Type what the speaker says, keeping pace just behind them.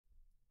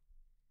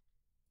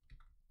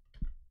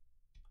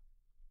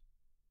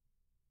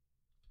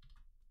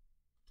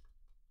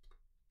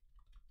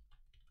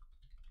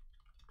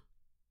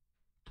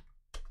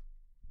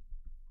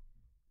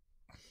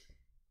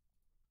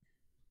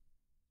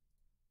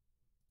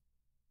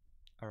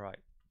Alright.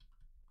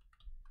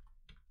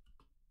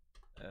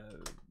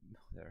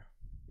 There.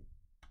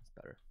 That's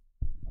better.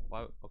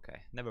 Wow,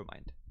 okay, never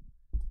mind.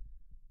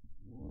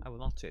 I will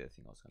not say the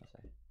thing I was gonna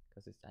say,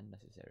 because it's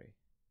unnecessary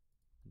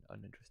and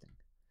uninteresting.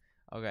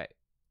 Okay.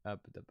 Why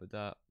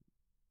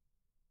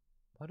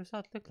does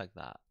that look like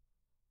that?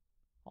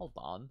 Hold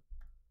on.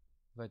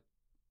 But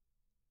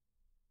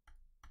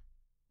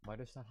why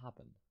does that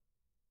happen?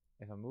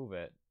 If I move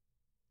it,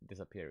 it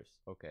disappears.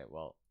 Okay,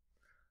 well.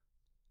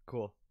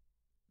 Cool.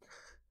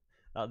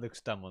 That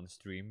looks dumb on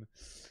stream.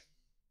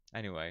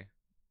 Anyway.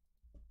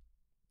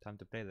 Time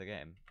to play the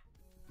game.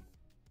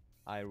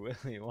 I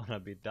really wanna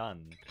be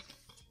done.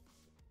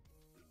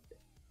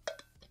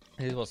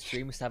 This was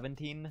stream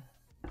 17.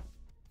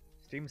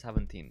 Stream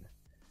 17.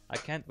 I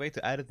can't wait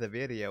to edit the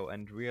video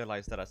and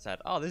realize that I said,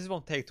 oh, this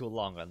won't take too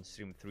long on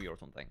stream 3 or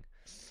something.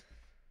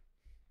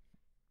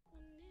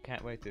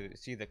 Can't wait to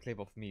see the clip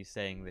of me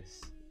saying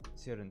this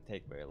shouldn't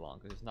take very long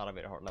because it's not a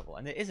very hard level.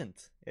 And it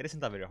isn't. It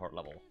isn't a very hard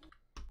level.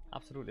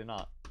 Absolutely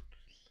not.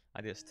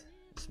 I just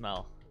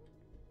smell.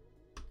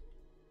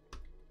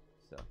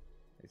 So,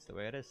 it's the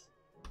way it is.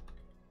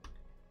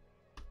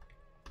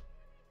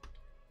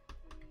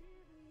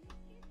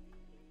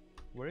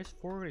 Where is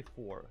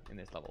 44 in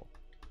this level?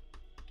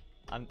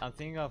 I'm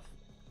thinking of...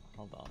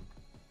 Hold on.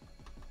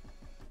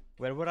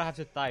 Where would I have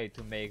to die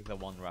to make the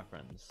one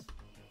reference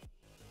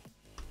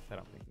that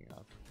I'm thinking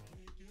of?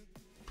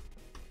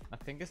 I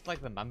think it's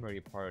like the memory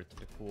part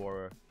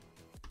before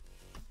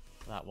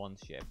that one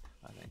ship,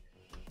 I think.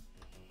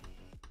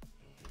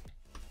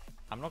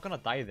 I'm not gonna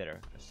die there,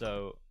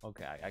 so...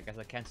 Okay, I guess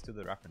I can't do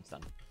the reference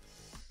then.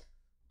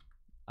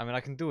 I mean, I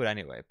can do it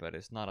anyway, but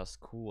it's not as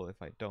cool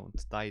if I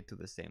don't die to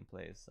the same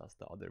place as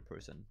the other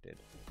person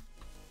did.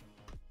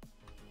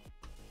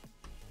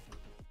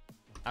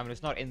 I mean,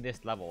 it's not in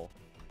this level,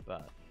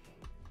 but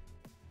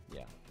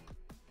yeah.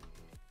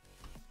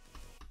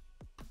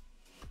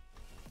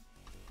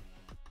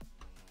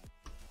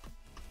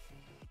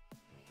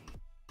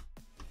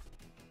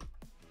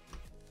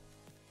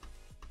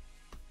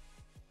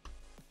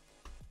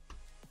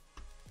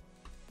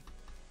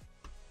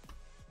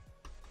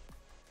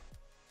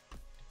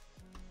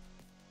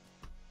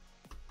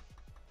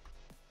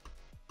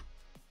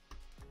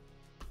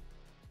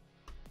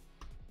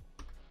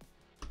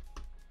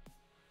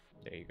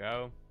 There you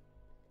go.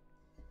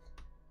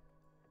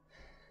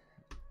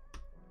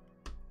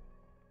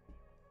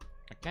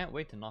 I can't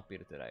wait to not beat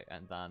it today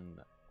and then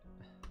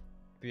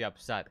be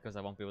upset because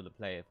I won't be able to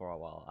play it for a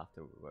while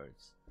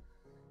afterwards.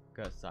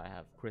 Because I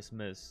have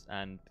Christmas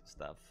and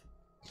stuff.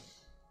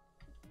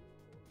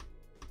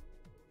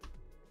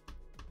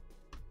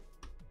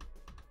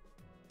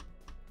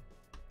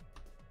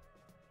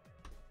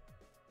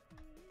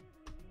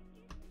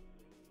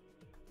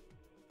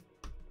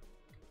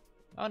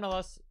 Oh no,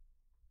 that's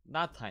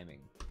not timing.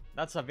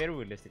 That's a very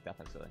realistic death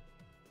actually.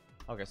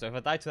 Okay, so if I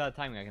die to that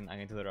timing, I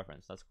can do the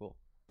reference. That's cool.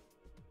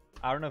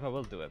 I don't know if I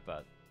will do it,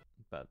 but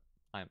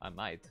I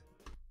might.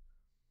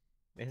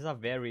 This is a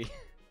very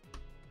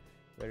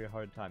very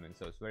hard timing,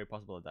 so it's very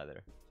possible to die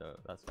there. So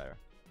that's fair.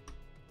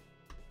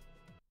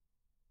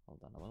 Hold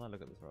on, I wanna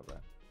look at this for a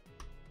bit.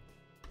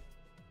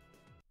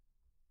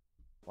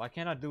 Why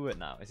can't I do it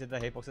now? Is it the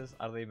hitboxes?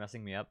 Are they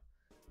messing me up?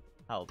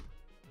 Help.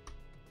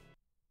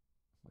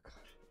 Oh my god.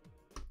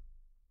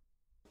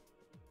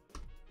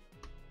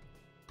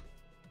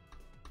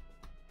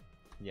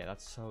 Yeah,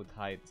 that's so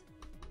tight.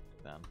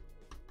 Damn.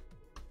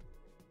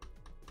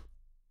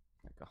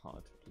 Oh my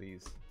god,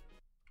 please.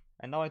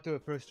 And now I do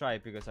it first try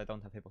because I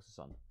don't have hitboxes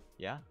on.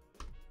 Yeah?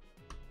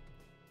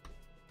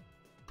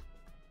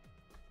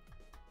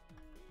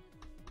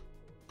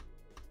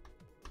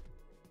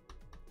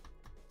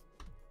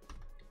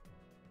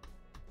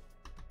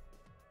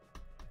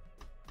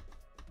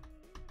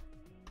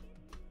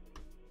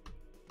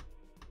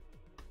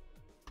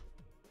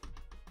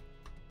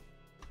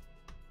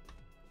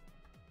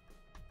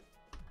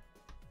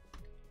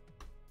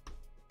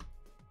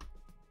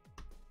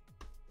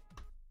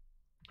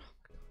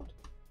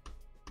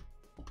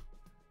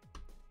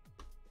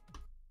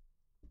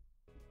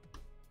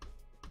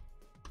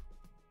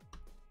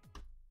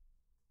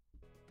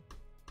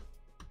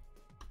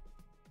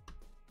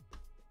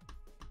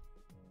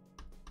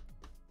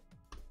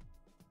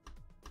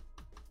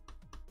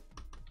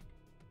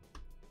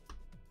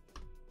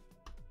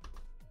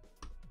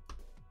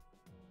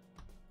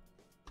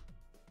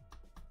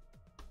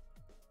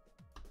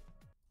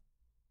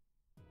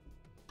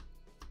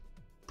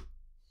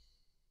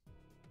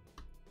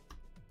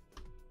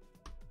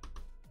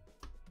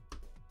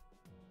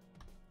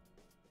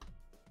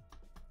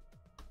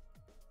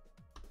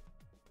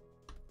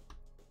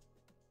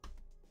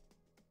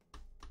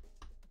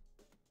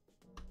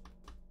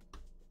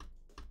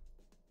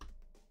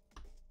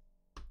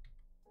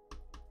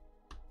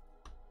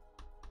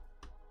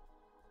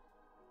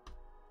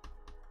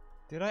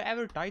 Did I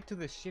ever die to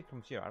the ship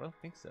from here? I don't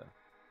think so.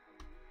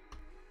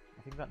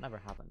 I think that never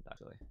happened,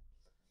 actually.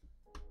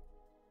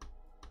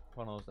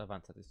 One of those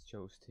events that just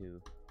chose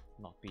to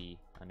not be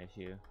an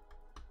issue.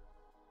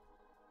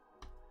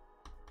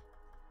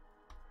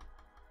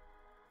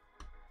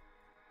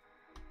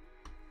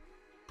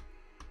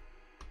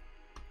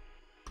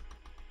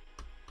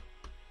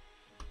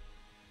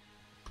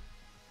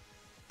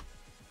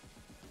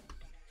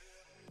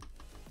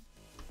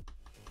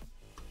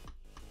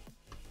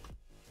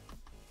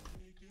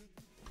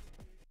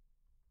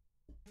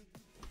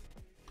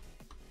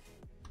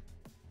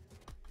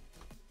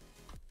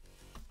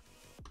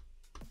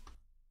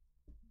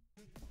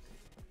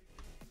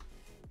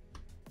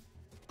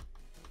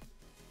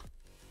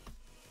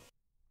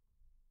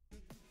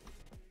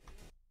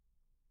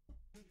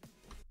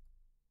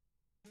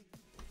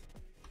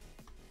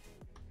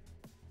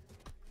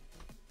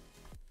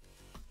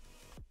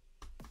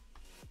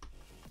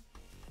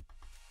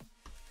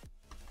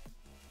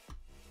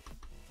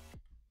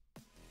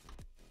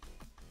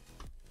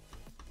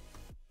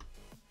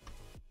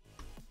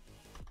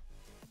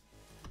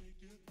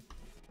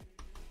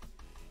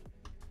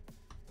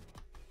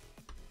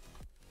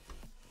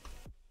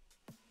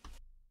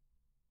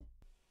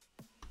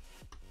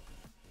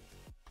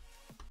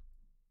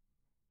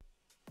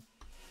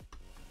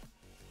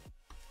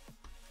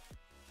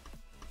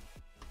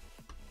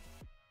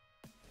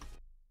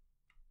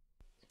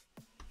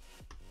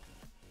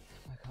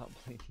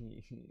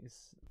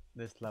 Please.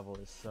 This level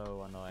is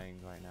so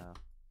annoying right now.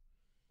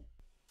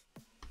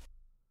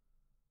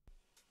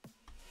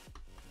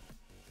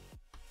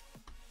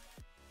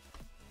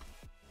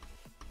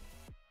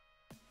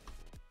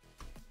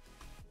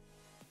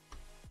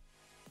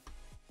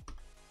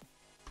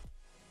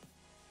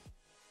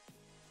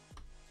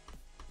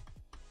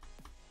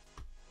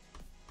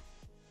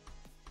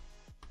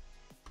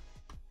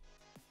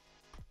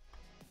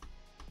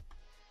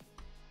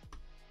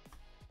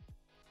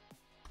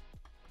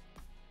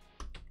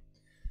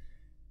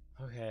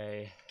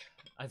 Okay,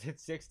 I did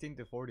 16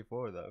 to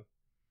 44 though.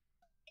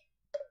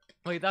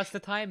 Wait, that's the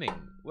timing.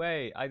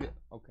 Wait,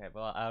 okay,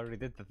 well I already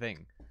did the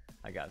thing,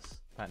 I guess,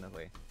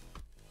 technically.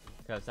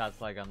 Because that's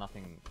like a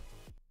nothing,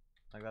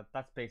 like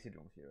that's basic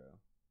room 0.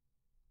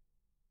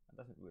 That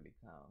doesn't really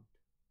count.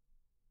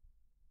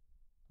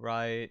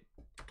 Right.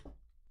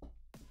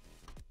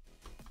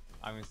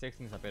 I mean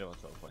 16 is a bit of a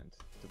slow point,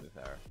 to be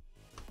fair.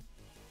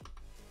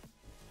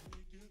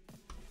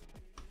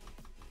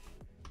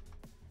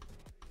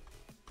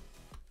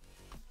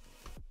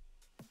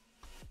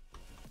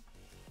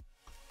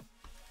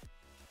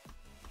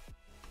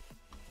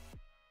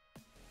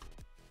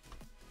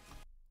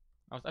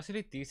 I was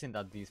actually decent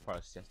at these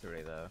parts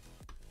yesterday though.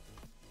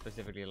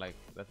 Specifically like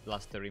the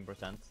last 13%.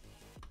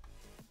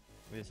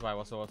 Which is why I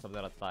was also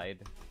that I died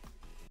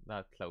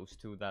that close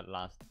to that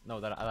last, no,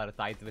 that I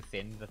died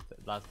within the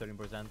last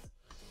 13%.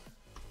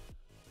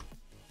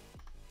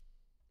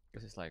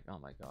 Because it's like, oh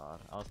my god,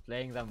 I was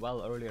playing them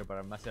well earlier but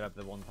I messed it up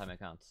the one time it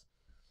counts.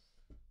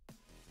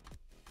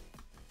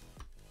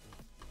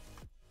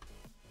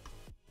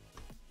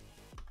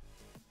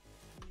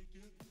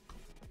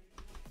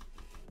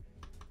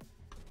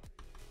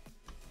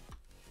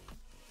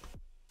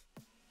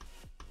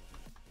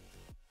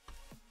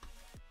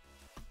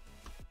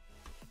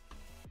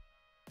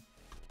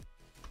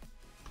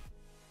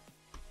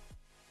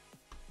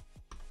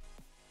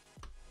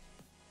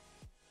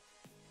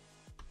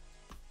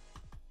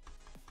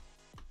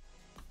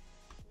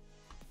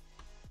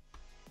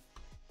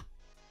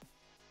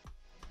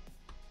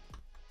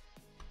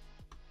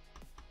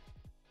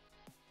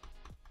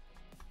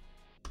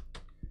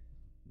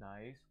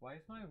 Nice. Why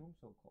is my room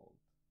so cold?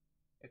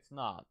 It's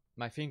not.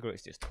 My finger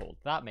is just cold.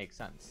 That makes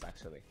sense,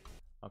 actually.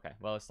 Okay,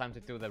 well, it's time to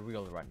do the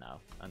real run now,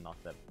 and not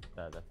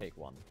the fake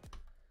one.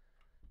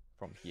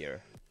 From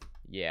here.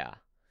 Yeah.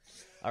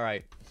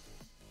 Alright.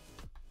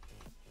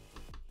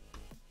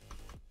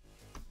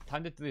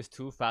 Time to do this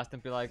too fast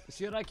and be like,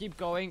 should I keep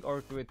going,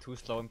 or do it too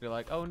slow and be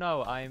like, oh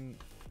no, I'm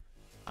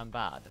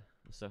bad.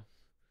 So,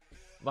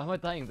 why am I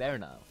dying there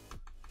now?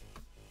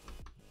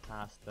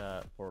 Past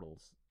the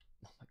portals.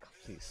 Oh my god,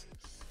 please.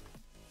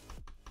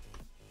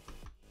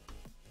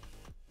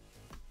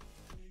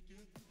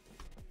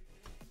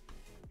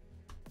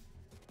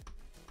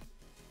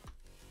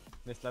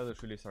 This level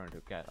is really starting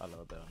to get a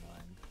little bit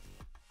annoying.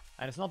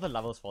 And it's not the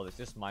level's fault, it's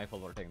just my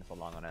fault for taking so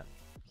long on it.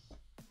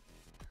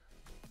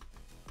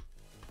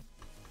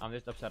 I'm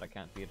just upset I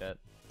can't beat it.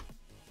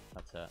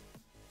 That's it.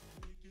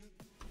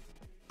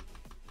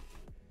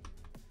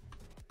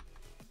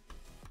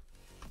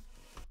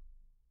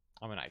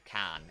 I mean, I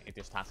can, it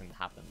just hasn't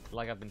happened.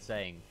 Like I've been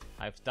saying,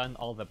 I've done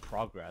all the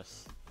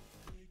progress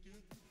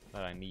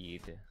that I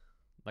need.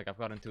 Like, I've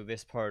gotten to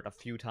this part a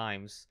few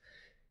times.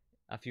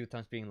 A few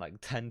times being like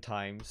 10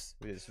 times,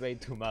 which is way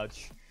too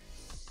much.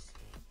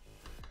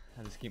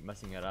 I just keep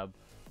messing it up.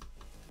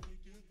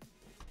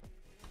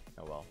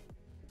 Oh well.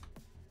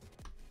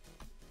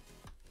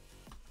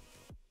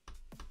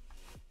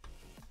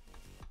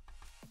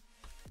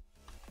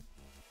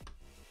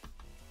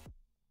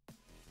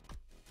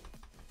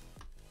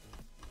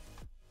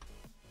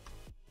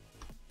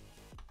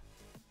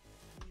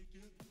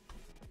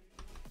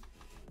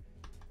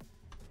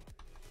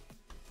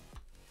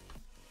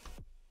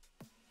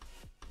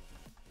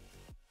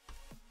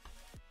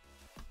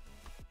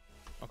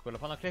 Oh cool, I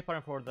found a clip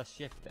pattern for the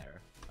shift there.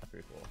 That's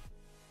pretty cool.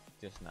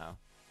 Just now.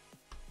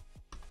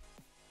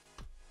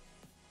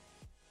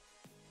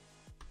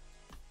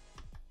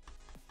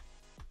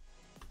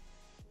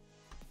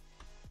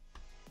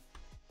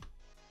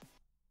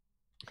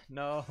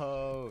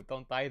 No,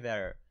 don't die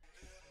there.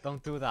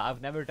 Don't do that.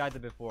 I've never died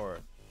there before.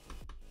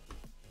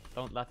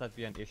 Don't let that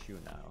be an issue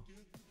now.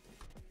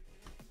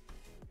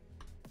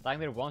 Dying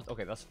there once,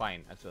 okay, that's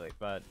fine actually.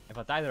 But if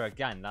I die there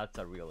again, that's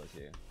a real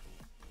issue.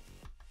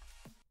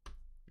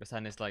 Because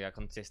then it's like a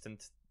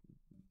consistent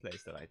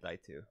place that I die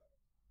to.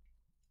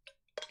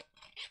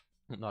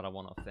 Not a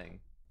one-off thing.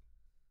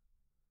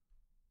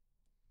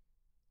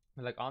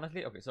 Like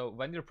honestly, okay, so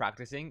when you're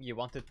practicing, you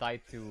want to die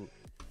to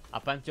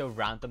a bunch of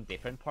random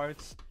different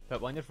parts.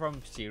 But when you're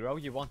from 0,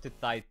 you want to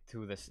die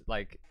to this,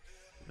 like,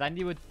 then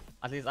you would,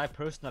 at least I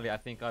personally, I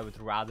think I would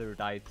rather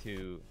die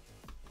to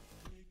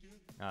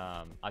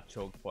a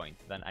choke point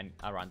than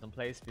a random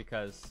place,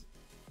 because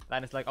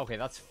then it's like, okay,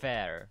 that's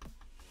fair.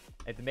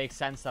 It makes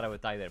sense that I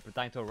would die there, but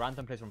dying to a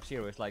random place from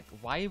 0 is like,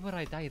 why would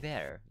I die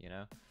there, you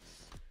know?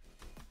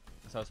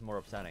 So it's more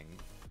upsetting.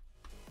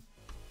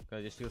 Because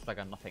it just feels like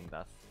a nothing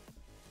death.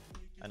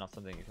 And not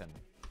something you can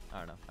I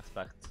don't know,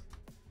 expect.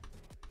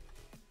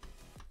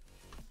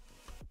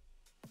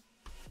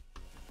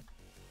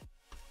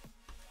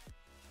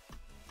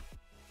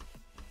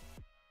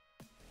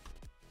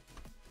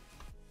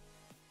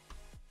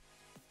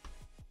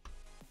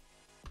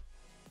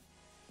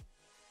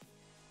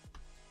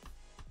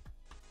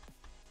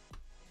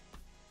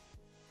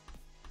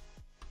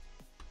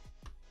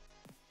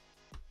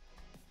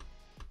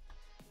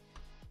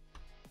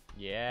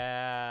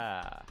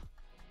 Yeah.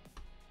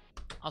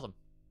 Awesome.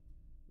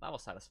 That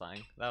was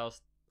satisfying. That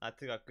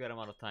took a good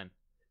amount of time.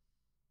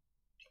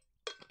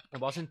 It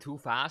wasn't too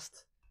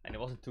fast and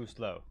it wasn't too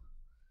slow.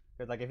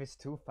 Because like if it's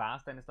too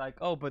fast then it's like,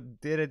 oh,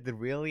 but did it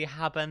really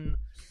happen?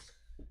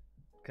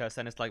 Because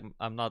then it's like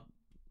I'm not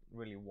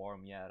really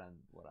warm yet and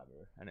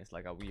whatever. And it's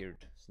like a weird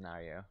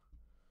scenario.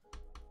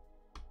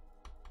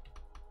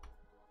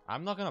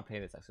 I'm not gonna play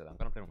this actually, I'm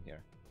gonna play from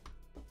here.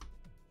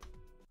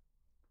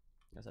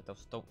 Because I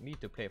just don't need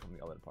to play from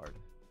the other part.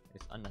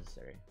 It's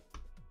unnecessary.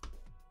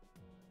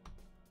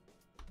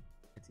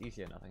 It's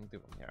easy enough, I can do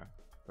from here.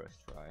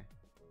 First try.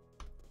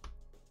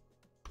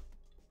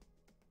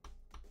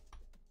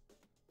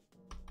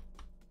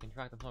 In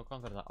fact, I'm so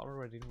confident I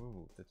already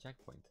removed the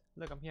checkpoint.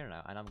 Look, I'm here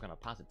now, and I'm gonna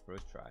pass it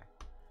first try.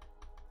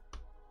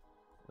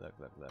 Look,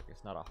 look, look,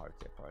 it's not a hard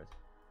part.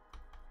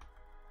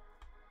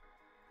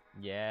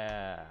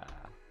 Yeah.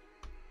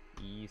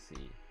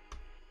 Easy.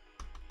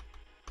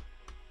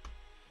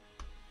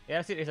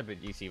 Yeah, it's a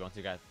bit easy once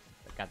you get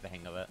the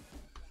hang of it.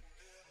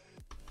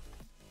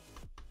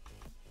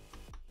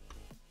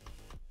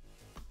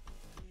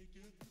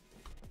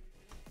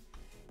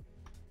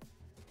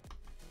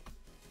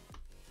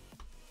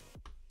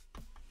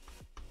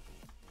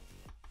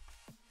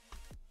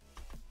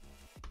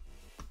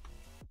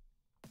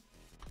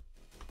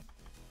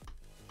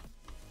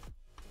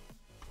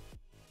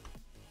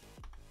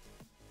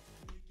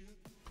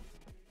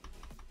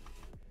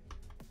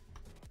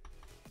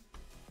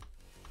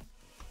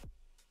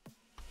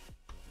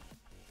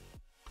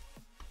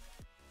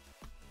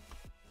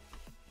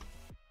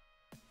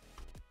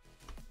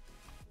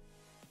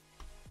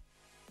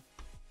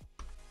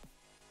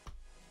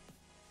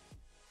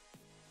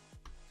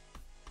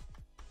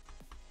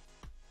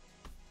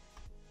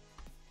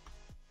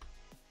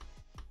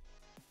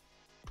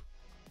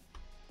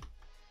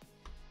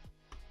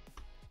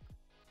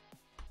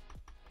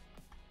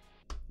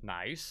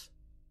 Nice.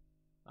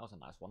 That was a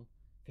nice one.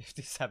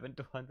 57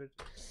 to 100.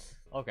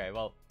 Okay,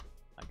 well,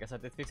 I guess I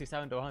did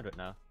 57 to 100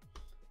 now.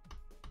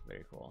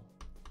 Very cool.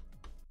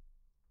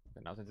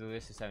 Okay, now to do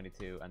this to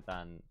 72 and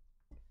then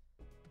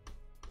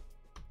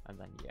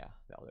yeah,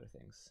 the other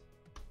things.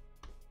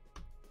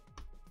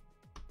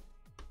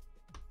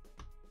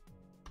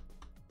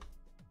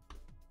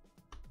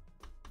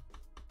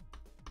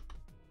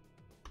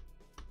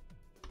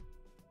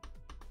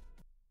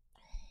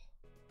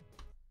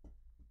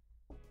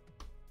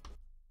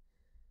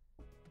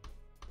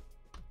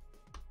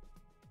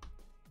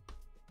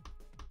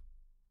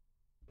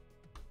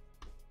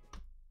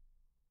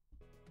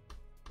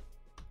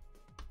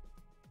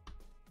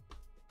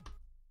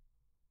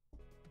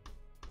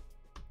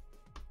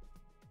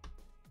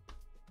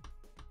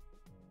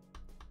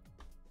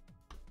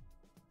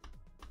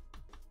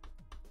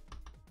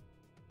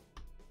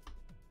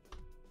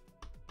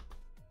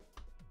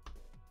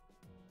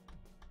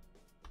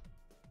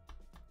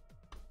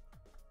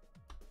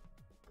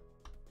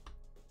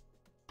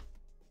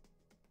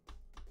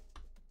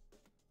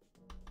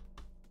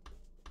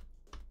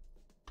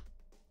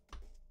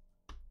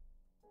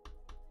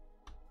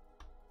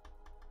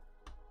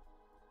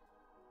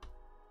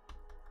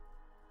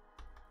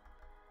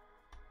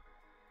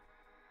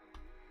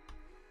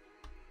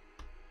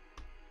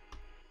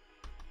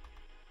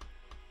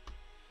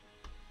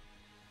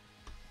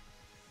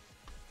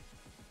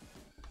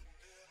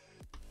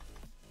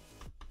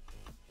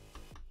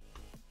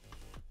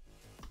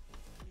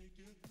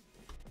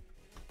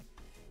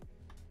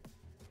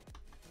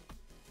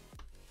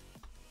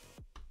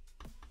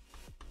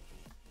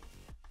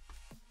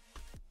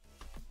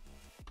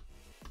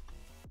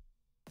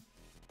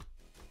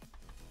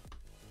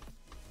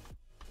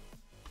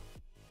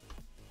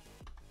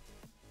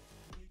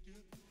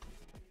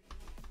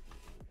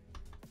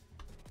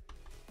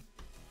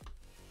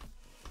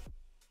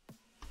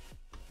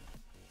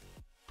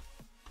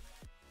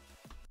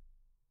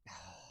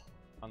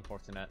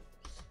 Unfortunate.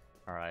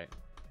 Alright.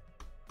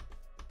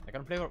 I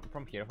can play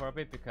from here for a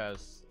bit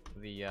because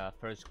the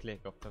first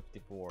click of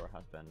 54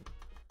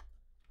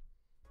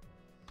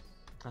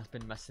 has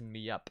been messing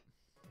me up.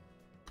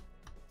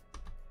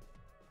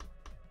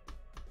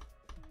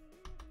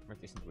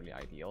 Which isn't really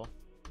ideal.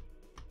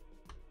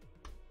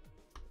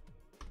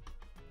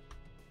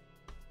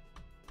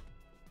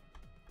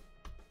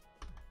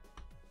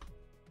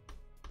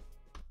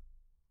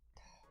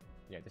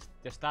 Yeah,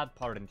 just that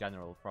part in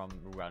general from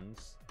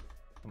runs.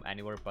 From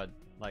anywhere, but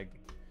like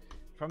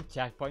from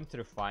checkpoint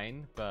to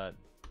fine, but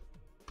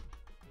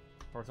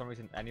for some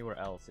reason anywhere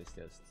else is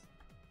just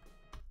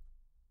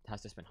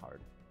has just been hard.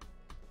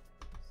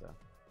 So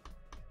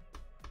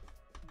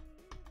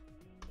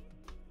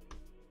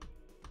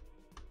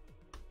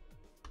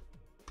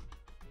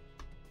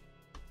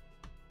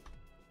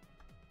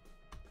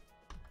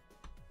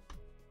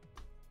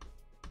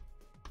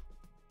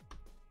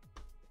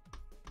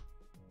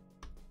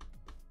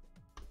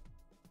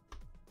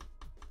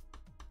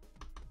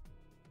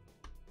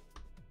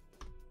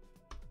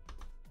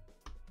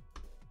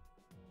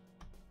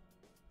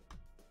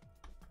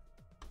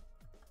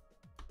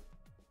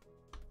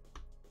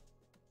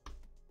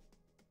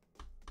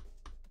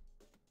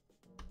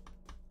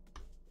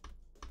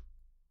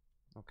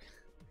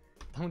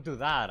Don't do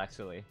that,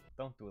 actually.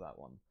 Don't do that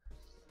one.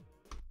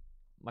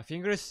 My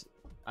finger is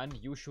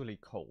unusually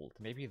cold.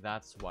 Maybe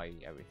that's why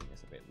everything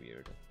is a bit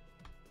weird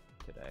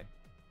today.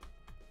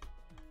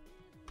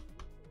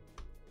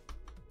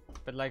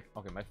 But like,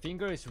 okay, my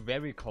finger is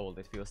very cold,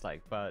 it feels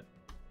like, but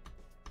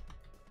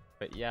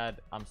yeah,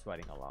 I'm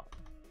sweating a lot.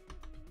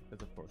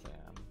 Because of course I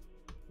am.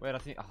 Wait, I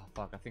think, oh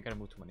fuck, I think I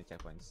removed too many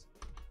checkpoints.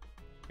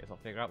 Guess I'll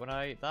figure out when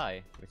I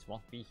die, which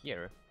won't be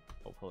here,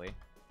 hopefully.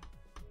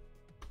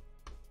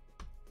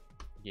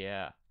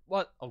 Yeah.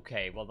 What?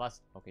 Okay, well that's,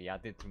 okay, yeah, I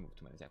did remove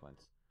too many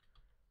checkpoints.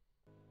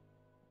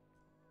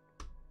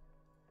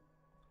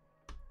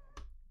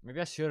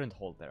 Maybe I shouldn't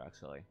hold there,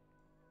 actually.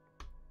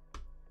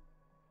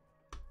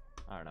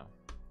 I don't know.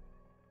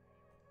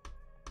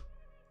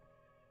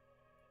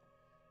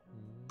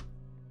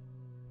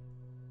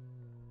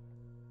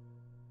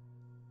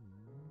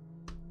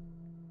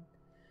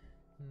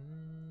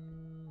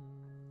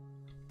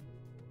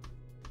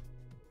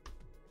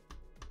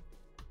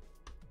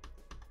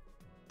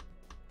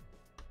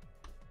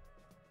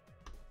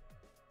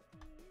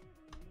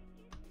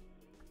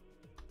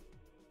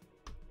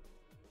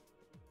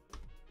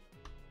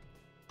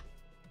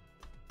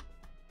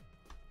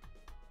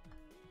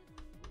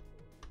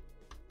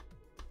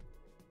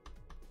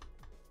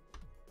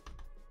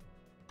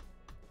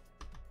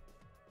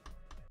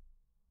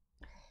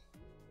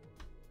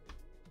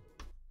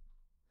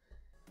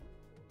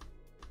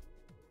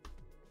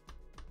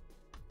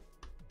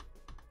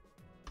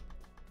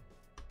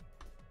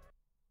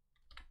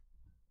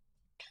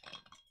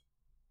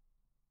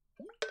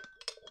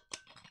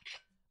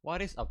 What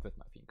is up with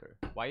my finger?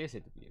 Why is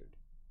it weird?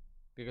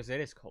 Because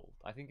it is cold.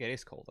 I think it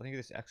is cold. I think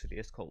this actually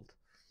is cold.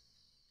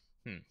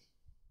 Time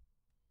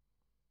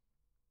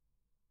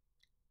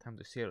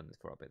to sit on it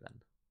for a bit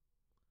then.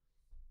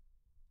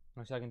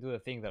 So I can do the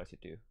thing that I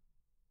should do.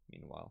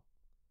 Meanwhile.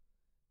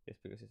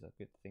 Just because it's a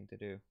good thing to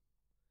do.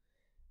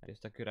 And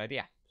it's a good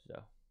idea.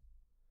 So.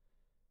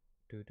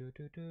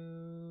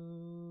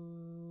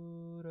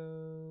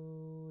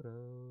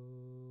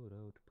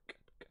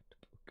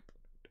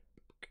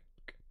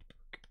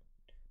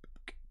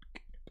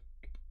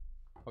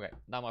 Okay,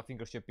 now my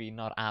fingers should be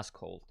not as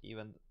cold,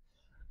 even.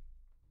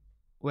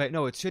 Wait,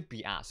 no, it should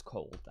be as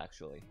cold,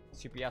 actually. It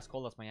should be as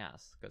cold as my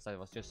ass, because I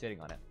was just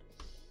sitting on it.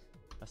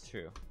 That's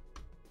true.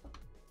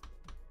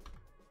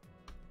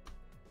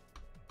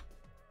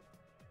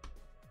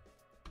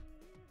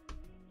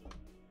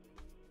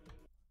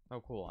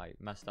 Oh, cool, I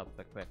messed up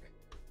the click.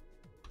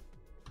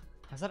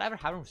 Has that ever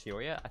happened with Zero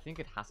yet? I think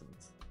it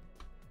hasn't.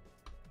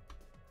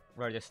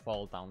 Where I just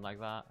fall down like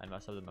that and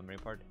mess up the memory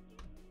part.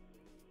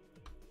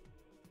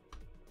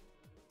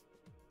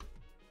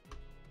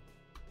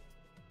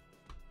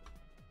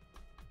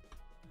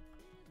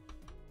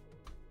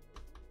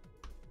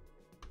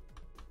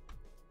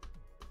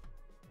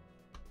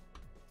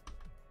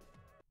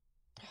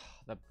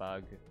 The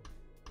bug.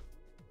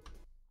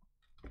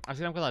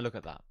 Actually, I'm gonna look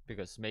at that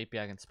because maybe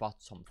I can spot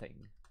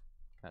something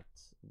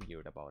that's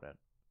weird about it,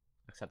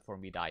 except for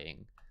me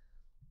dying,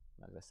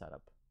 like the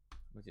setup,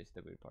 which is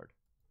the weird part.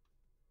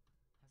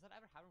 Has that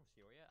ever happened with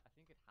Zero yet? I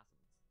think it hasn't.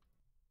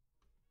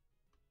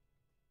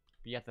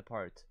 Be at the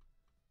part.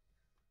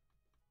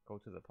 Go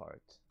to the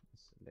part.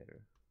 It's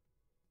later.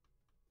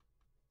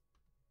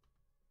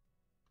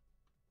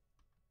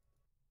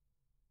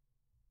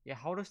 Yeah,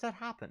 how does that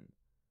happen?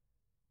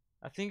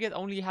 I think it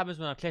only happens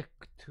when I click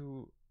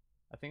too.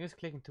 I think it's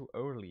clicking too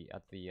early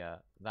at the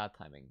that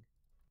timing.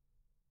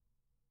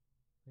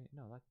 Wait,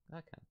 no, that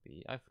can't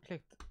be. I've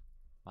clicked.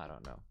 I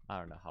don't know. I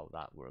don't know how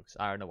that works.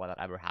 I don't know why that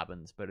ever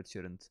happens, but it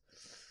shouldn't.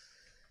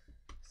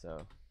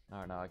 So I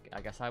don't know.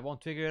 I guess I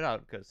won't figure it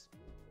out because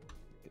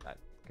I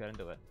couldn't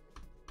do it.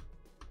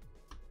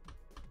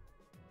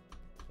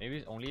 Maybe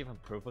it's only even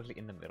perfectly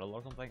in the middle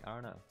or something. I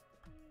don't know.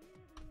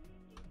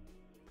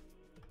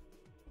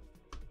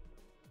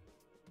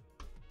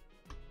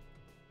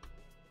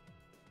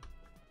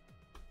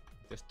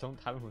 Just don't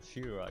have him with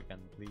Shiro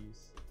again,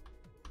 please.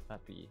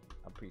 That'd be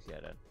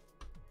appreciated.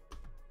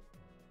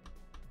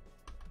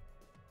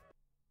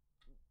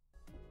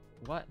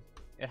 What?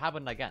 It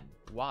happened again.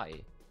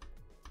 Why?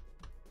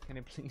 Can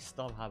it please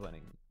stop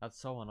happening? That's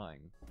so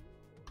annoying.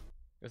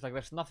 It's like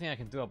there's nothing I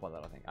can do about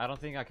that, I think. I don't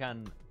think I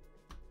can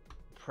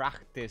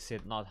practice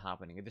it not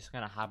happening. It just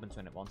kind of happens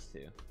when it wants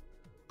to.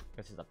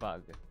 Because it's a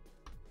bug.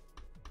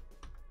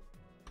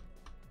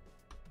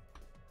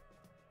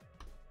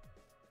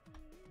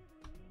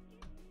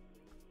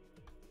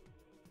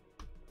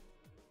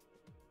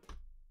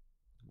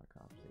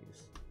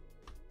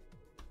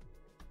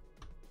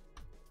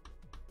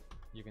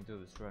 You can do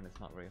this run, it's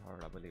not very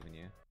hard, I believe in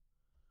you.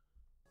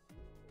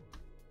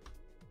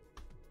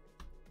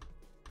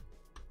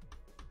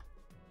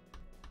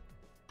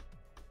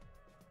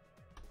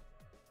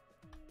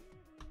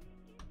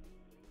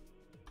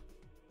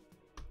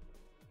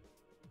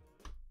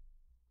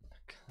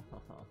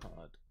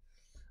 God,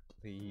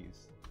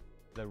 please.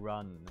 The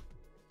run.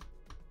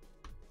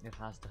 It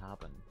has to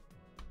happen.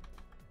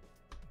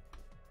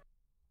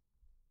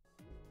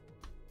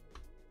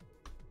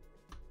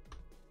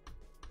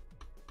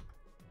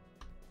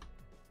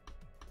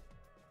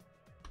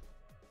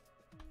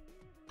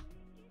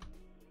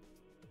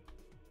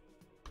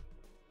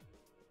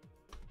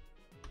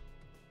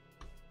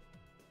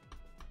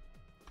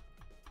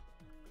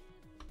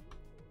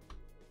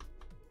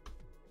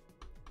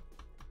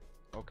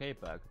 Okay,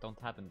 bug, don't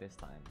happen this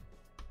time.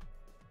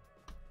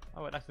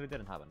 Oh, it actually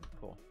didn't happen.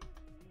 Cool.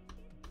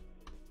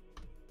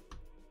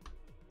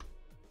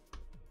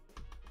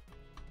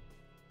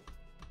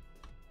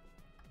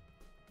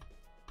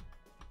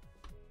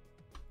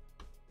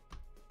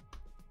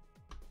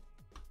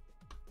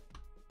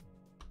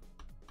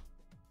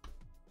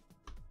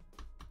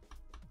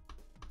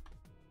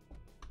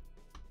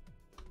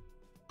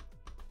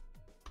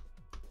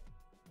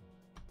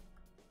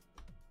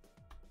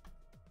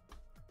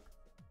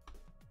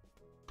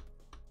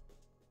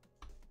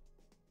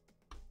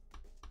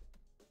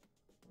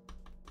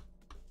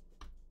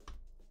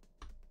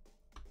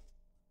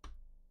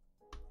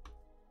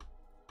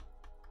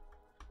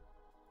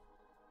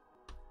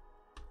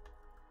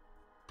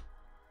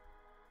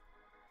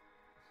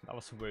 That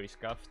was very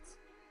scuffed.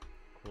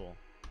 Cool.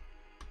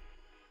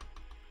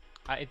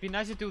 It'd be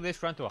nice to do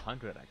this run to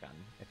 100 again,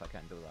 if I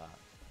can do that.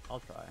 I'll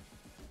try.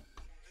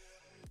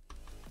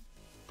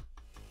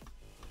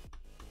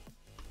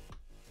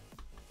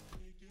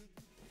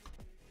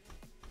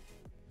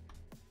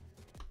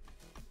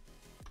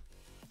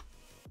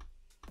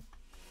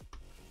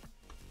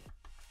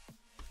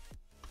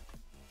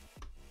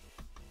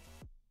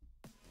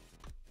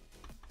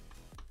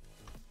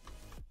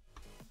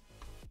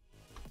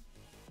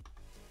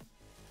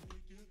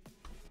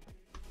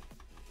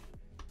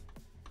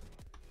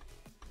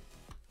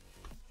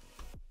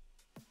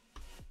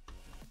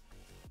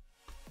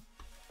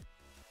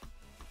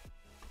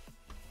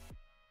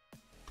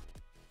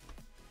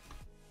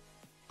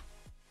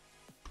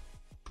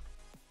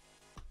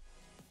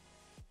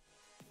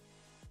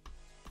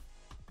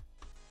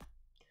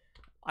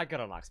 I got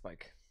a lag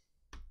spike.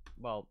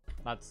 Well,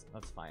 that's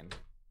fine.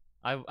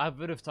 I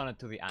would have done it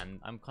to the end.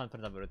 I'm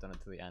confident I would have done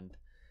it to the end,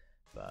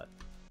 but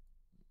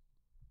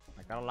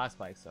I got a lag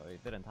spike, so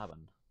it didn't happen.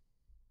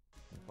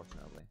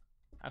 Unfortunately.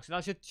 Actually,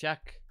 I should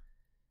check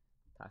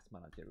Task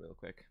Manager real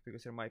quick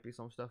because there might be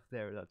some stuff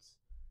there that's,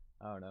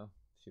 I don't know,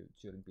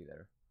 shouldn't be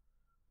there.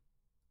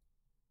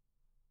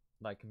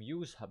 Like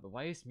Muse Hub.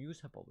 Why is Muse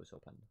Hub always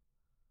open?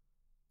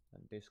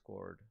 And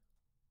Discord.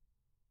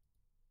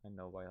 I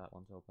know why that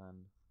one's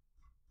open.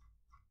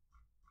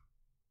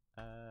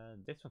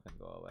 This one can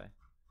go away.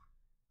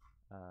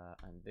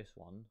 And this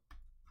one.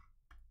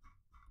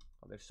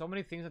 Oh, there's so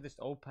many things that just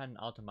open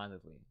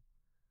automatically.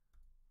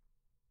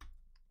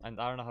 And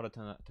I don't know how to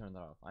turn that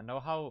off. I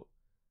know how,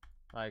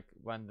 like,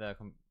 when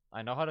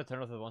I know how to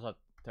turn off the ones that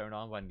turn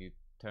on when you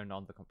turn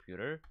on the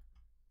computer.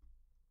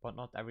 But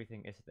not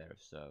everything is there,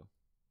 so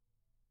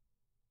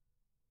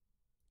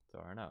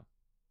I don't know.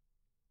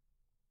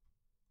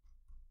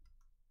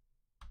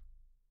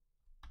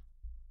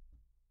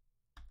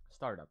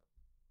 Startup.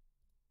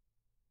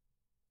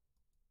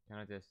 Can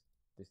I just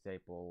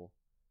disable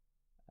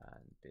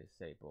and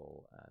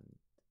disable and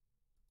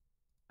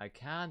I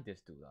can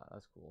just do that.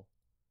 That's cool.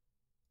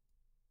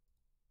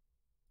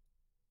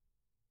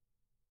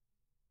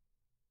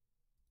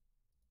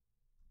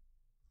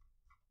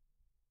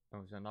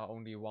 Oh, so now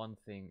only one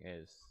thing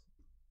is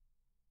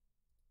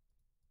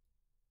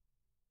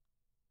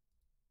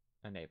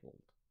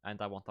enabled,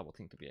 and I want that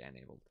thing to be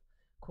enabled.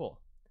 Cool.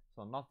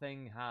 So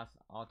nothing has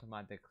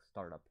automatic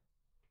startup.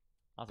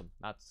 Awesome.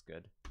 That's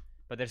good.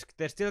 But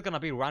there's still gonna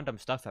be random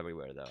stuff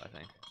everywhere, though, I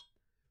think.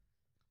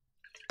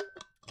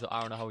 So I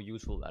don't know how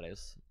useful that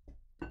is.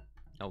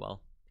 Oh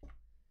well.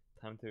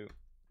 Time to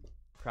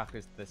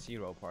practice the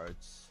zero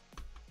parts.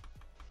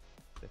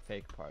 The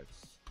fake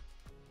parts.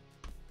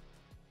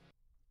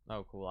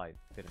 Oh cool, I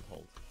didn't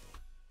hold.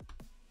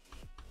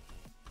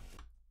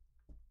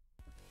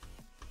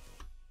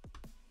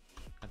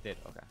 I did,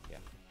 okay, yeah.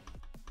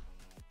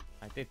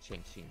 I did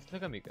change scenes.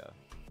 Look at me go.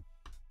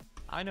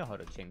 I know how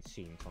to change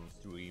scenes on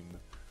stream.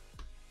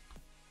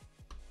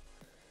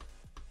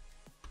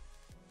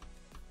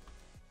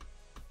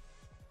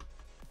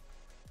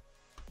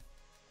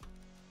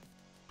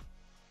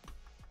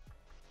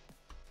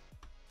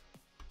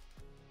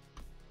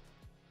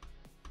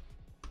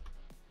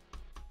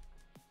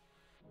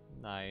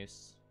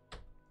 Nice.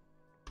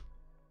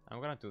 I'm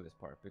gonna do this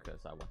part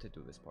because I want to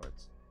do this part.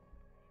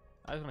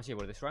 I just wanna see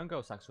where this run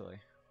goes actually.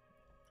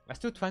 Let's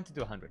do 20 to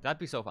 100. That'd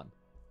be so fun.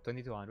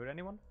 20 to 100,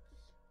 anyone?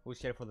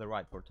 Who's here for the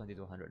ride for 20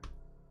 to 100?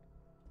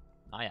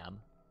 I am.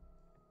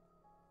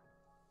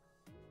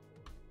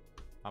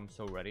 I'm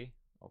so ready.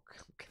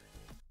 Okay.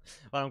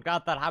 Well, I'm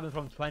glad that happened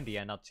from 20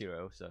 and not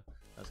 0, so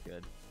that's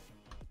good.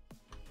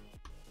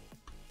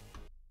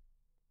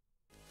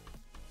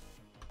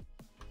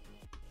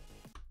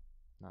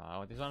 No,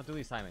 I just want to do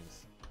these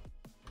timings.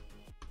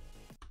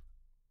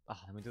 Ah,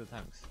 let me do the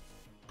timings.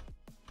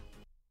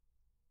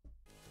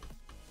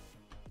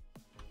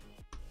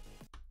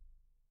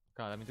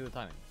 God, let me do the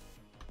timing.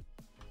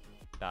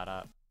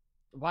 Data.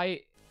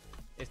 Why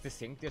is the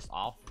sync just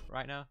off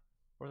right now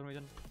for some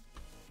reason?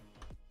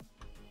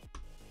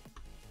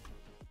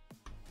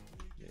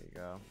 There you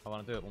go. I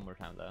want to do it one more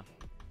time though.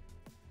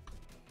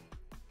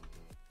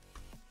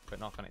 But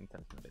not gonna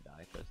intentionally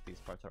die because these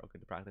parts are okay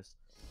to practice.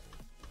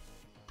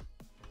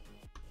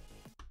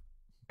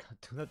 God,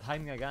 do the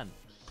timing again.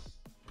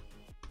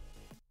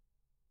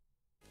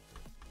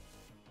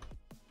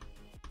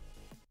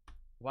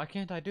 Why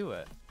can't I do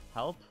it?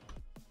 Help?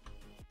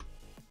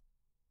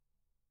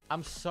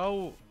 I'm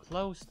so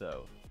close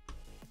though.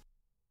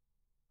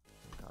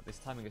 God, this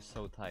timing is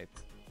so tight.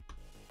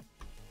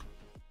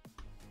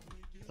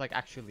 It's like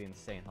actually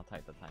insane how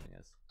tight the timing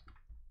is.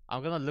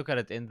 I'm gonna look at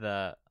it in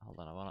the... Hold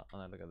on, I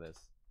wanna look at this.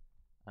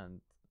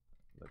 And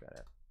look at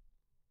it.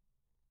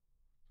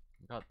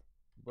 God,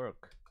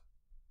 work.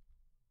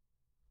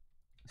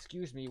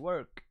 Excuse me,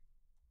 work.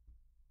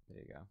 There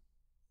you go.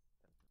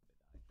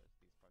 These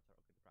parts are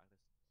okay to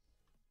practice.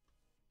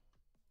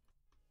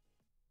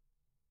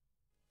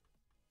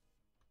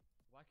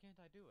 Why can't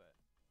I do it?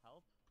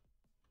 Help?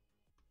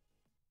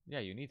 Yeah,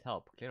 you need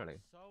help,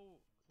 clearly. So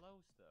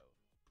close though.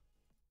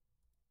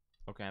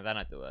 Okay, and then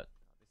I do it. God,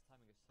 this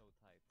timing is so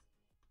tight.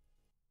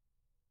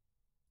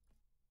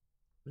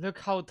 Look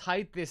how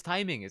tight this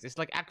timing is. It's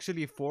like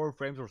actually 4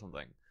 frames or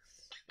something.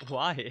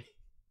 Why?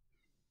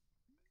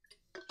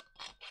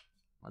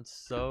 That's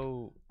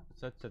so...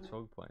 such a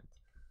choke point.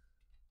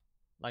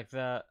 Like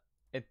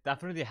it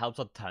definitely helps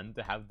a ton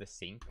to have the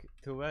sync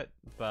to it,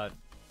 but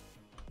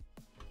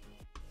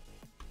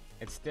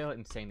it's still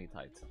insanely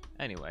tight.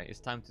 Anyway, it's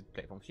time to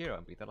play from 0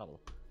 and beat the level.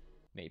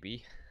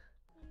 Maybe.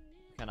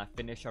 Can I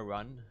finish a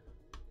run?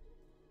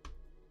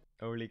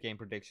 Early game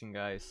prediction,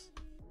 guys.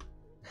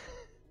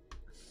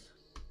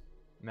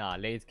 Nah,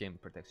 late game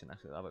prediction,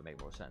 actually, that would make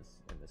more sense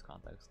in this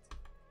context.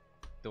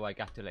 Do I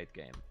get to late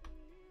game?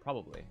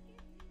 Probably.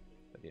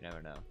 But you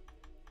never know.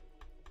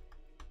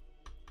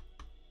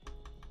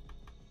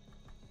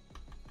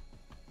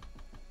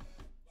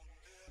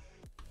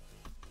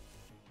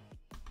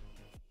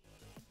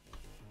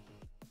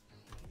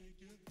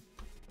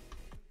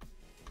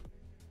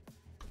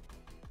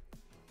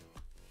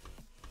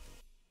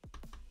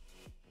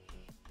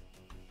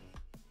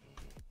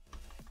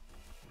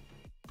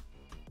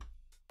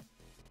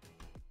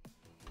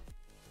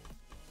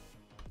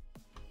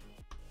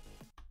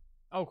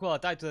 Oh cool, I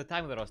died to the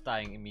time that I was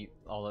dying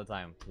all the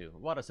time too.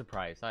 What a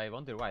surprise. I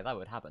wonder why that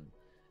would happen.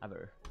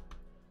 Ever.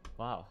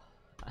 Wow.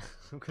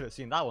 Who could have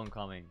seen that one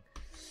coming?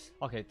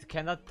 Okay,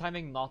 can that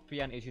timing not be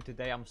an issue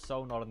today? I'm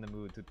so not in the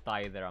mood to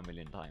die there a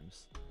million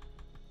times.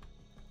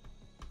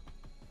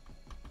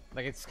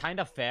 Like, it's kind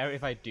of fair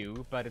if I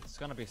do, but it's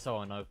gonna be so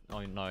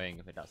annoying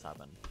if it does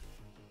happen.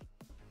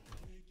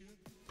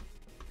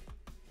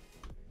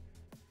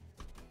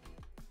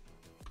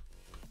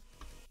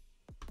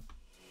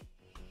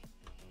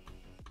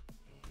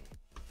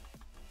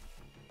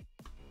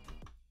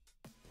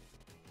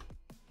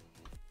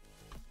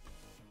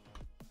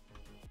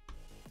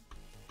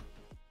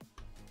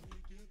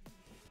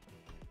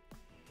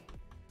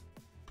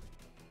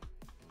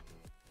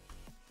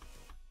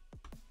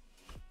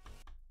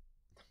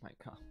 My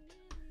god.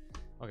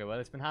 Okay, well,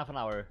 it's been half an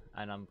hour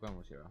and I'm going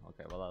with 0.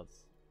 Okay, well,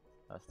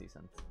 that's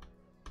decent.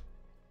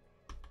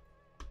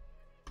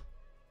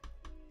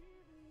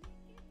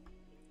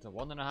 So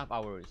 1.5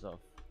 hours of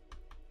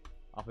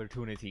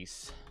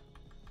opportunities.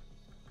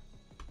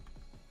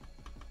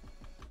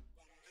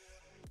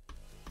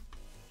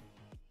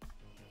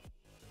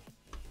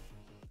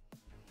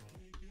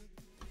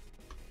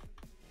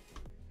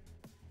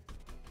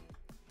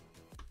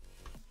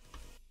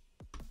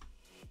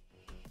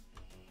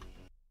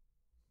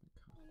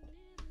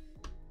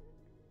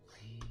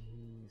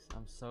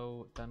 I'm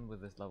so done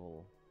with this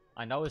level.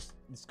 I know it's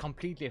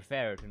completely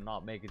fair to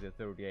not make it to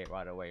 38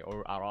 right away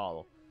or at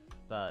all,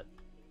 but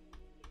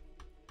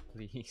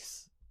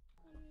please,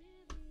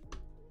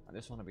 I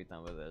just want to be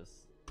done with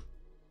this.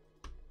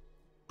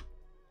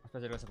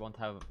 Especially because I won't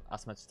have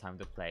as much time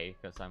to play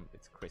because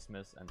it's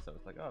Christmas, and so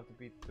it's like, oh, to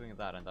be doing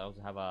that, and I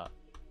also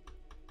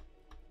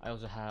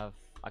have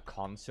a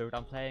concert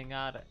I'm playing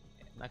at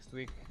next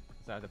week,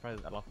 so I have to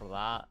practice a lot for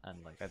that, and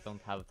like I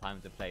don't have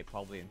time to play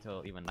probably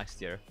until even next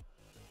year.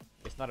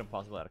 It's not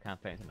impossible that I can't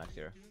play until next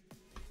year.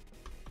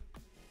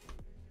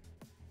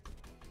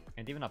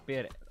 And even a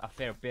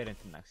fair bit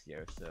into next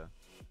year, so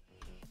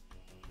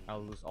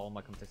I'll lose all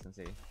my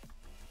consistency.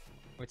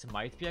 Which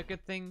might be a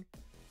good thing,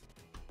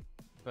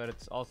 but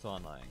it's also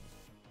annoying.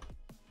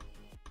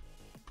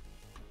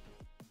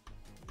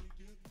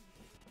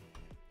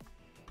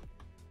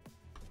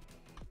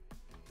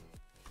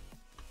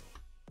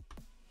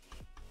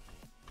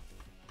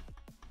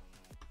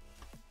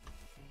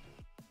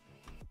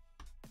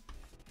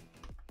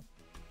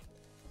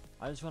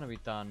 I just want to be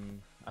done,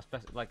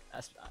 especially like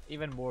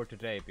even more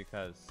today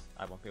because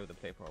I won't be able to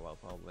play for a while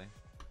probably.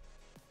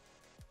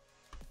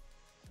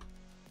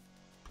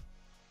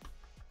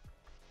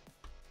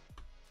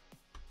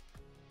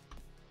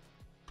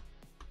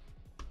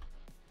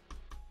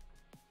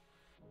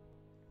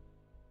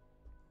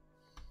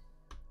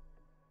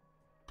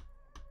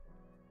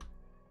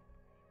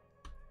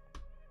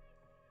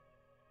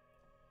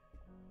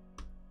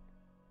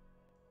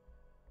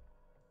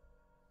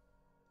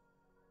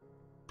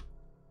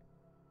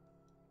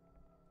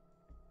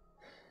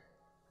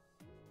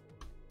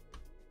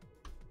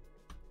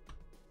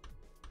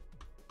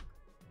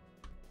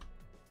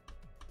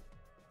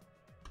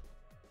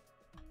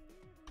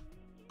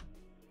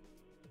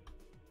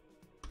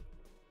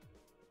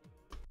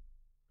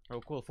 Oh,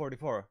 cool.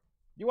 44.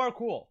 You are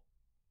cool.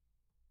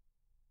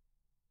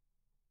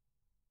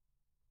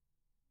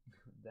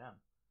 Damn.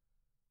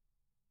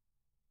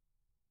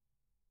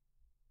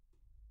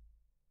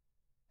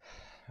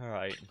 All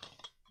right.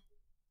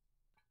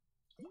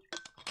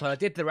 Well, I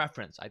did the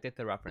reference. That's a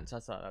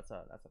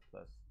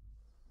plus.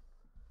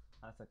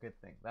 That's a good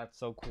thing. That's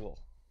so cool.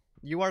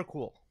 You are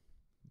cool.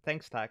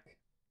 Thanks, Tack.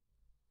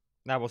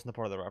 That wasn't a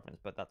part of the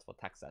reference, but that's what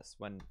Tack says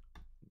when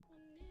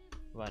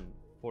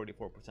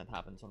 44%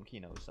 happens on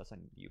keynotes as a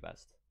new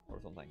best or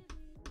something.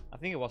 I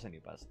think it was a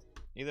new best.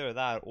 Either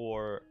that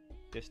or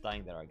just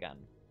dying there again,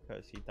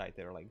 because he died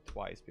there like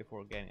twice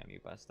before getting a new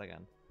best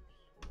again.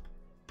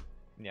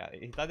 Yeah,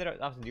 he died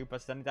there as a new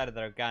best, then he died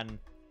there again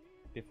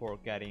before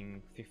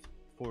getting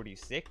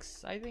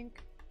 46, I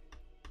think.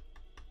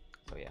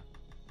 So yeah.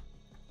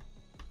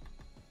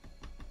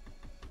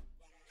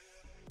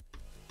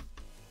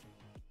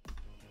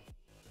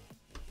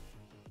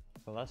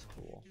 So that's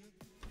cool.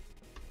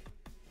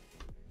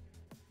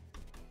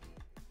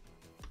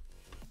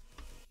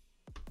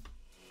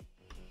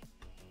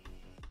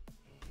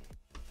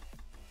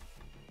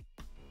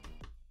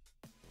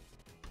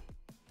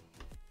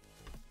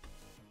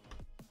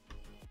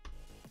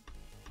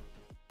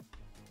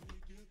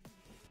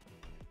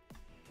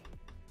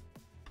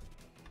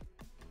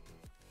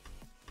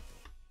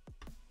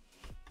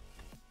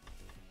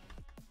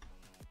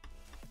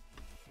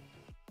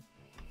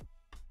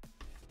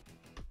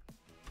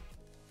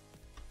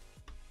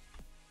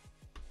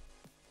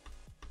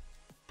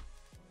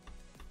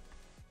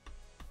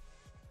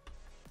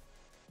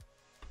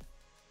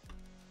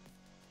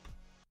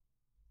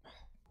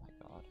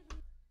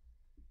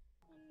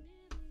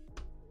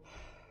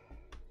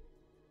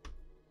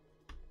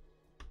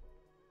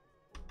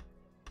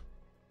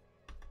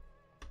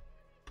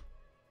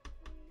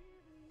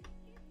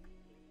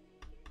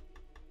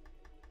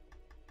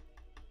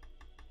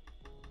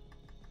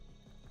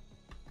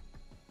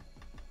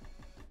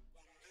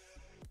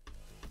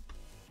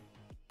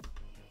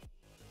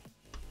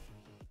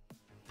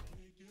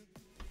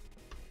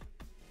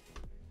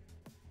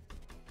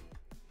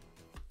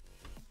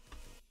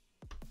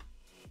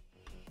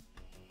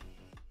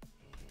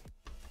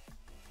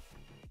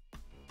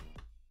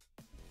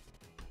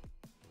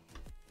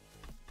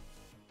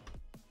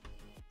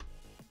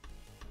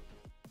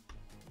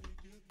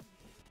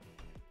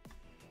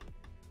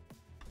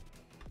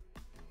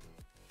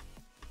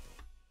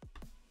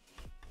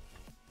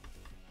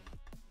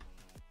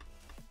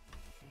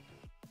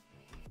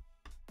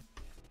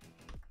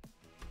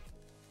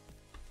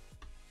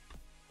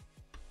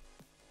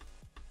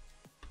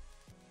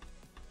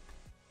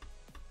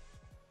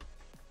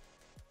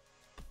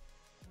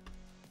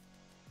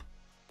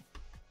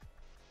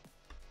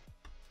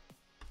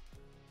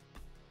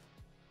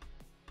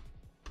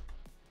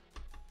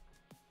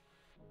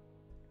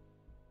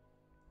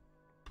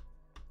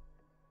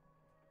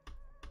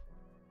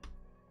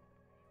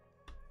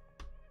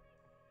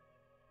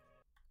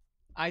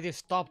 I just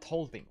stopped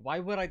holding. Why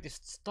would I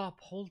just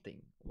stop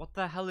holding? What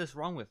the hell is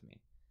wrong with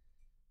me?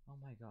 Oh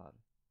my god.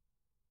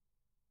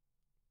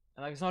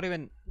 And like, it's not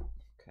even...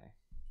 Okay.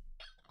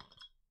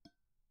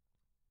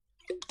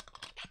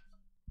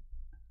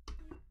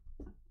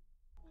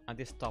 I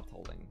just stopped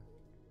holding.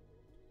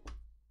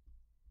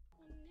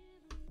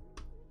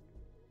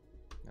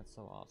 That's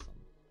so awesome.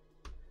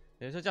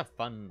 It's such a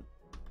fun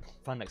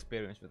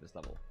experience with this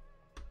level.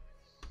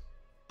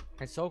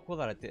 It's so cool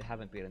that I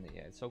haven't beaten it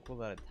yet. It's so cool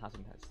that it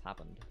hasn't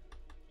happened.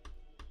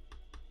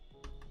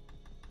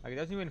 Like, it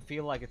doesn't even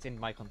feel like it's in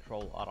my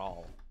control at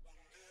all.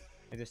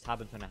 It just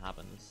happens when it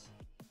happens.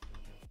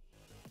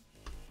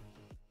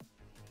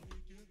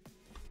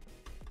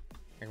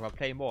 Like, if I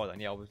play more, then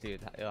yeah, obviously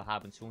it'll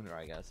happen sooner,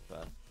 I guess,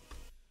 but...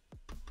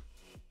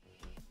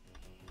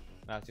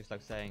 That's just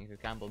like saying, if you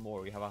gamble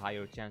more, you have a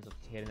higher chance of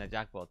hitting a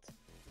jackpot.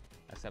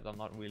 Except I'm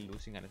not really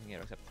losing anything here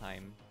except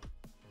time.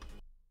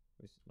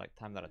 It's like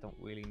time that I don't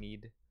really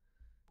need.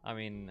 I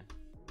mean,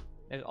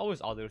 there's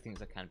always other things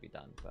that can be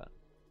done, but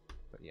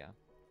yeah.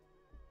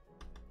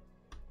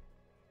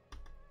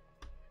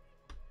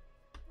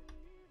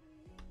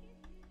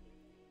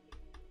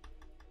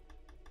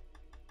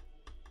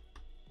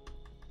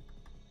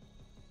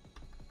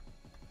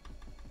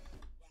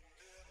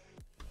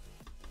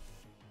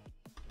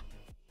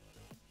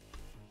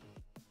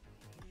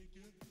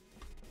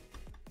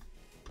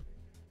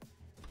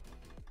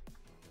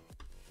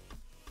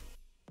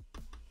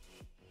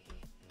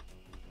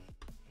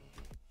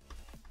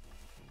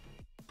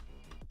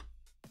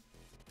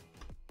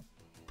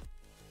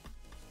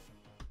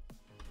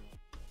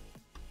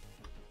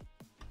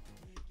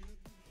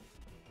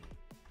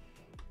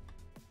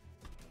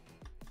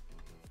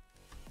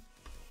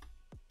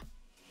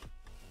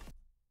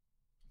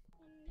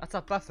 That's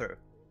a buffer.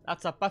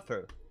 That's a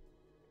buffer.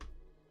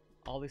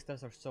 All these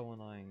tests are so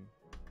annoying.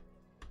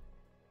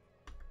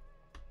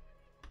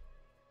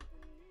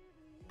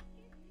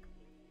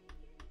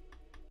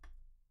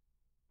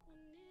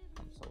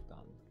 I'm so done.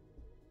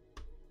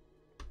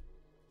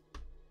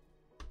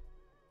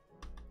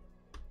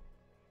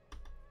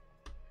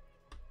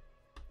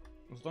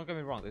 So don't get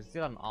me wrong, it's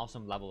still an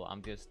awesome level,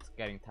 I'm just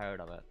getting tired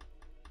of it.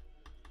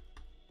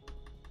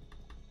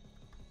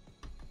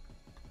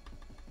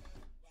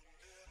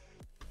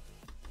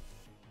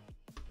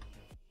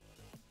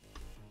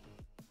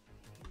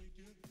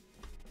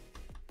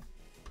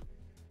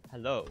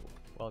 Hello,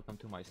 welcome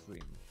to my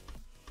stream.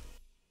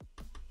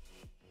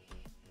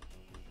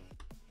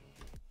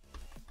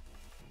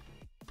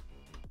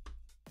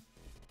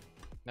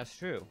 That's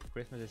true,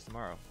 Christmas is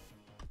tomorrow.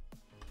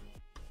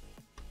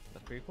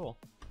 That's pretty cool.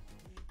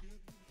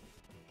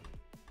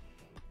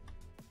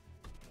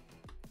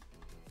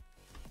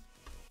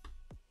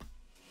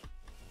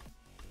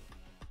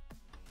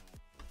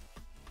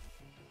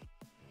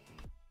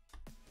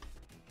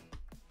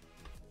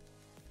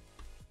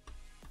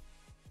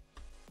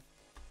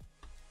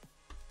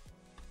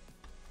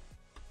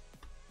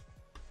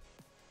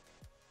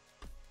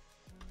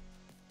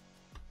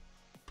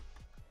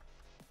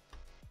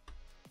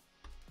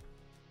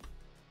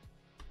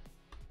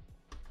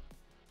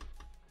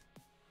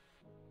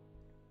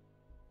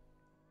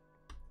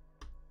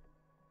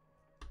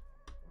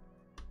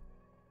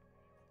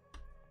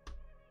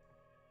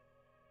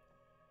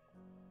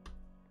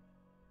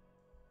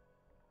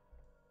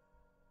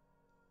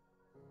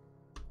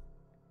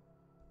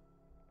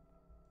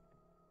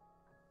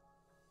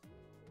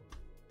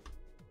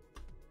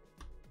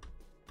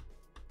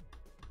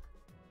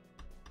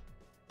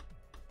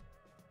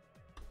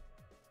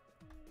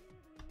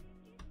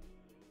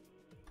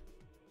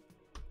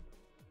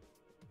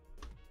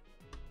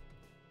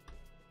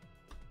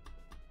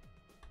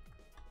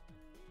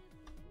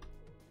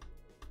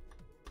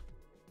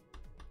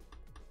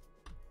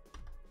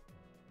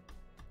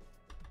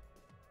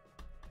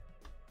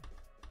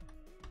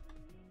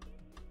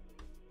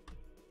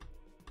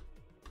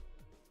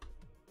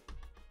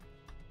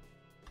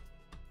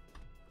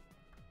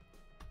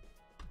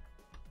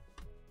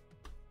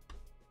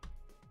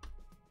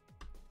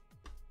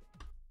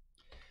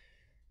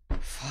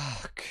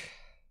 Fuck.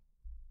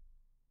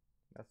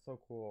 That's so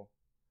cool.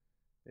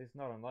 It's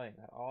not annoying.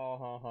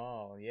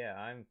 Oh, yeah,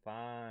 I'm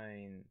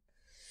fine.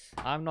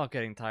 I'm not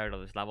getting tired of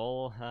this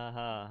level. Ha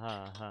ha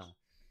ha ha.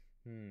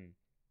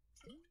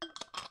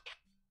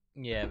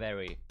 Yeah,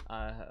 very.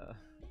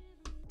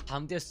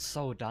 I'm just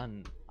so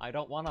done. I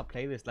don't want to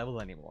play this level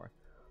anymore.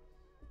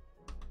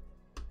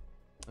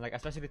 Like,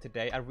 especially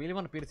today. I really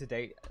want to beat it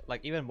today,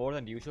 like, even more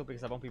than usual,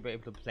 because I won't be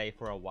able to play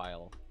for a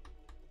while.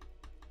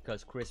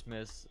 Because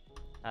Christmas,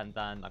 and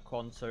then a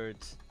concert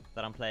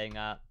that I'm playing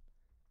at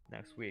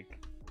next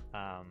week.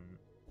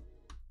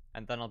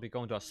 And then I'll be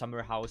going to a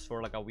summer house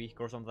for like a week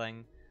or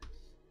something,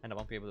 and I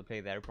won't be able to play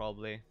there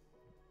probably.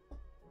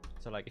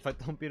 So like, if I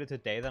don't beat it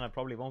today, then I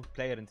probably won't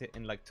play it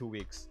in like 2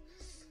 weeks.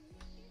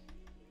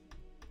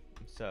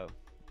 So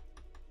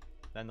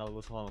then I'll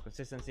lose all my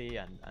consistency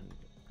and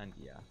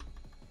yeah.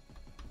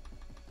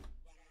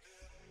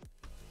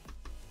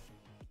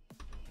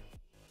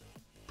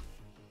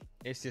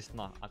 It's just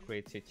not a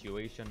great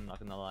situation, not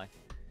gonna lie.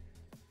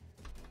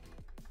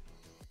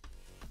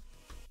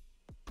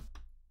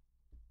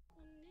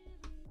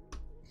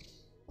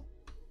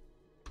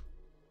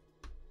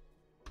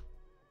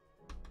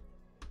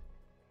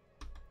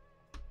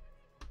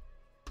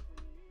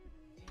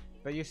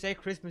 But you say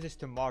Christmas is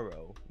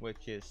tomorrow,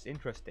 which is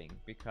interesting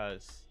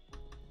because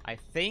I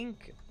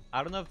think,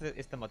 I don't know if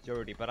it's the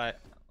majority, but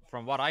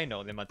from what I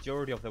know, the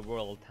majority of the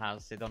world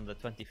has it on the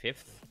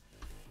 25th.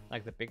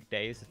 Like the big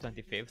day is the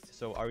 25th.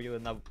 So are you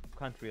in a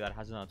country that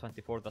has it on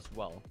the 24th as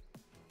well?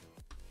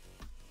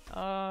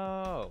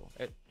 Oh,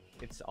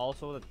 it's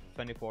also the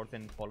 24th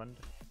in Poland.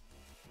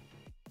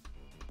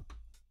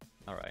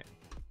 All right.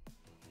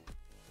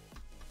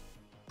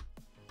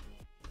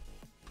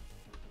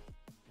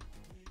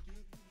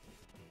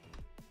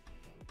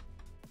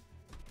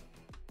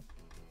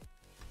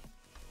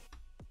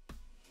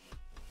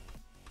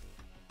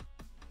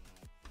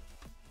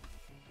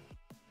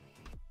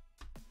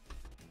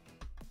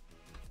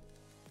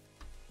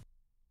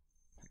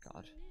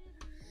 God.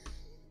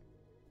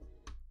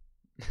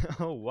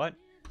 Oh, what?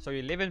 So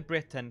you live in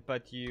Britain,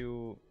 but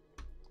you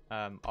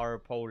are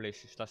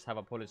Polish, just have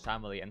a Polish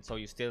family, and so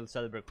you still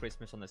celebrate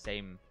Christmas on the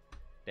same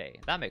day.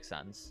 That makes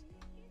sense.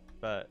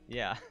 But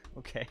yeah,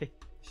 okay,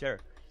 sure.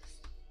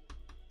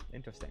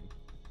 Interesting.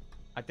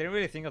 I didn't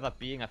really think of that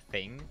being a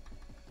thing.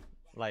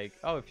 Like,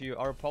 oh, if you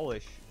are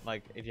Polish,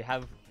 like if you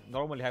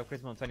normally have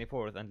Christmas on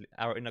 24th and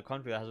are in a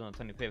country that has it on the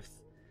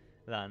 25th,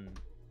 then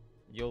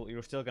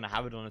you're still gonna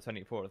have it on the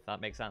 24th.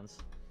 That makes sense.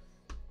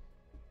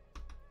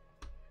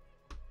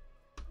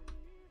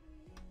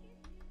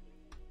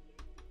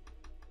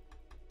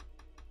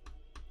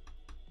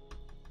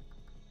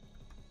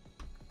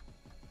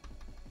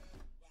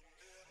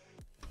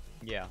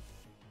 Yeah.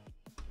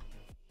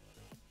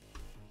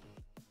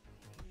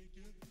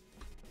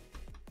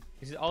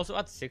 Is it also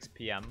at 6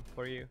 p.m.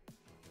 for you?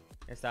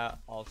 Is that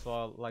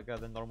also like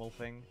the normal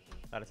thing?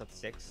 That is at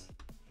 6?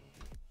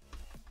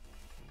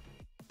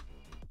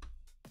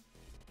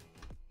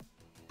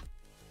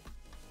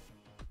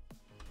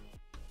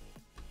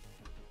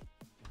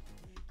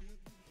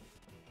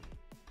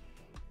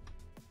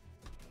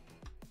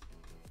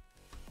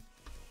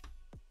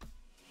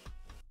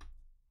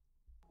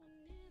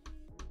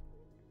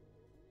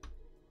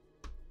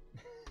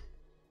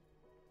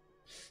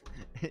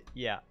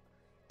 Yeah.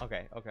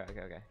 Okay.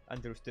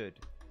 Understood.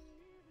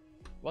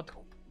 What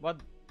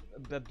what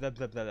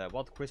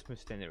what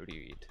Christmas dinner do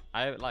you eat?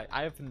 I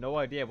have no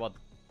idea what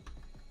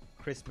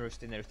Christmas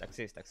dinners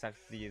exist except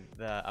the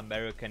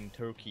American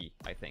turkey,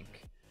 I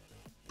think.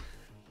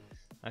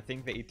 I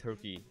think they eat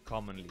turkey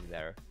commonly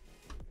there.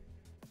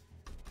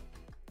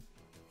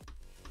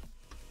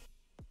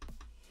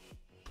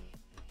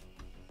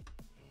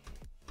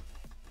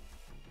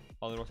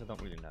 Otherwise I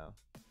don't really know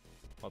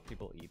what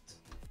people eat.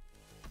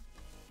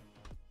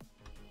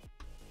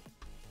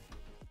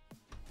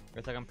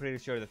 It's like I'm pretty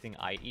sure the thing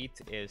I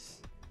eat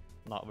is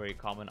not very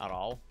common at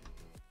all.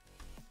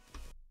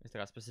 It's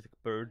like a specific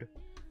bird.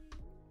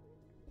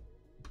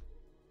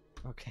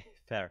 Okay,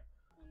 fair.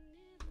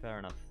 Fair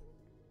enough.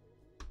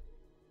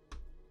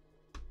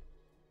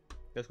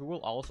 Does Google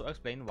also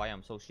explain why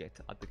I'm so shit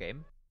at the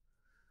game?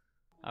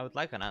 I would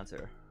like an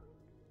answer.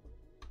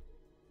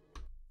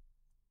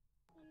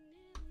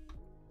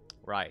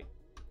 Right.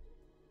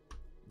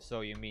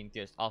 So you mean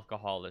just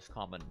alcohol is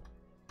common?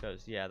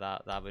 Because yeah,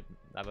 that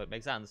would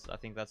make sense. I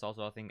think that's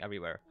also a thing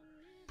everywhere.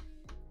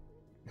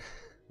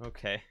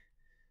 Okay.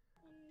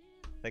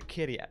 The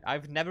kitty.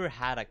 I've never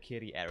had a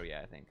kitty area.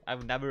 I think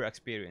I've never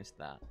experienced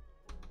that.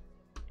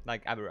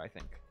 Like ever, I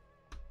think.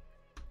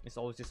 It's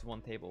always just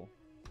one table.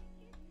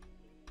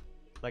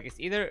 Like it's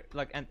either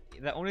like, and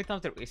the only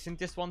times there isn't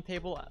just one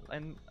table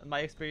in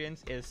my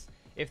experience is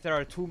if there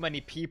are too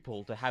many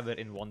people to have it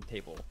in one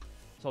table.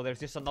 So there's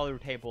just another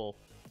table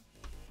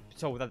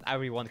so that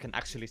everyone can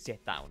actually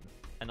sit down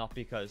and not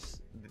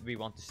because we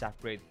want to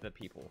separate the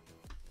people.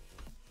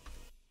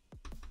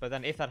 But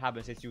then if that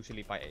happens, it's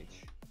usually by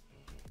age.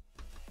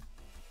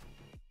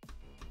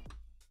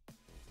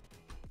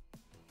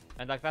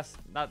 And like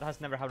that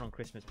has never happened on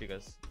Christmas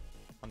because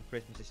on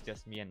Christmas it's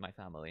just me and my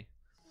family.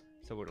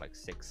 So we're like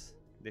 6.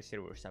 This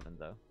year we're 7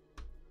 though.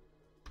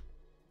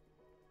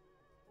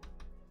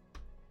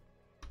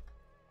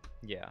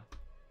 Yeah.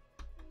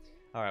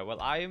 Alright,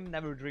 well I'm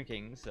never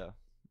drinking, so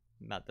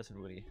that doesn't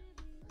really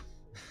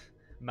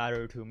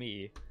matter to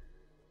me.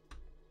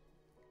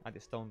 I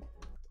just don't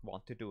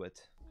want to do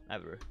it,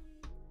 ever.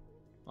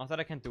 Not that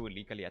I can do it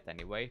legally yet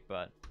anyway,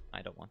 but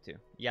I don't want to.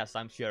 Yes,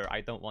 I'm sure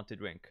I don't want to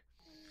drink.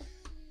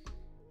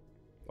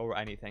 Or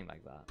anything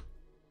like that.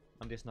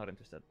 I'm just not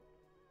interested.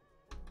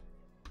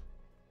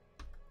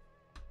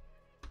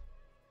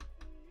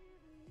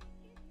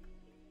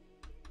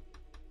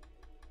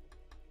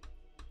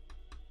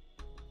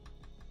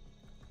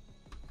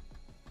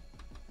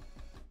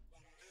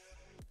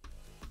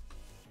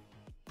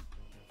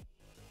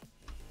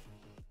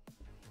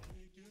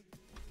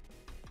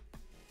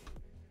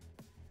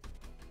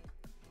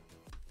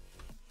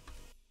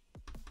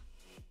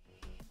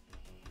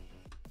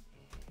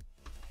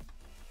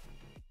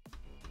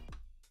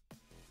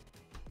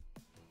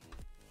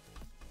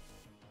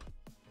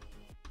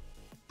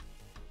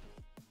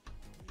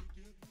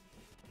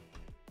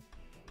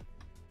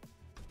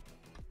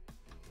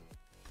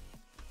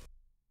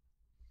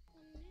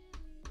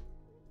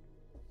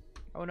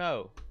 Oh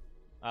no.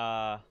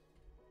 I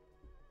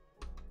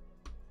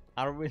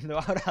don't really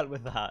know how to help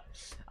with that.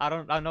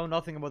 I know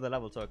nothing about the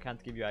level, so I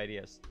can't give you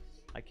ideas.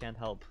 I can't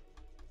help.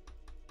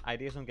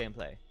 Ideas on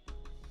gameplay.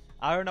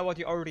 I don't know what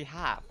you already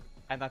have,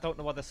 and I don't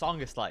know what the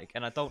song is like,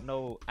 and I don't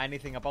know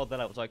anything about the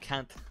level, so I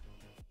can't.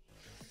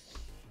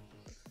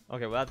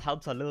 Okay, well that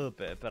helps a little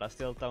bit, but I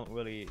still don't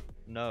really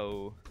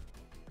know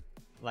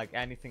like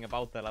anything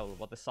about the level,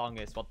 what the song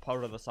is, what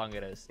part of the song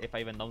it is, if I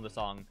even know the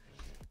song,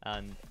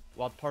 and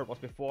what part was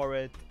before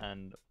it,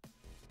 and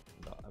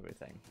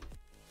everything.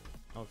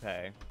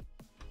 Okay.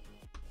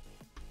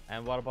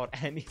 And what about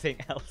anything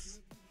else?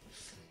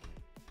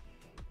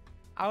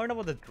 I don't know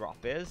what the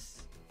drop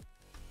is.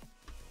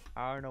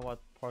 I don't know what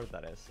part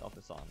that is of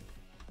the song.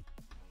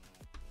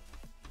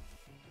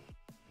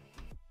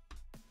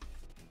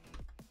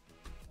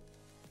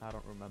 I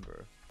don't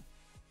remember.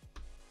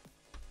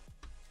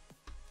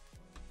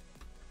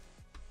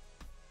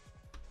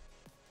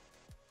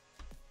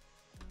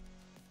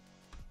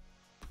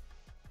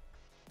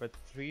 But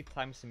 3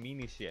 times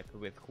mini ship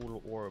with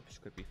cool orbs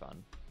could be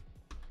fun.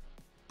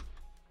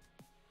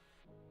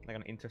 Like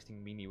an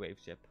interesting mini wave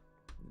ship.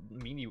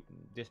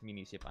 Just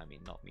mini ship, I mean,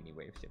 not mini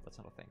wave ship, that's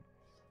not a thing.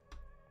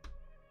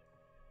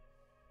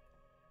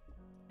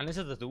 And this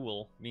is the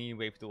duel. Mini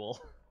wave duel.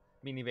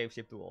 Mini wave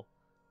ship duel.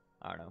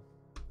 I don't know.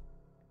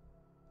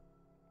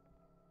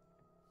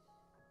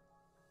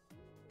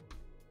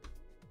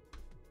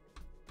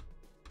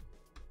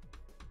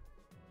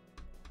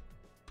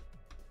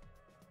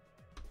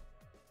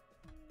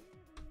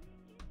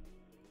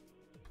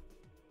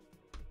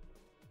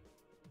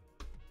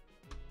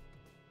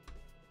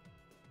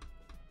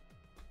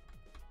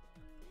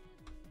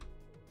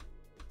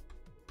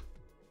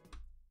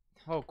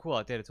 Oh, cool,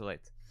 I did it too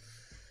late.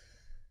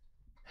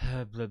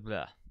 Blah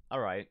blah.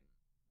 Alright.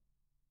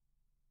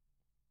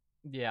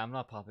 Yeah, I'm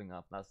not popping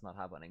up. That's not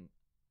happening.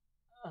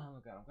 Oh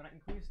my god, I'm gonna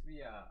increase the,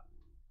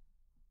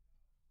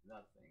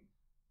 that thing.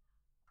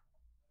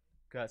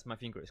 Cause my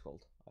finger is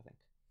cold, I think.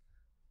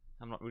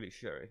 I'm not really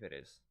sure if it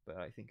is, but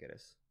I think it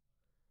is.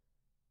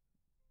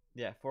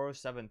 Yeah,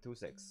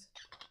 4726.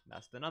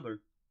 That's the number.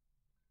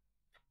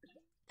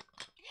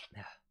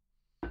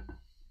 Yeah.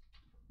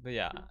 But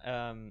yeah,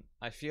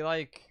 I feel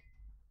like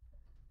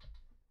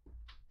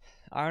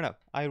I don't know.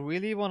 I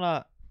really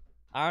wanna.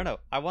 I don't know.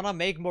 I wanna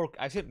make more.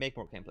 I should make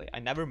more gameplay. I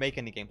never make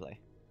any gameplay.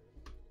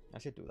 I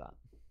should do that.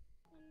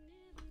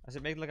 I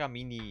should make like a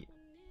mini,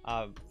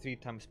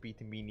 3x speed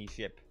mini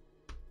ship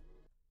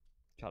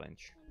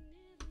challenge.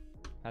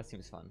 That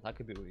seems fun. That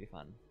could be really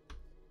fun.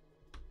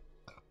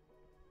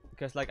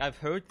 Because like I've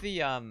heard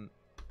the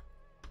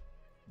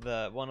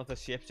one of the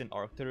ships in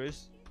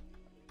Arcturus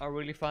are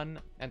really fun,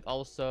 and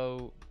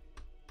also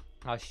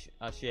a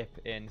ship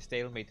in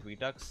Stalemate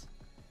Redux.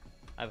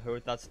 I've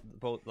heard that's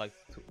both like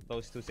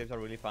those two ships are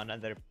really fun,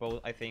 and they're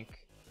both I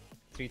think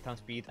 3x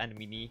speed and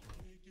mini.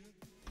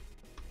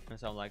 And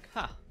so I'm like,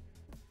 huh,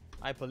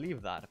 I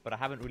believe that, but I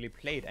haven't really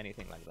played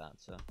anything like that,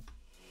 so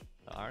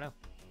I don't know.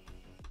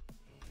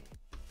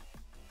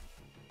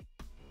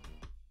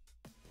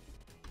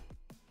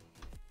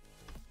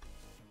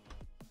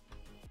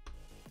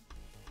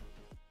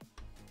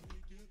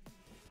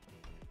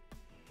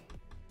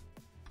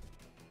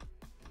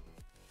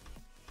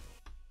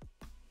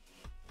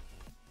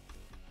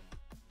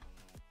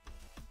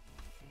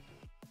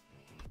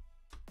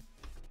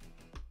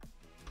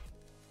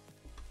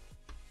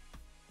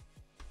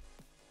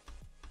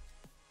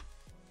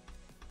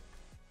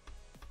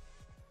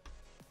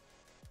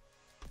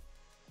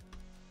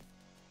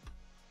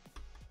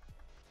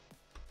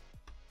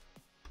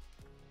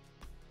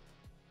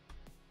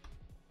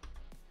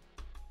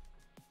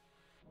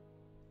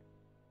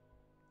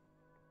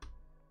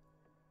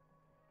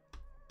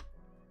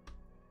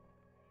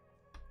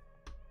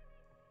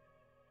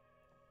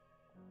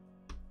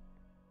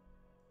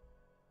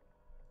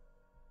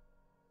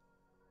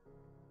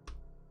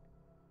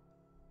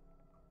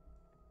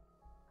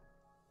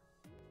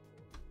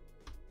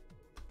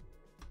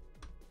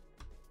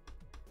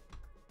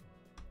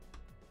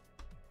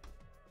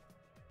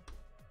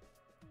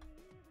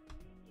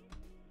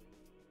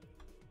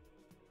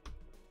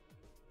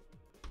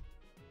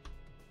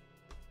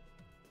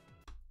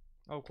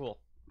 Oh, cool.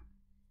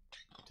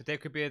 Today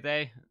could be a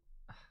day.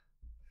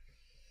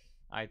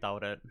 I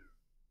doubt it.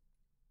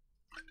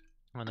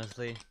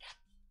 Honestly.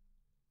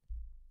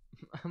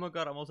 Oh my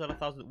god, I'm almost at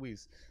 1,000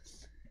 Wii's.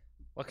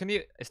 What can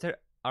you...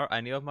 Are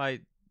any of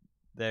my...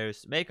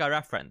 There's... Make a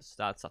reference.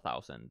 That's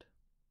 1,000.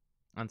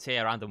 And say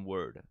a random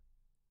word.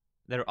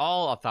 They're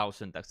all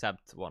 1,000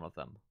 except one of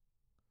them.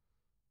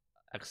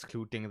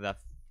 Excluding the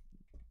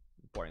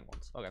boring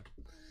ones. Okay.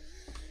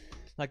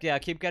 Like, yeah, I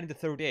keep getting to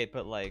 38,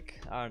 but like,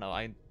 I don't know.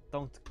 I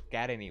don't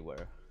get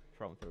anywhere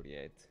from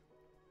 38.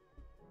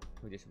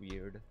 Which is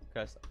weird.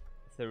 Because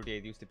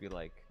 38 used to be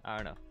like... I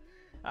don't know.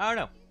 I don't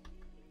know.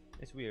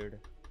 It's weird.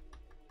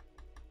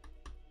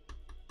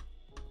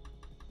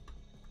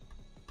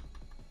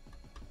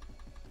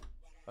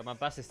 But my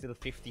best is still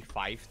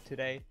 55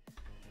 today.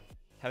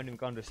 Haven't even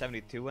gone to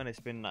 72 and it's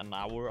been an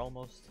hour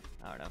almost.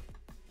 I don't know.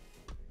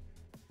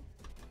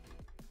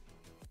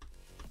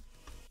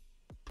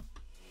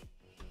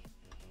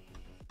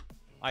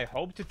 I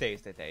hope today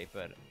is the day,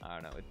 but I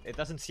don't know. It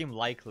doesn't seem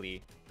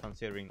likely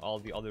considering all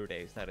the other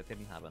days that it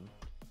didn't happen.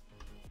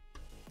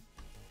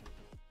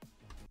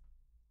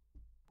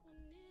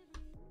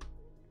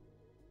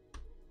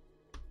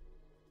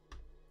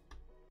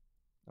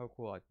 Oh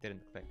cool, I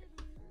didn't click.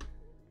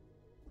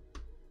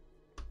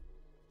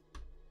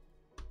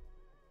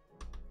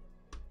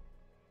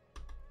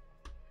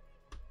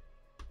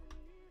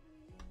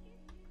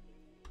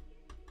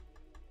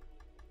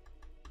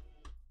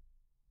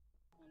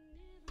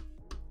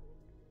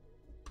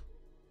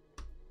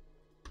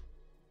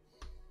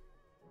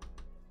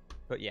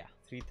 But yeah,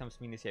 3x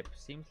mini ship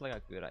seems like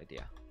a good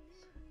idea.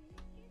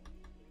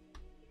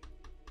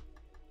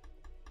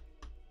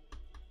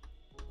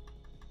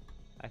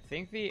 I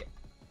think the...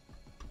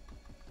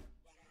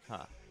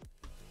 Huh.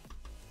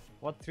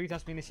 What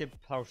 3x mini ship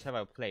powers have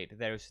I played?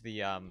 There's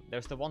the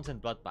ones in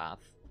Bloodbath.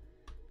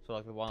 So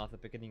like the one at the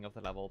beginning of the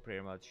level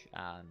pretty much,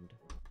 and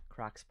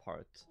Crack's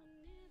part.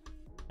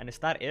 And is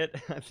that it?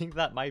 I think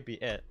that might be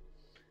it.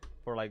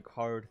 For like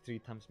hard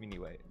 3x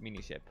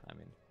mini ship, I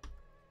mean.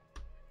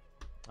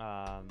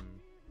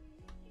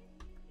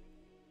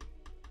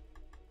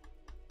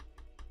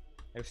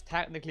 There's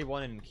technically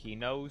one in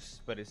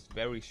Kinos, but it's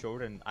very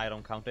short and I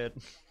don't count it.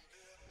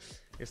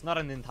 It's not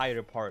an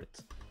entire part.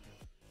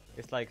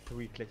 It's like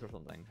 3 clicks or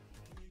something.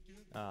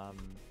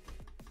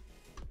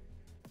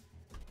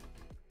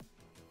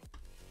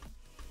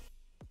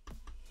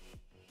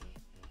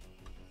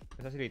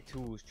 There's actually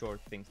 2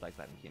 short things like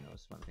that in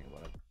Kinos, when I think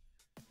about it.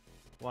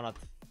 One at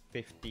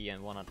 50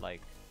 and one at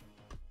like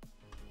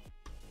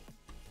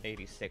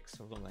 86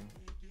 or something.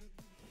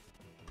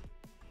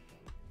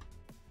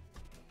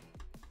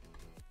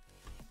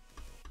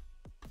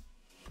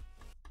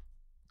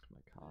 Oh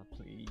my god,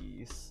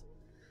 please.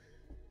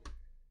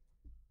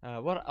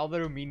 What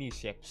other mini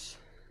ships?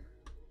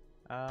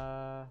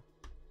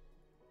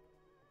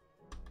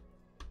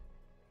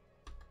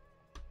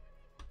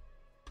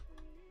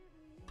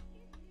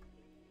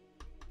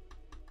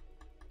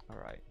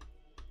 Alright.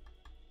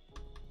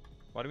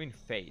 What do you mean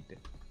fade?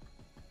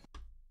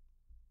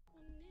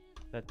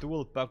 The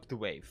dual bugged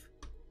wave.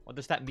 What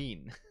does that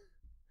mean?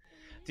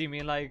 Do you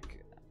mean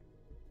like...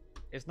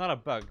 It's not a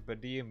bug,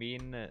 but do you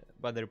mean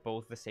but they're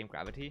both the same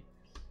gravity?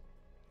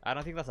 I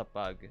don't think that's a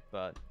bug,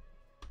 but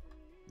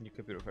you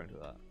could be referring to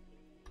that.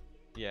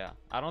 Yeah,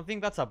 I don't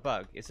think that's a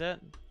bug, is it?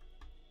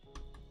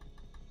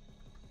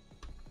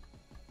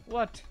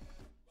 What?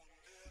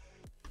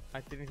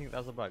 I didn't think that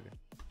was a bug.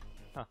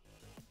 Huh.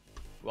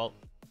 Well.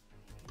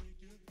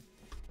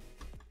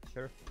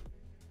 Sure.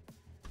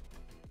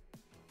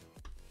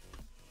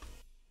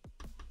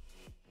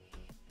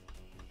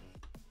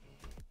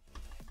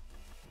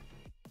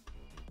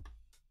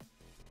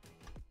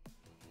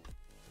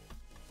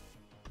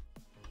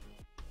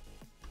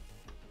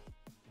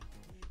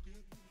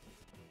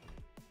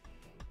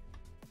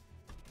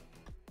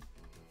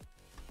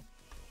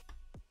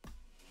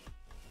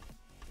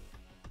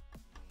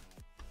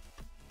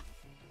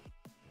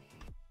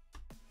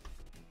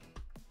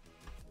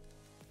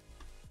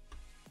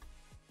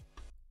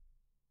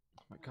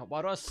 God,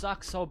 why do I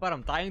suck so bad?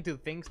 I'm dying to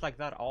things like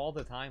that all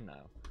the time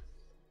now.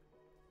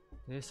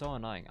 It is so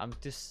annoying. I'm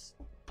just...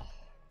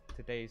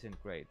 today isn't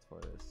great for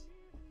this.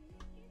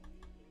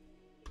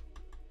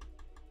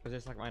 Because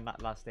it's like my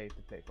last day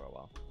to play for a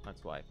while.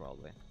 That's why,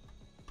 probably.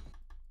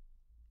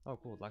 Oh,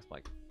 cool. Lag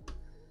spike.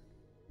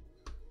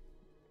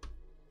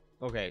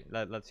 Okay,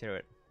 let's hear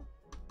it.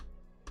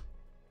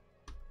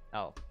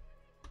 Oh.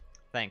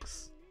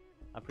 Thanks.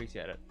 I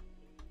appreciate it.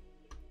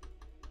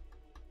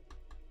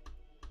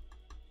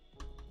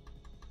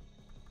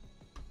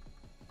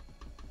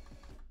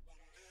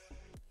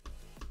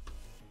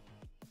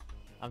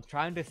 I'm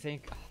trying to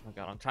think. Oh my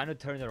god, I'm trying to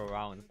turn it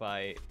around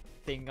by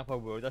thinking of a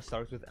word that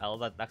starts with L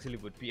that actually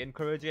would be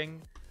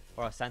encouraging,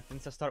 or a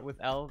sentence that starts with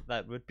L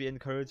that would be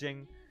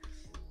encouraging.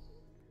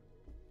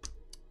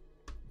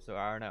 So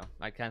I don't know.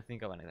 I can't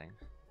think of anything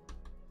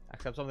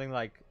except something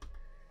like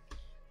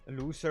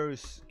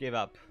losers give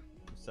up.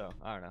 So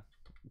I don't know.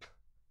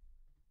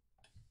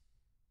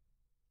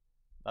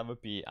 That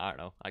would be, I don't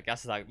know. I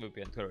guess that would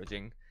be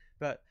encouraging,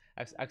 but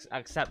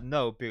except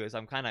no, because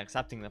I'm kind of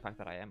accepting the fact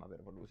that I am a bit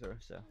of a loser.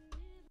 So.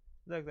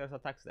 Look, there's a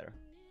text there.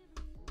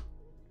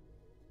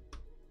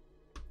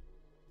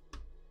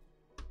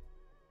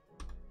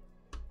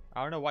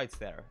 I don't know why it's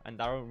there,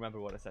 and I don't remember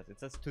what it says. It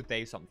says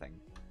today something.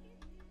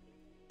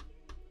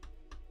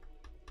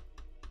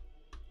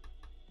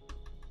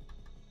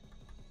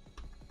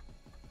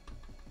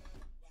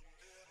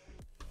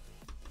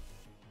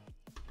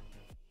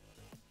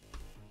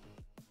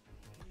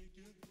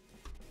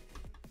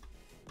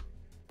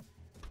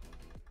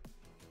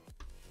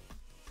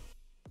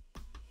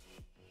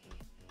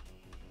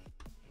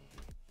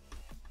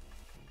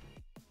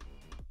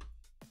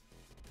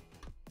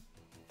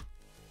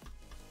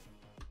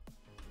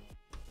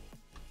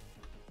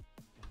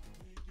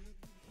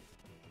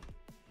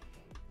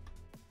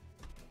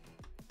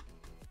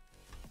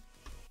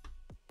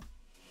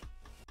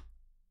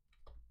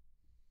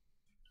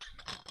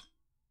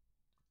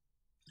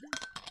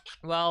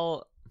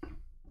 Well,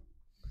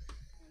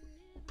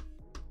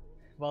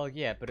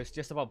 yeah, but it's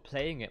just about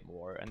playing it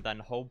more and then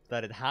hope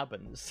that it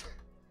happens.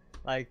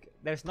 Like,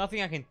 there's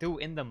nothing I can do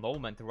in the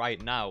moment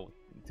right now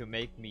to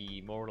make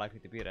me more likely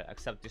to beat it,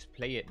 except just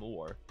play it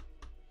more.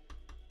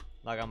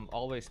 Like, I'm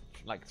always,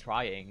 like,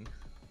 trying.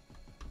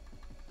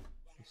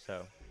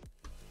 So,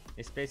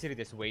 it's basically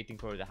just waiting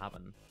for it to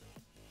happen.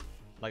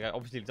 Like, I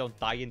obviously don't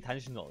die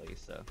intentionally,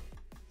 so...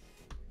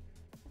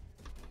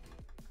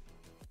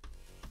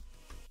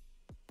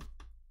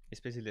 It's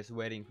basically just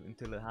waiting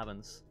until it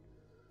happens.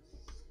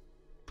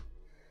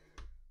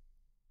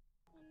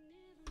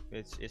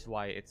 It's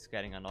why it's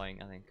getting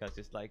annoying, I think, because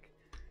it's like...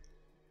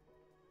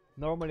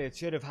 Normally it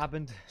should have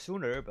happened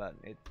sooner, but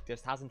it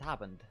just hasn't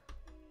happened.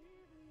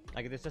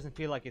 Like, it just doesn't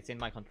feel like it's in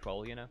my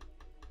control, you know?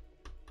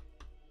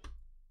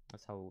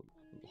 That's how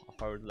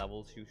hard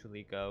levels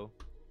usually go.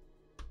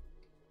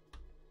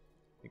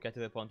 You get to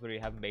the point where you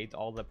have made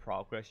all the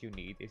progress you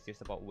need, it's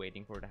just about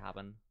waiting for it to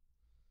happen.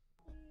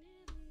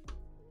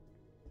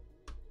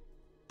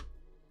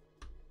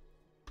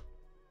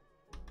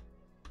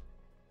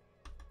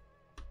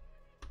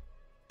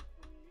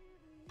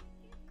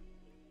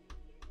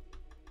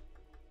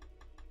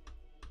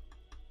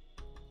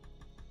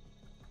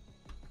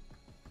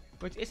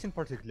 Which isn't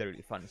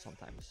particularly fun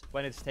sometimes,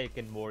 when it's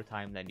taken more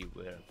time than you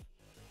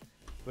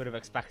would have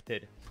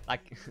expected.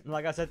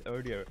 Like I said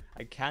earlier,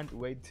 I can't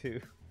wait to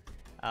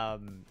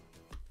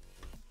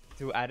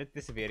edit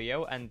this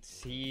video and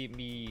see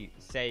me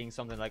saying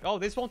something like, "Oh,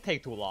 this won't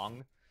take too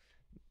long."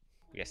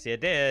 Yes,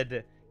 it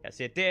did. Yes,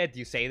 it did.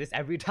 You say this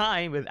every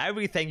time with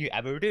everything you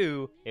ever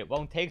do. It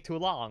won't take too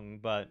long,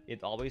 but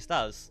it always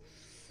does.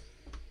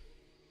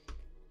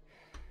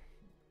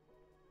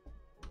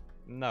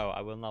 No, I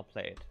will not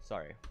play it.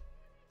 Sorry.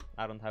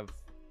 I don't have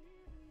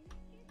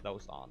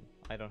those on.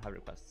 I don't have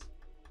requests.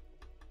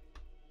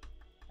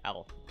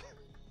 L.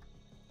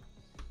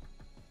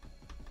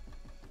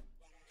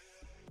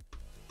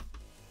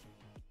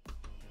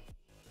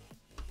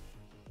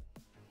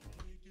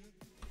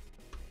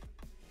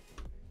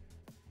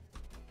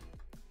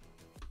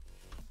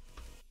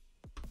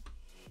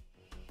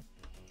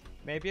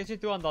 Maybe I should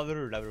do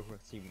another level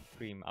request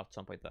stream at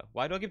some point though.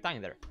 Why do I keep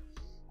dying there?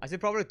 I should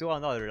probably do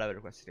another level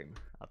request stream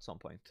at some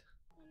point.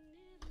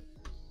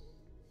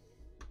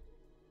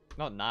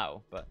 Not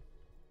now, but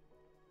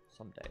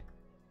someday.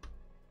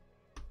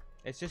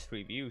 It's just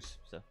reviews,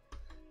 so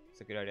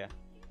it's a good idea.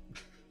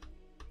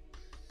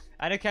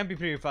 And it can be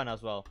pretty fun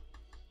as well.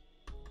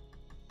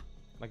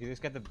 Like you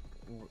just get the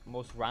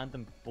most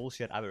random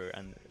bullshit ever,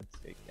 and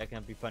it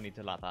can be funny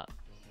to laugh at.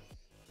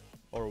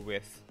 Or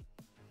with.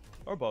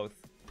 Or both.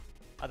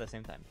 At the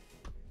same time.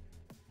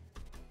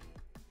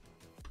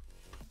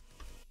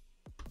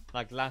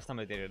 Like last time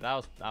I did it,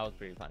 that was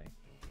pretty funny.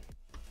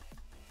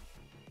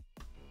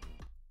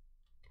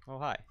 Oh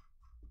hi.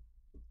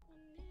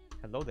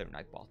 Hello there,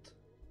 Nightbot.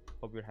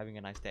 Hope you're having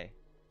a nice day.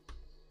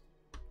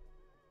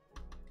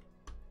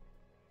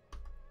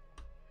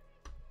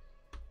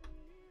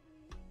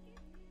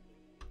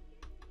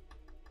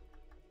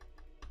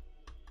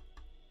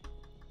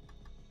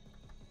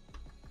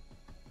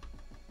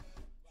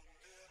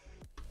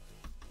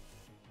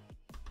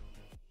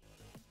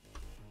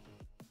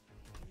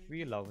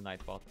 We love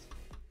Nightbot.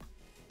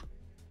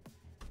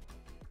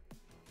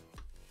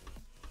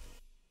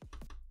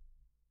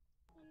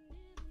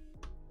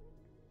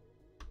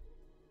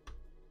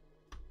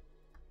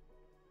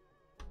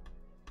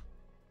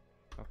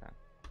 Okay.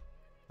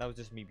 That was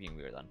just me being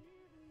weird then.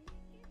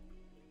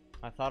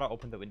 I thought I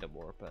opened the window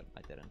more, but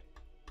I didn't.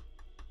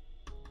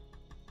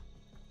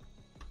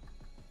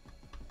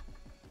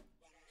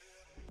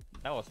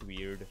 That was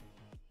weird.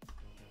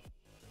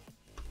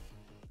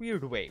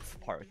 Weird wave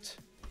part.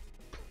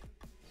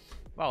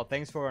 Well,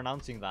 thanks for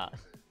announcing that.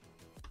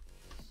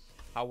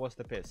 How was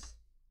the piss?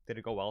 Did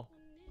it go well?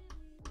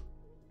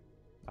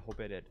 I hope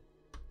it did.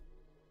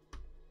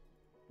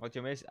 What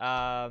you miss?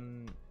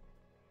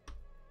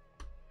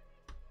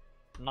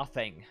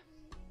 Nothing,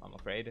 I'm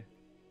afraid.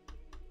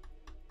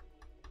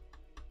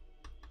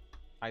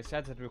 I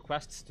said that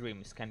request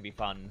streams can be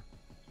fun.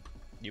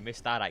 You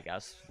missed that, I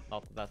guess.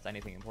 Not that that's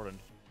anything important.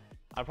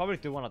 I'll probably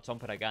do one at some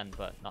point again,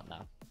 but not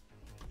now.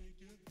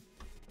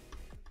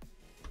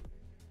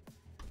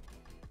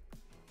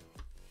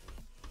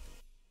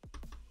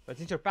 But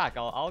since you're back,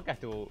 I'll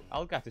get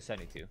to send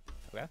it to you.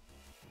 Okay.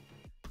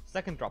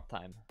 Second drop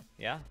time.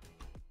 Yeah.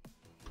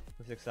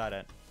 Who's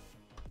excited?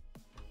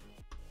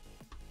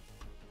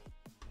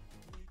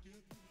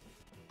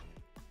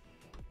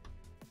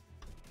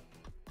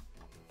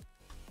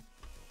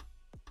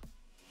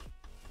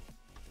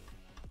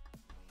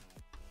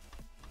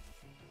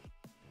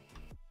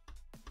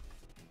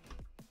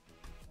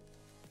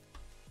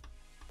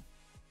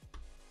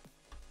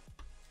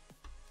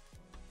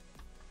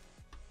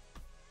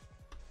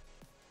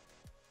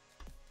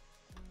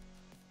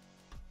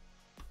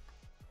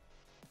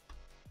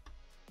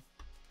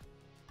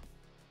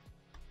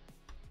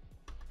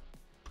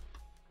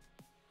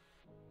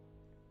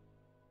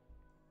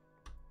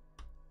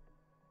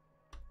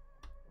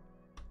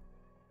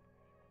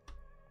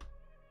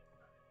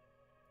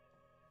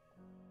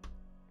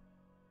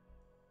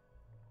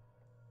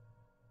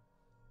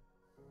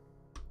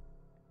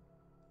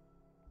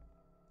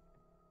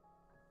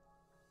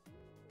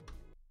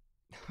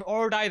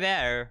 Or die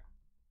there.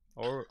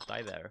 Or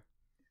die there.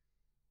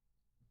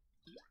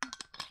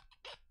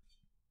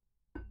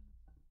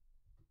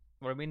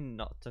 What I mean,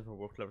 not for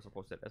workload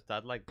supposed is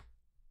that like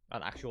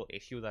an actual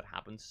issue that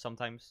happens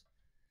sometimes?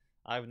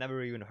 I've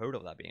never even heard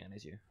of that being an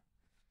issue.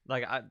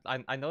 Like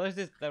I know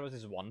there was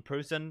this one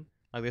person,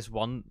 like this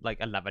one like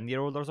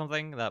 11-year-old or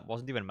something that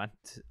wasn't even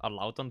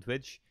allowed on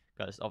Twitch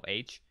because of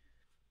age.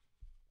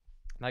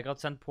 Like got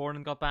sent porn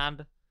and got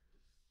banned.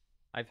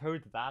 I've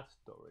heard that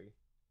story.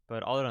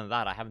 But other than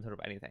that, I haven't heard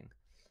of anything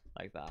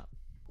like that.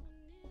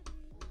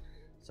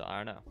 So I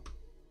don't know.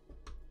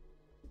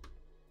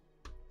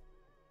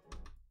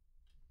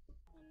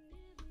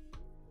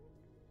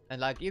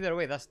 And like either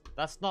way, that's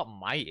not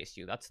my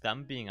issue. That's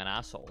them being an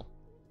asshole.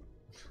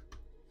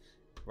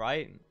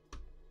 Right?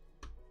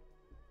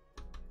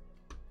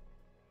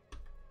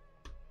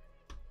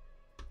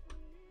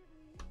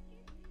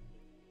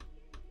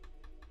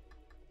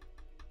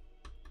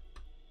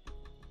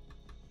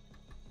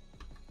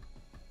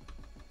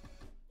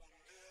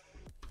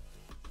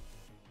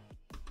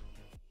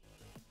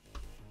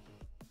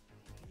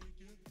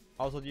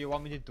 Also, do you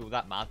want me to do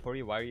that math for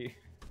you? Why are you...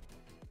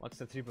 What's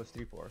the 3 plus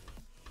 3 for?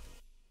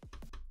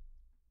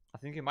 I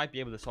think you might be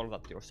able to solve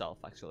that yourself,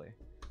 actually.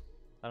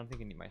 I don't think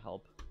you need my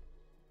help.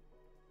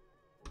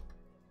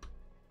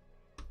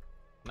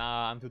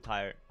 Nah, I'm too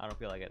tired. I don't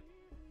feel like it.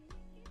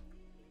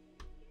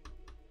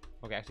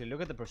 Okay, actually,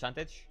 look at the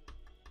percentage.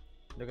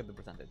 Look at the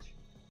percentage.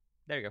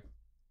 There you go.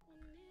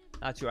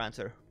 That's your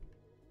answer.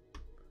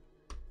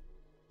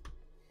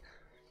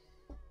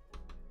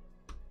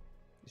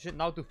 You should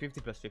now do 50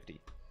 plus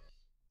 50.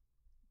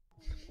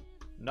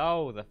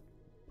 No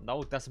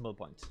decimal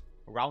points.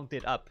 Round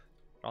it up.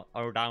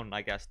 Or down,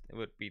 I guess it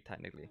would be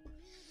technically.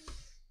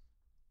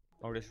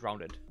 Or just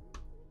rounded.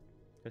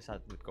 Just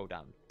that would go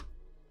down.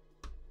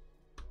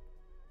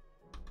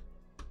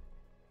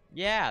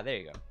 Yeah, there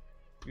you go.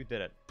 You did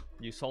it.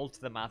 You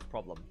solved the math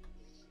problem.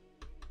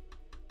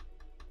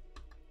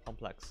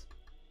 complex.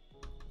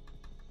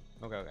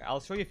 Okay, okay. I'll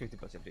show you 50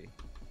 plus 50.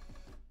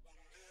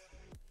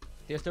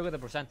 Just look at the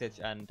percentage,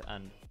 and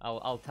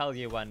I'll tell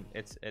you when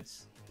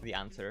it's the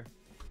answer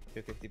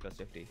to 50 plus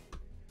 50.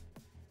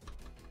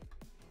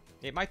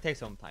 It might take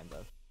some time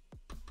though.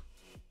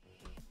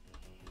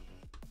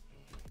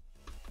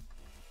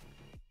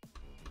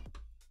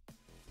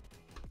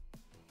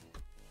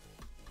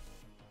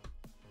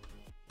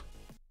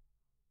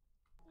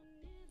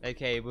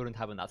 AK wouldn't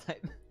happen that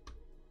time.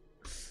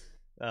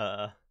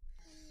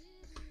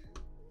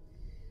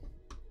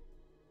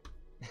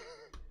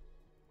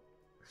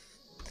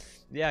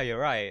 Yeah, you're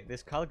right.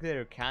 This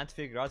calculator can't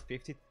figure out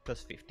 50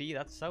 plus 50.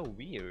 That's so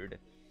weird.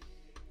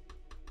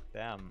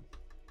 Damn.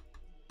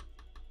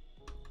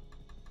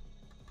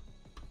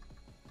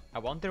 I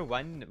wonder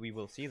when we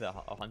will see the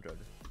 100.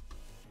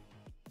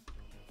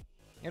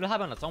 It'll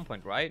happen at some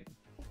point, right?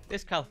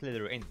 This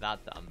calculator ain't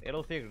that dumb.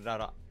 It'll figure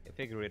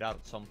it out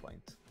at some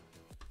point.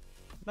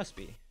 Must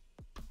be.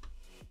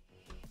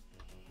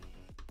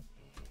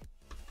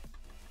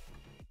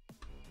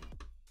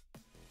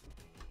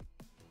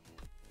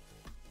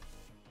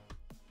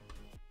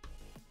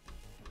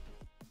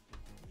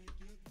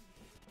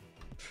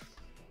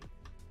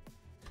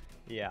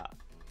 Yeah.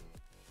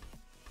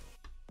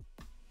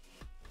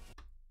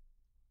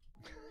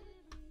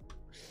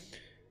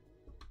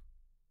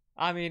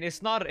 I mean,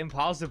 it's not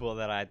impossible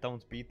that I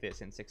don't beat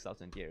this in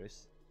 6,000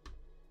 years.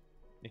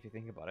 If you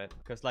think about it.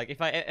 Because, like,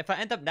 if I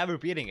end up never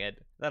beating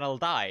it, then I'll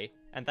die.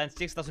 And then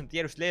 6,000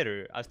 years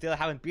later, I still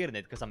haven't beaten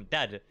it because I'm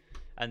dead.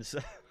 And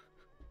so...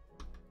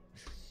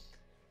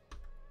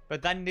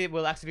 But then it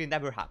will actually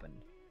never happen.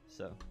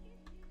 So...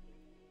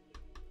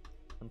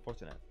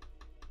 Unfortunate.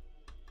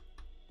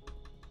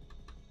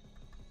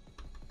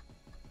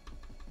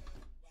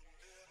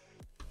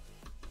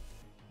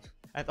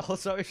 And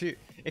also, if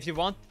you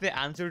want the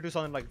answer to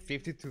something like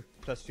 52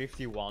 plus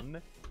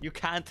 51, you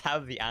can't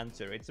have the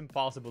answer. It's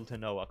impossible to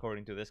know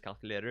according to this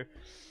calculator.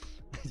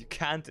 You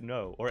can't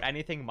know. Or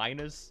anything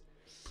minus.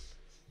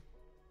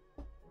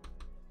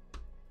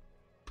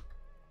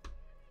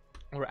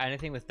 Or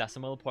anything with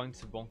decimal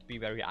points won't be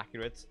very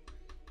accurate.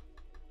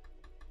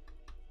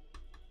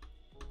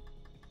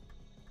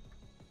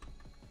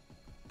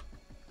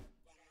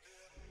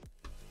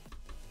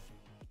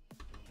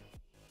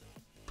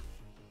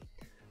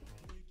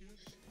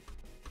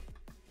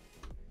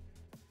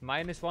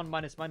 -1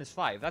 minus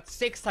 5. That's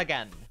 6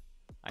 again,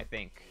 I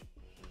think.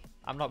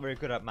 I'm not very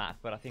good at math,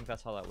 but I think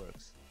that's how that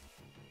works.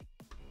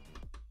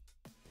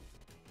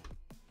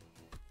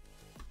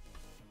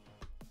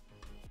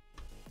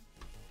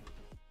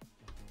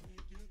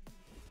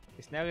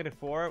 It's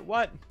 -4?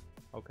 What?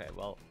 Okay,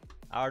 well,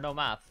 I don't know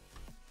math.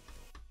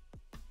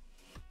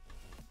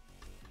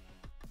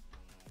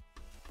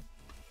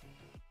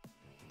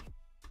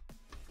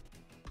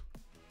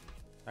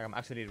 Like, I'm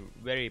actually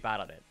very bad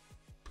at it.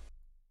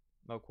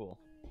 Oh, cool.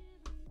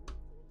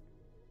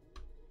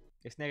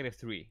 It's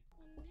 -3.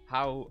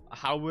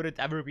 How would it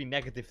ever be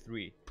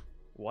 -3?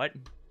 What?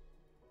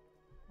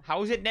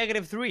 How is it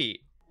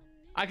 -3?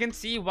 I can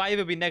see why it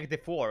would be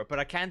 -4, but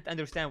I can't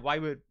understand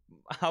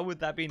how would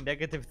that be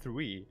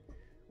 -3?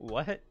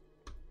 What?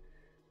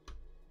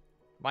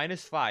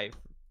 -5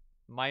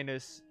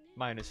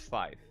 minus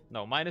 5.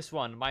 No,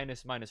 -1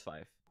 minus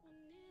 5.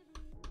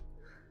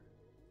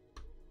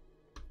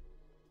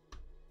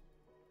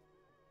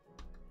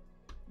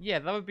 Yeah,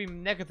 that would be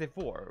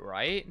 -4,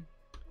 right?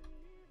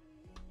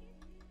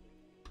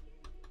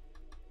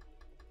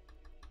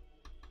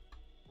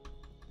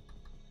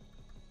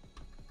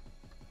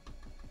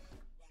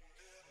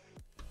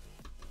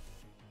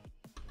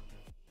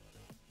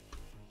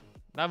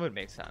 That would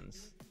make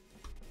sense.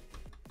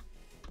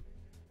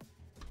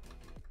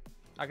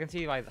 I can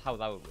see how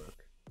that would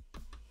work.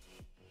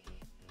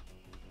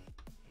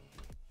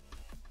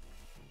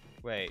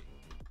 Wait.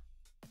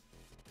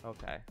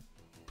 Okay.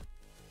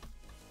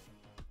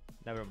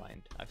 Never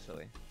mind,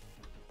 actually.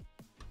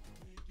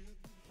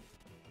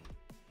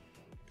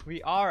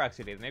 We are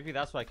actually. Maybe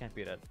that's why I can't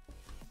beat it.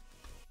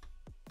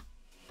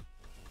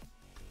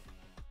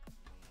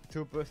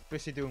 Too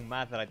busy doing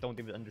math that I don't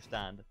even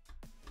understand.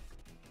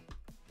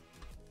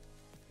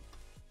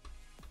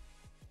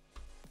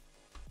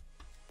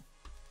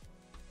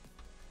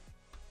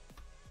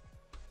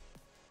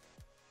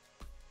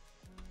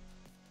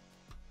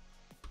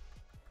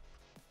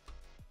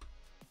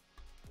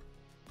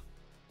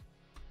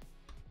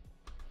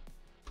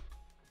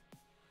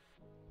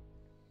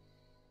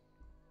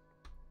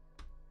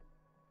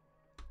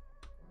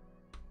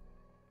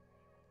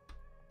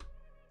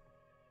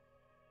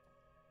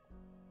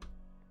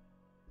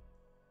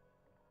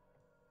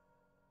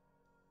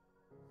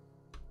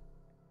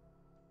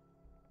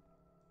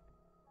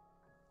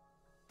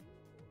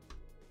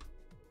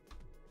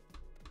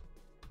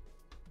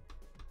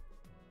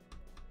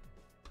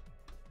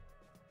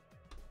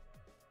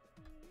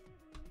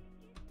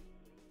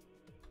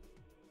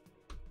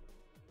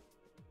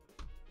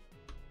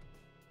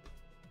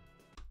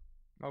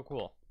 Oh,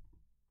 cool.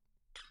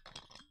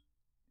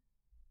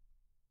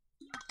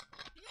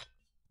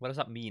 What does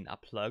that mean? A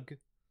plug?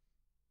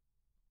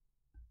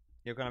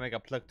 You're gonna make a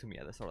plug to me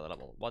at the start of the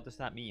level. What does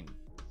that mean?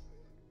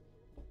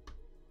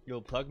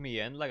 You'll plug me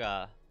in like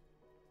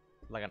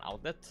an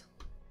outlet?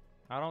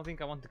 I don't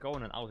think I want to go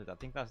in an outlet. I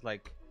think that's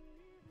like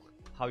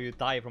how you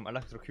die from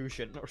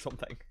electrocution or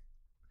something.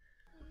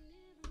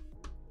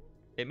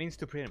 It means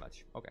to pretty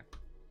much. Okay.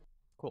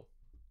 Cool.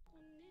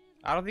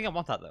 I don't think I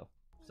want that though.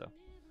 So,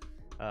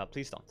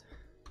 please don't.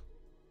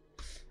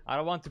 I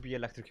don't want to be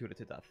electrocuted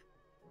to death.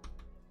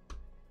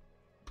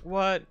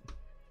 What?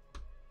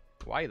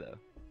 Why though?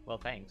 Well,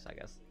 thanks, I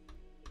guess.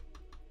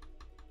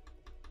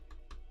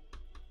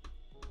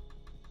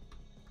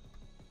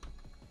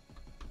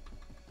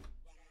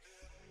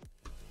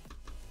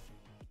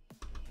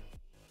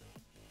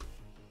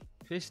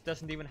 This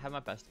doesn't even have my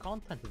best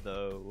content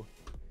though.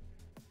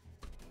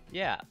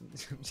 Yeah,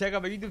 check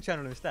out my YouTube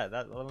channel instead.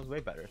 That was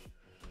way better.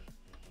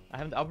 I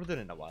haven't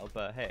uploaded in a while,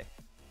 but hey,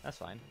 that's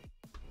fine.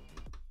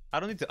 I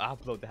don't need to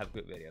upload to have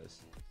good videos.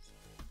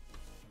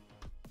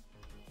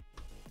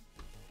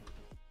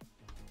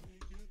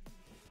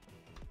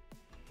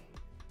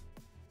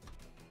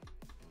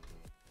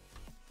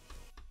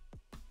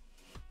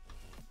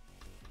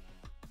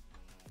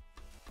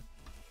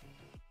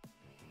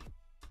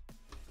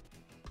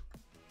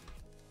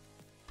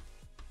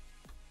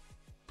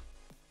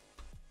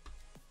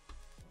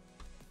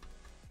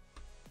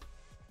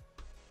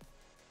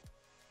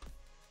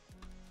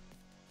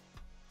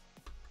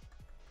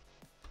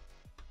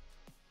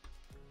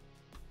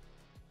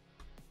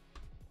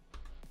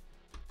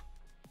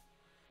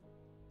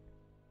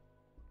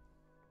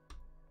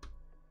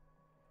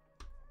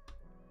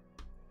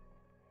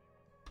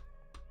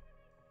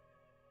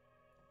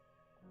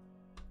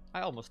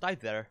 I almost died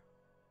there.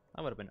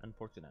 That would have been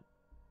unfortunate.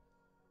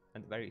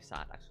 And very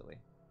sad, actually.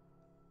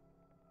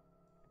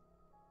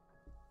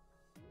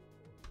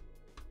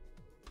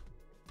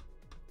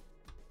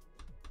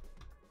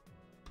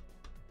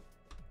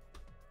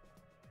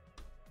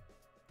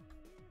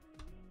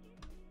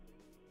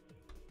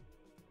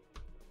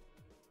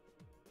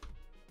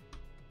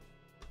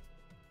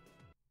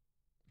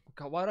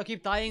 God, why do I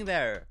keep dying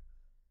there?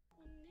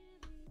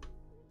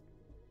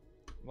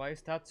 Why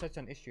is that such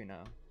an issue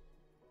now?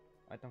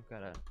 I don't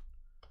get it.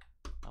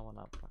 I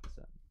wanna practice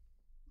it.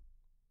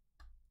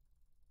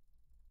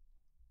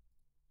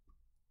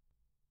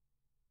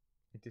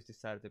 It just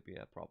decided to be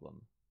a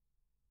problem.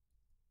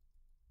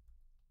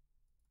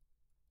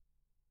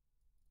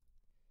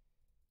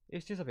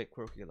 It's just a bit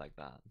quirky like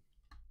that.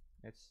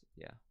 It's,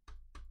 yeah.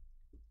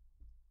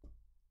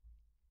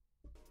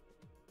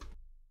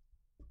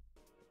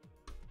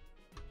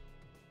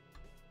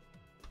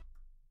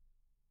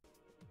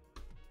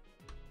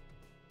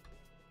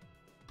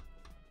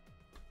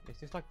 It's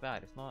just like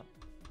that. It's not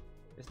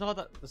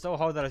that so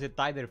hard that I should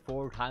die there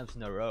 4 times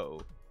in a row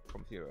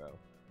from 0.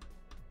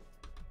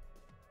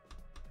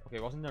 Okay,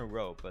 it wasn't in a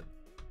row, but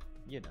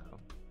you know,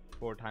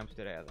 4 times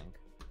today, I think.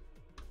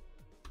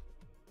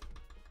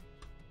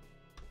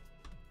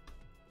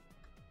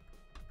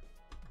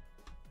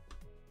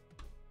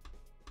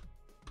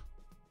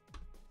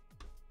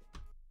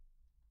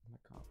 Oh my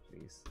god,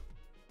 please.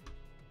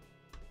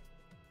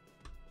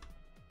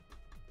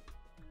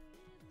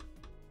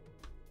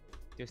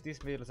 Just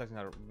these middle sections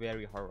are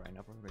very hard right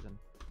now for some reason.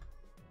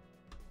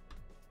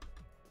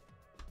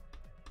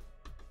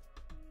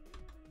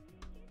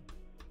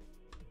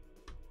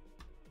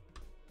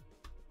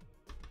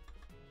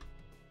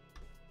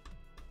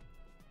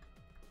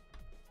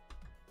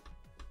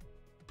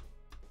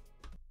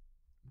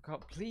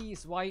 God,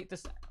 please, why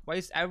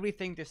is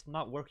everything just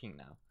not working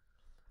now?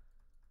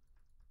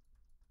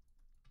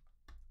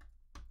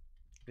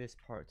 This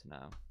part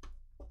now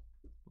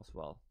as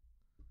well.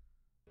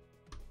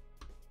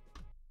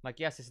 Like,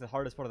 yes, it's the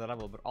hardest part of the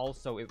level, but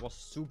also it was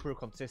super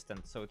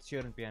consistent, so it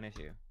shouldn't be an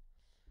issue.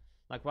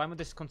 Like, why am I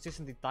just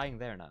consistently dying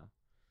there now?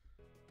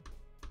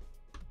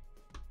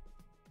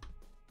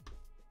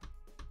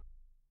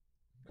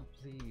 Oh,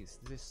 please,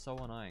 this is so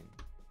annoying.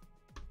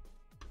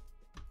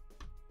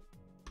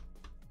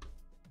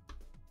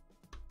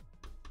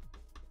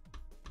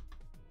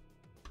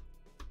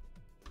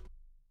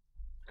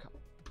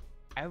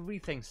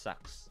 Everything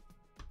sucks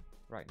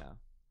right now.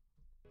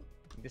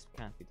 This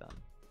can't be done.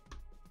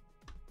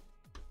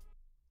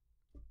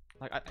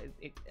 Like,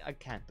 I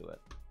can't do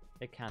it.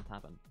 It can't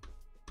happen.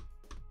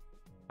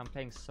 I'm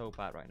playing so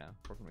bad right now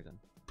for some reason.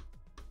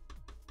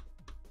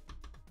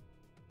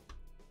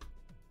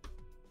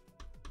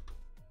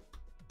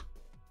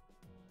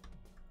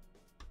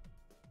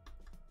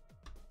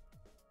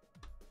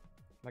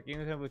 Like,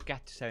 even if I would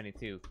get to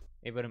 72,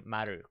 it wouldn't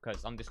matter,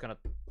 because I'm just gonna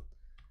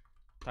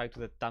try to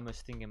the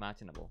dumbest thing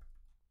imaginable.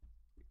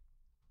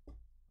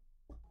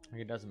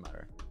 Like, it doesn't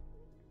matter.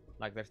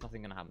 Like, there's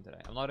nothing gonna happen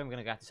today. I'm not even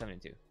gonna get to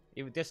 72.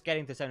 Even just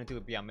getting to 72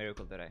 would be a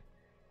miracle today.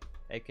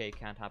 AK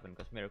can't happen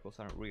because miracles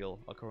aren't real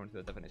according to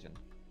the definition.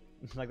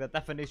 Like, the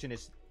definition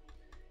is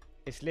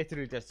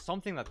literally just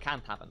something that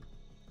can't happen.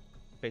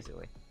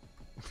 Basically.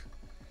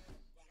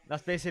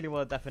 That's basically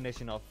what the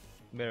definition of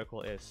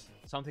miracle is.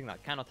 Something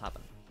that cannot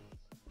happen.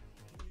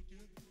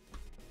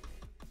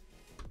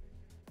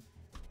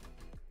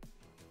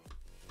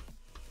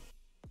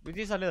 which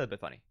is a little bit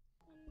funny.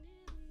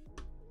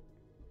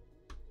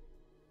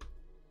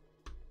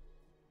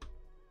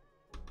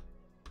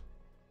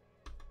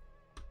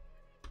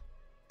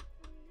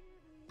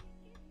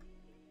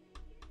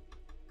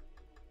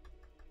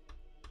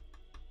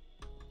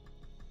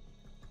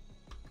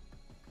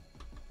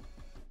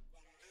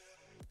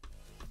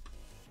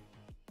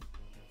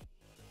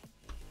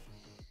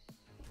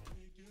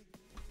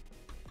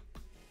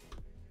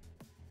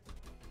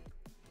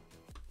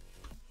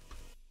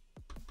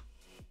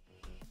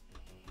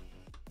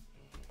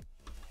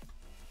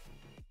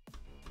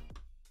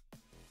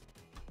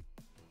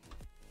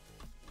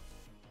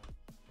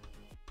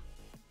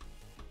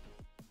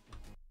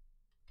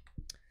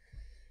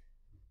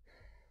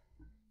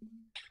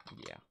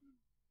 Yeah.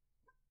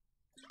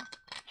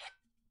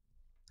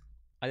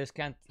 I just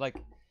can't like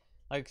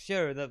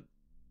sure the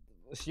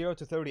 0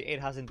 to 38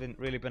 hasn't been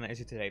an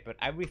issue today, but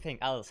everything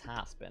else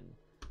has been.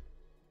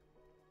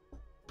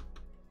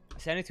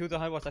 72 to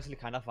 100 was actually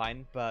kind of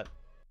fine, but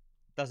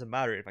doesn't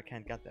matter if I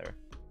can't get there.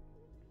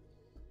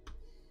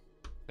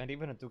 And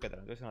even if I do get there,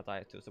 I'm just gonna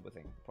die to a stupid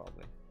thing,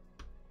 probably.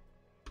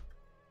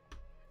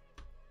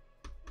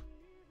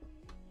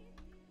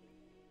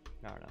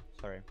 I don't know,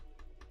 sorry.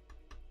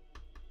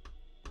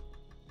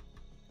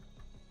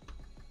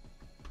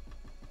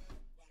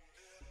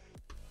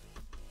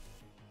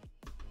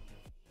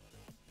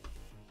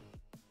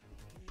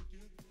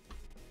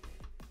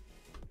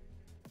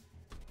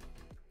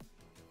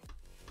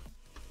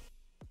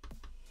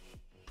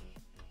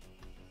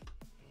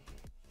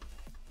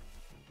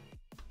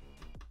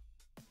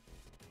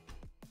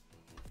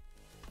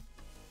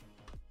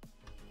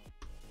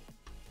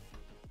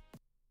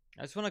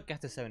 I just want to get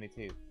to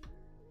 72.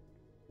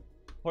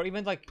 Or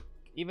even like,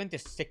 even to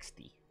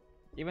 60.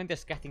 Even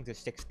just getting to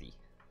 60.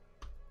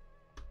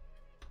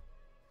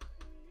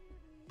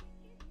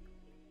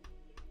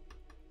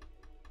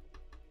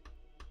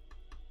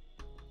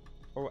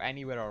 Or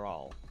anywhere at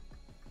all.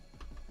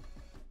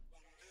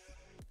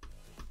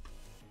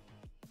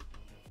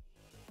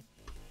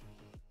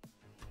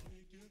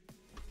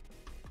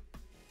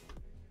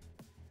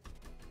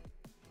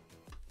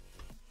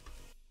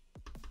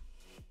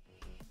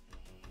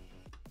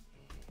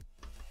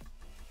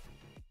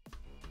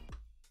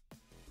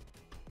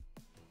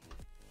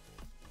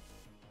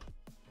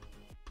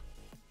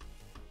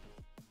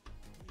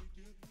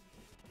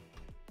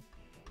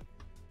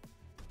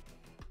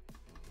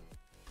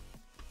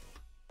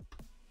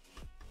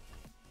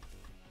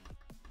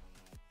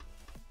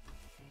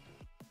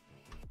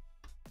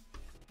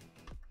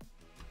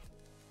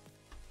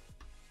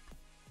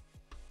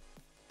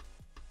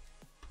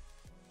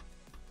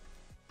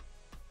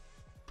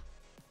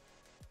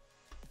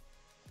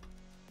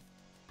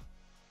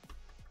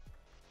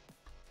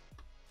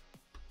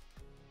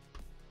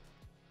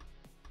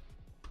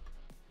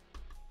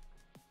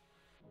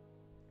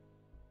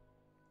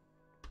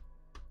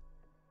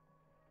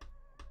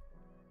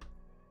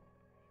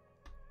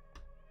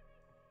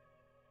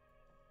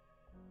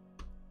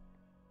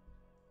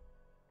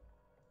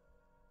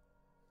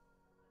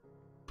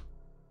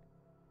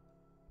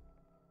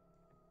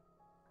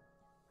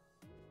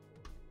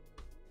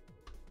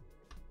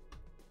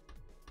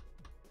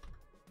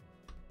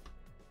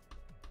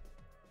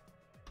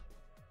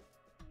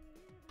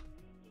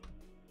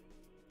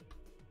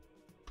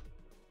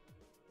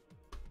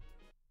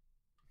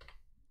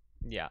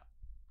 Yeah.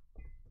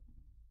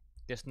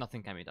 Just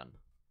nothing can be done.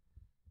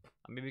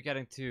 I may be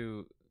getting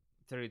to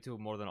 32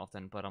 more than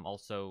often, but I'm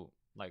also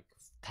like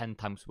 10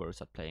 times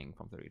worse at playing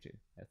from 32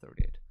 at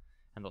 38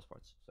 and those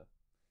parts, so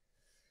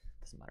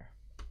doesn't matter.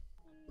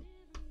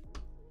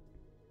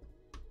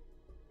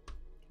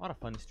 What a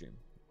fun stream.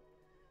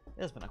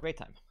 It has been a great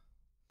time.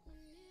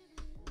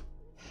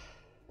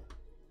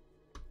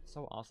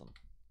 So awesome.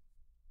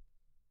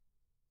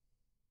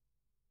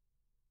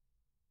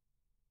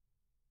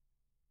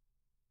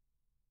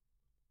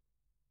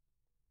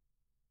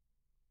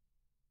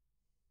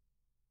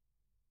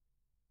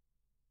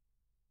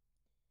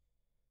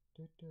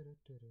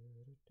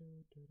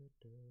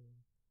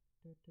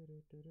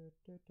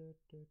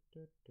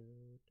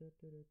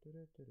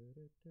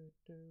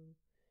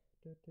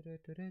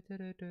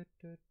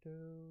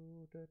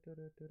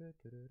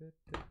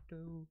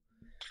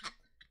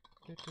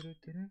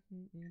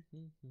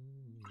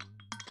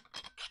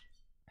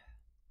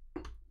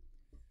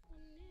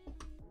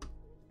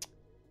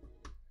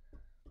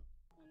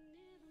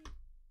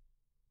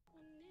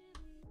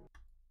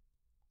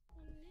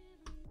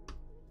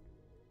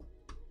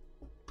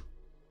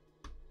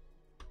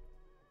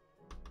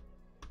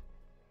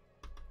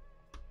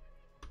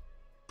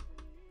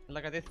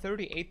 Like I did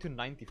 38 to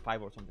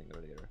 95 or something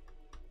earlier.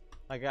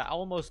 Like I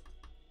almost.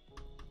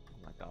 Oh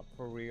my god,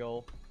 for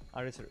real.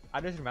 I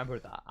just remember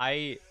that.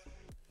 I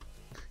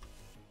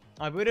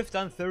would have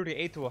done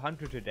 38 to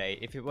 100 today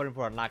if it weren't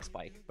for a lag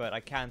spike, but I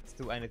can't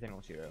do anything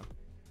on 0.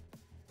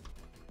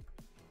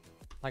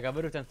 Like I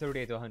would have done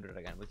 38 to 100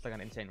 again, which is like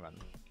an insane run.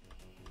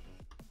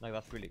 Like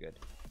that's really good.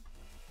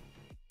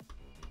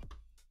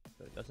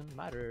 But it doesn't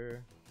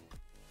matter.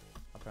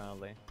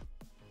 Apparently.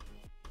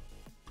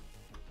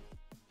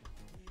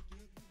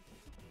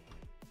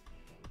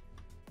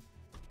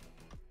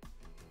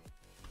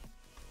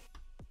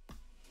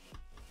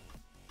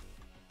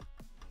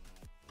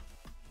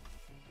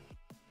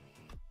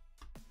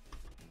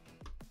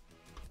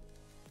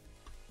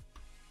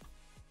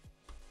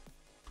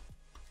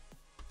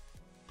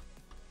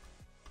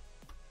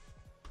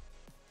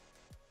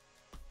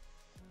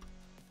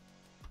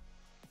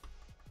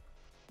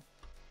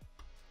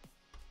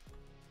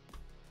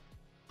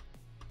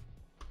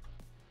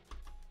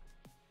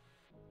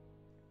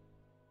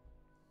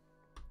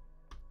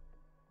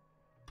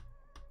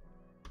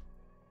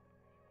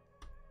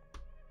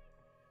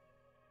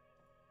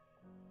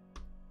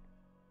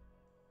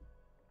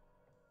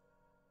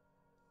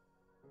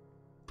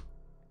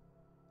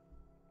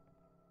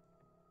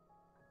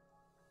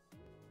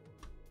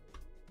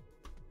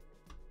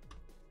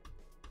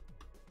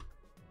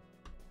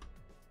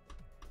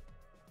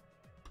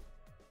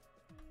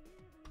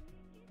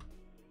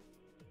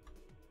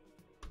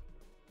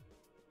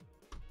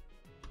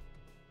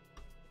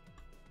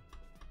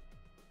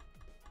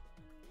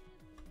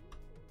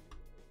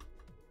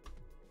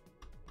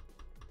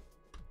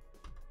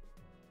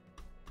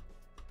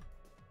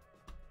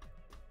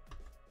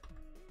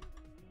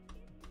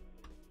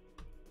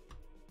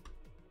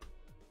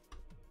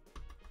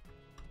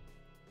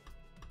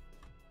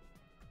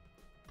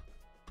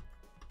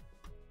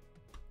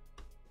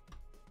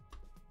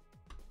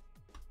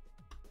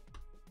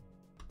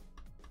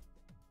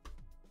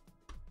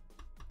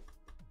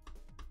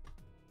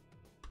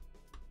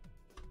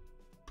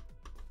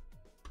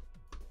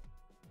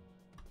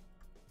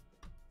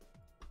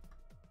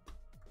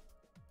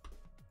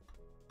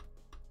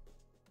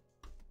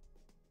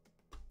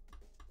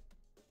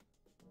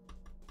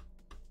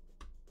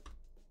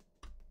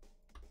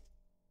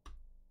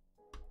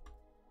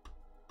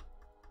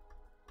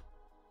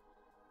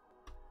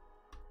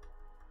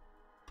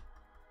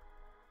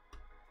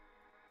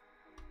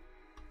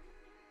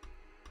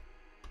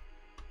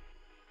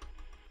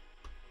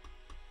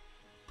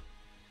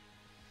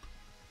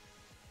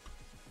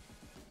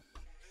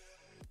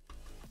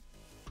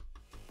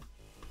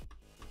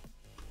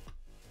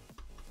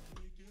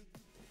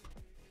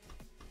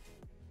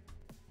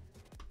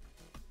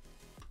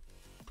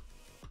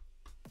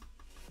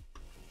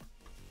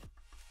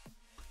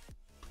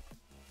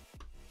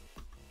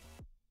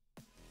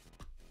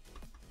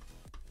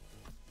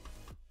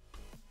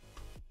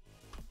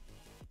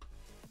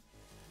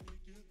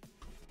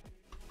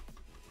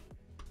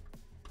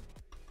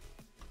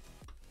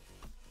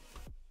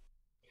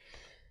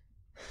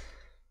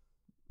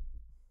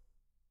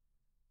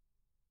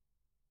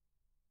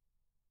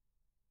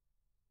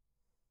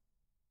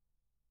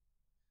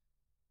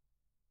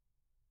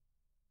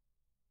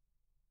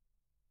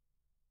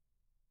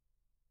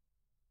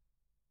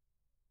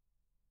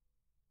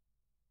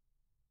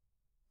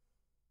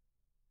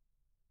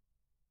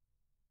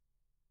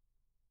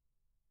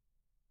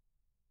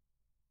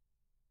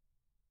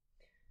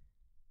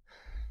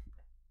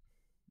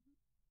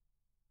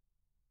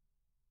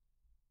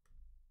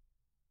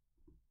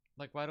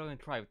 Like, why don't we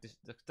try with this?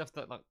 The stuff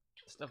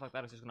like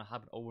that is just gonna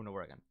happen over and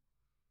over again.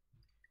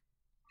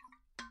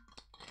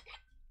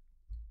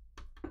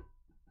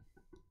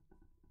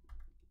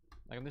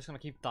 Like, I'm just gonna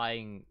keep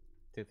dying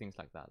to things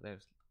like that.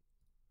 There's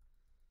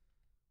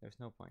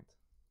no point.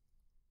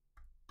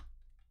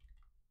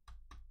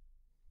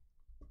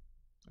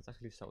 It's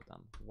actually so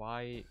dumb.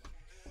 Why?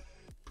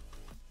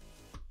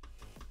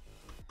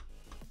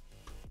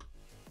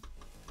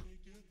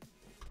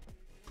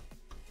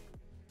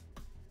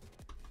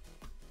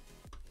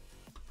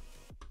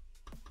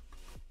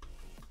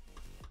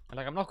 And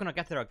like, I'm not gonna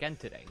get there again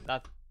today.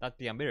 That'd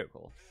be a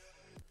miracle.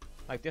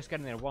 Like, just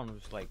getting there once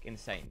was like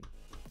insane.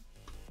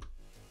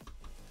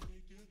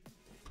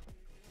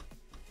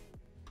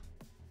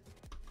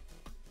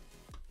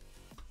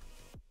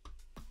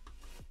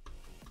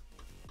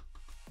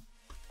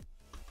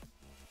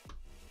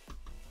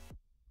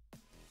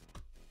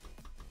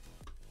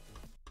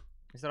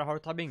 Is that a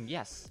hard timing?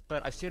 Yes,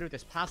 but I should have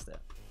just passed it.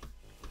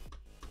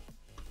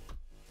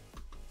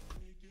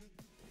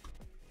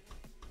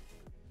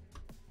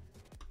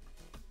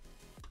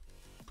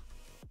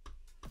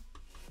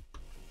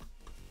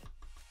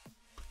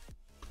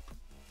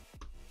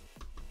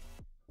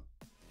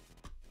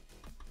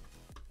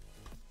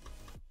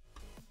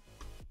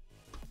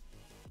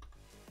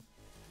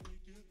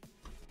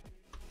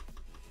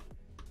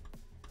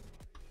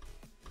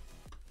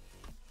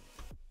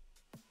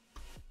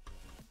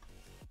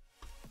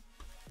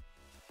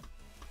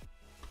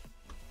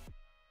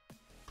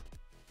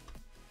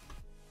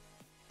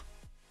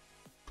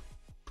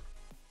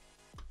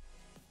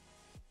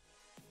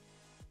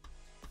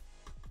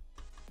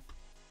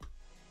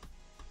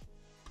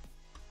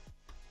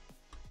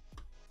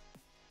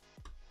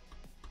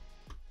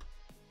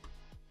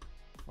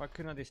 Why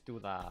couldn't I just do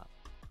that?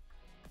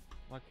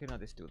 Why couldn't I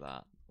just do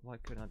that? Why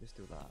couldn't I just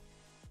do that?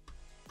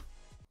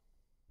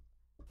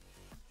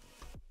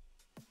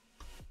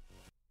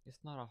 It's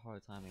not a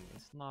hard timing.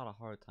 It's not a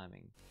hard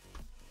timing.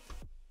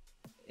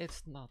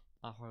 It's not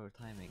a hard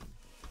timing.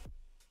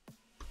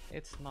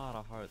 It's not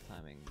a hard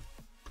timing.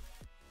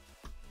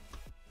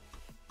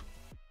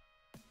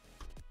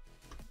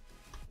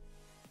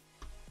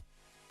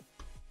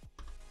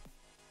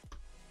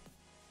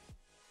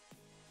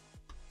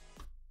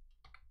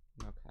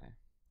 Okay.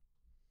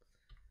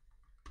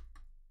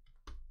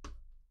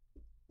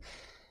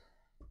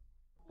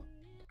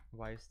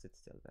 Why is it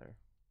still there?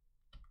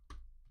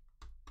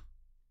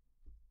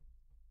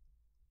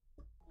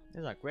 This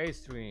is a great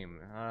stream.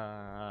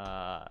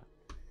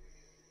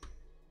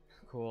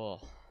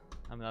 Cool.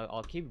 I mean,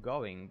 I'll keep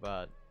going,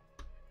 but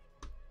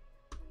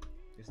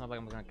it's not like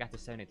I'm gonna get to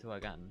 72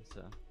 again.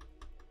 So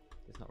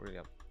there's not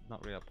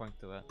really a point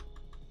to it.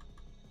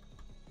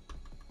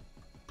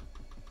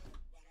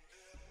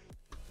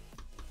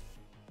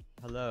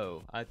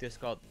 Hello, I just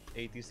got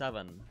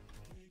 87.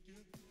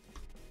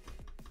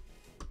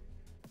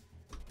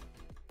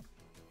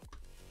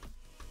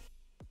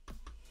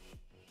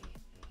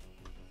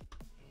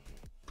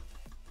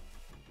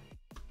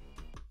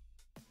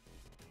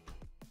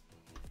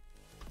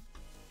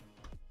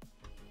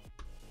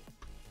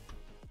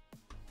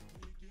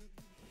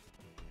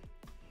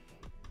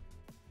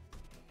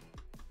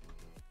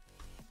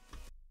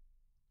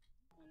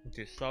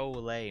 Which is so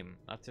lame.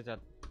 That's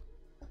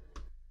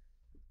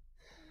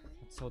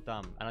so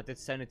dumb. And I did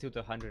 72 to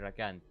 100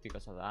 again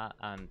because of that,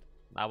 and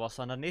that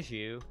wasn't an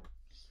issue.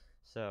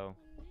 So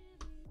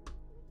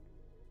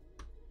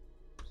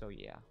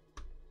yeah.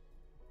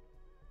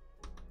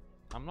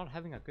 I'm not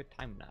having a good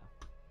time now.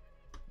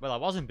 Well, I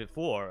wasn't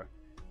before,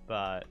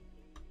 but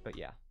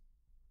yeah.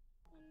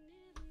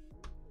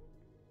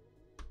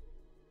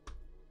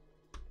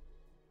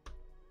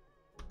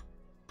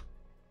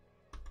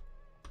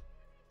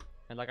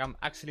 And like, I'm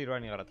actually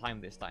running out of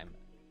time this time,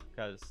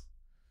 because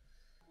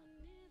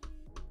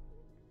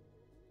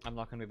I'm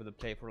not gonna be able to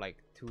play for like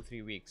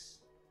 2-3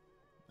 weeks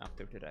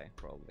after today,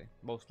 probably.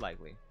 Most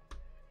likely.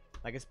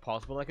 Like, it's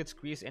possible I could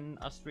squeeze in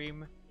a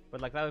stream,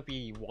 but like, that would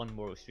be one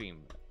more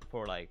stream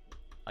for like,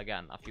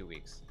 again, a few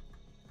weeks.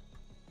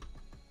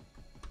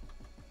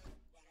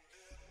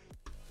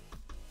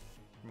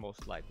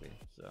 Most likely,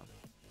 so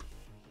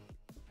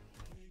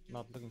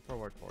not looking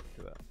forward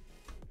to it.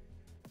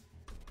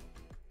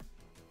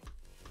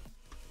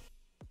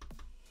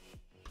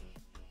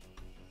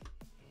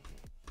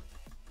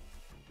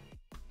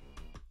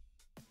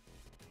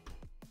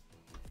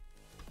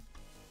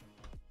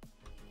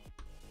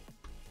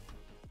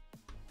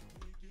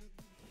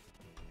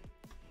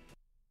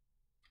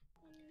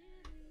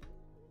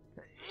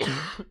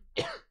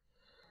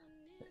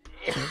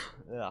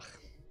 Ugh.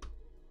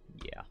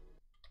 Yeah.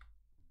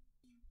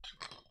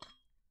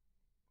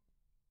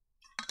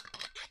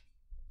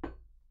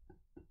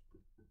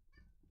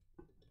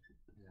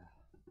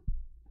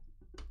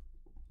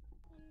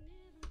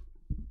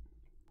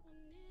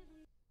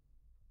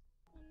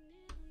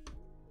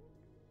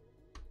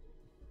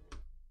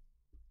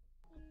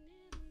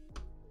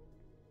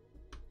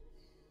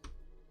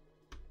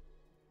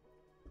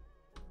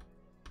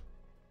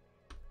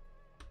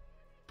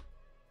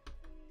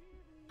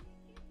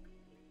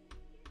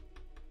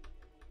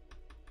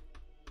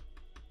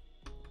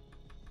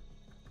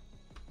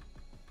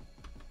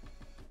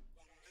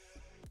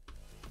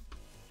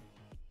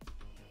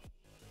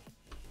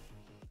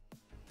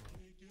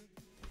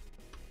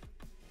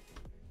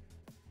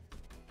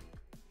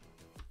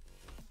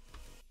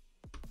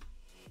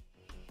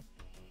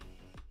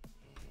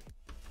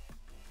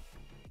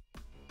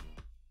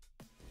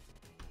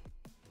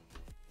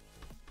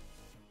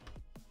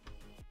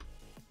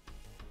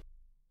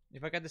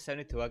 If I get the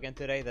 72 again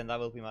today, then that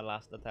will be my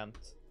last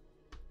attempt,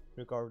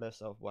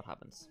 regardless of what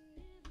happens.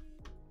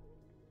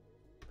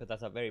 Because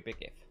that's a very big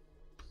if.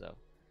 So,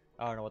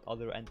 I don't know what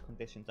other end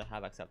conditions I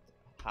have except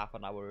half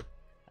an hour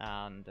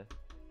and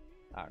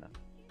I don't know.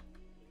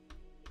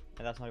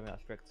 And that's not even that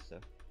strict, so.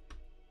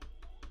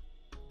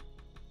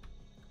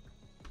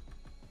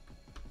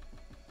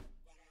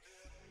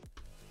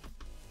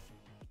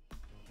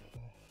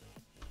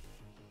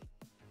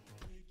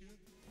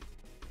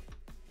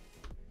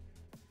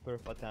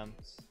 Perp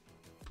attempts.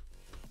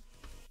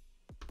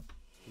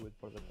 Do it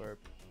for the perp.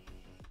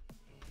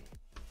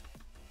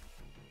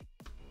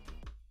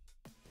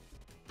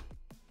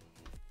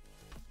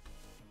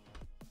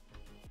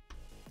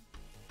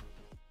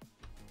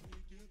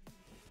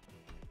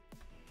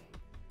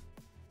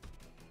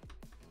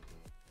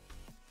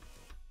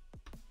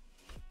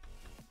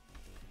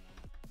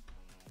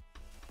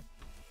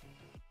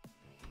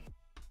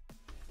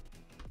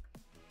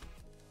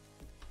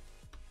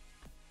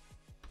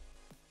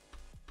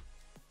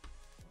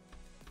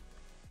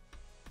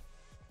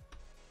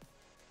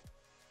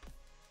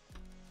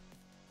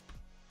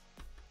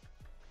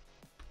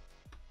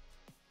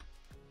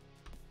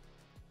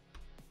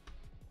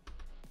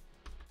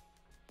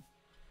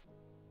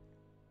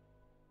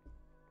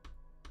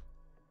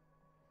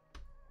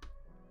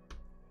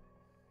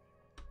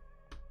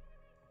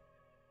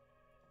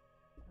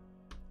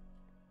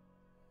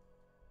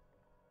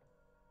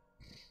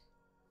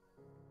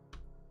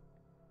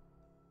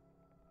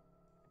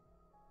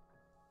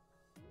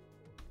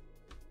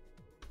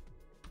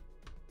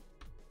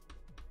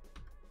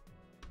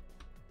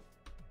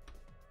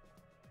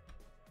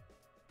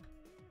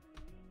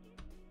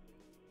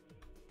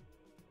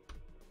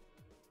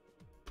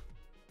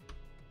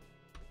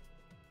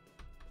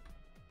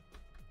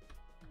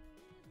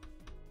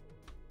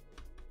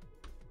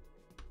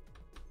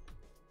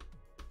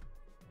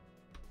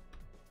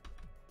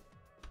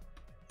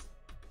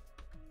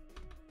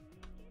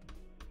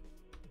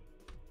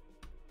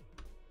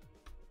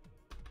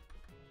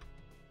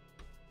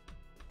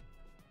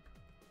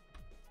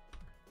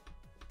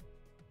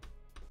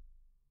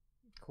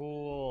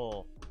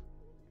 Cool.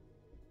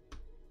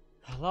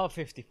 I love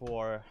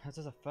 54. That's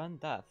just a fun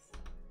death.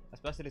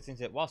 Especially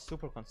since it was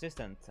super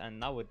consistent and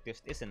now it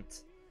just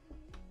isn't.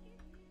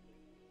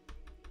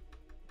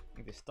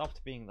 It just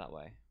stopped being that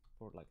way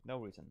for like no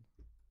reason.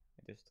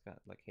 It just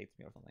like hates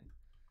me or something.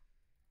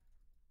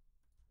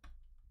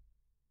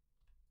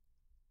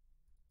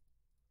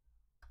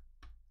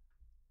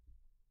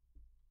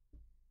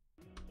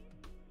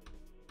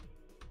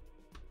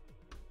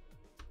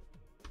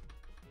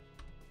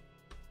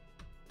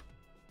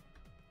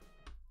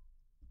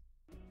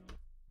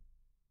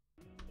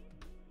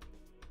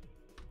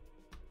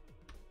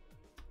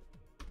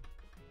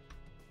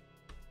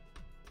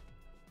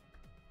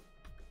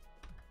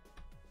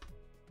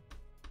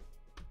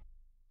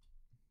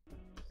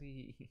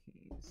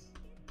 Please.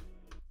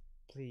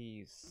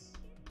 Please.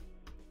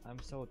 I'm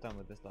so done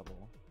with this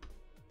level.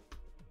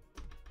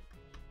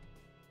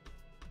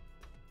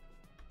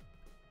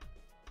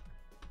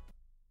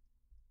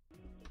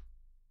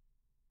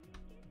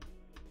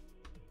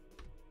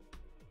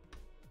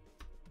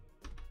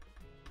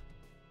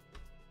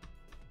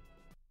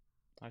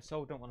 I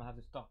so don't want to have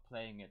to stop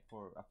playing it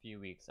for a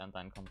few weeks and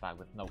then come back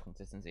with no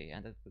consistency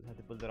and have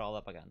to build it all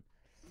up again.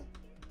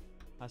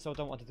 I so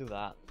don't want to do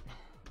that.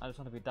 I just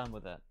want to be done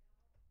with it.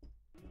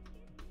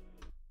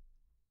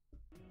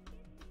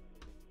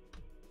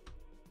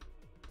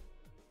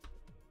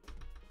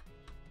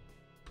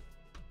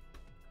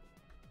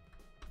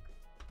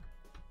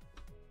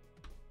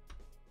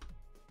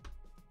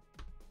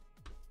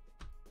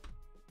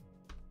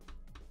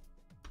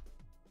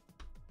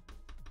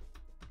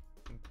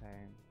 Okay.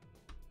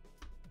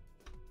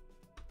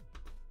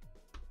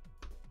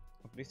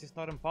 At least it's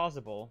not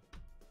impossible.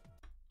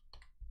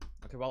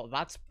 Okay, well,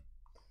 that's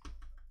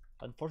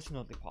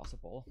unfortunately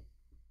possible.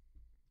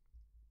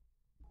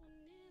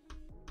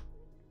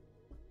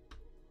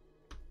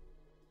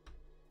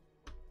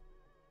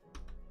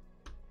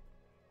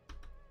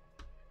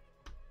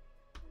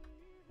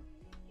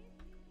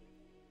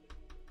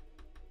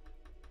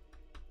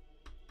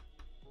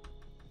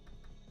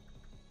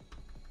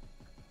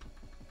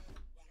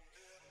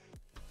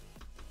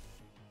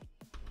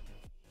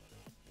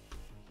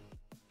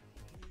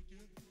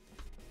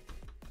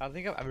 I don't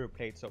think I've ever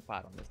played so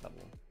bad on this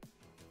level.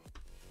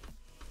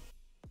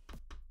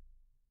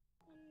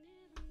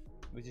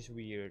 Which is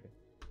weird.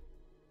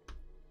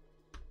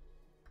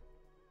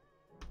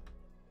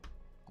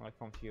 Like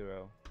from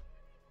Hero.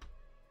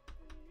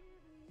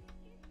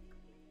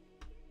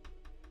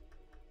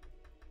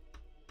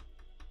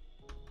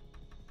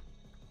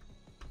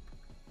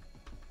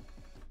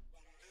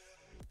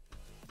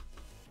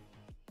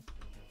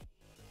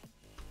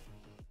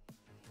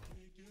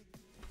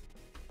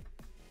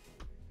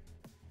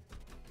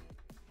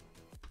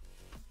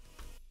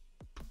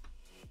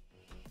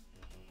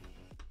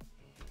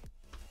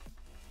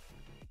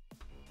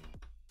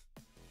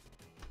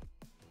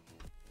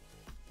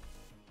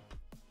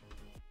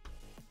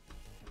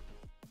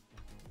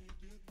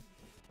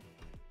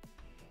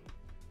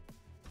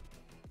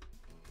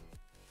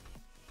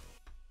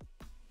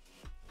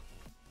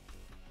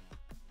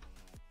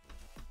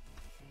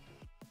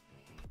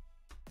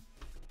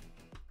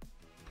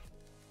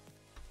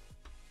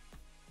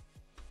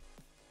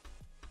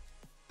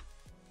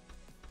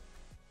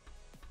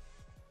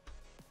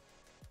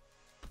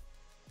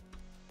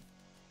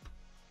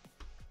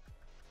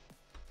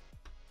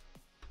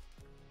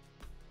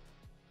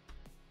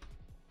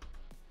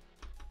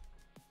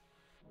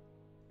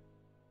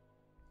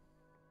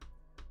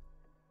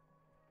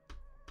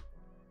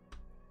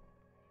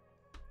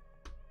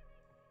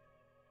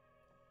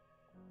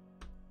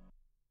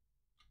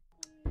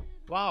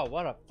 Wow,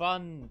 what a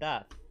fun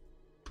death.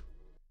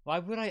 Why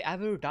would I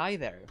ever die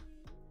there?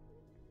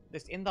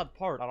 Just in that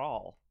part at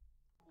all.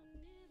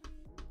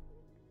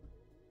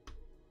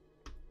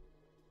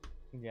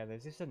 Yeah,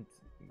 this isn't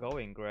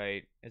going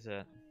great, is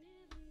it?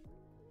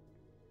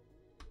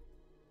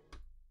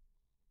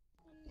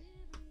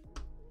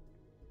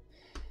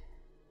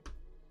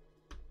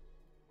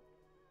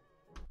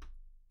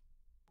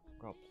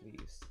 God,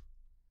 please.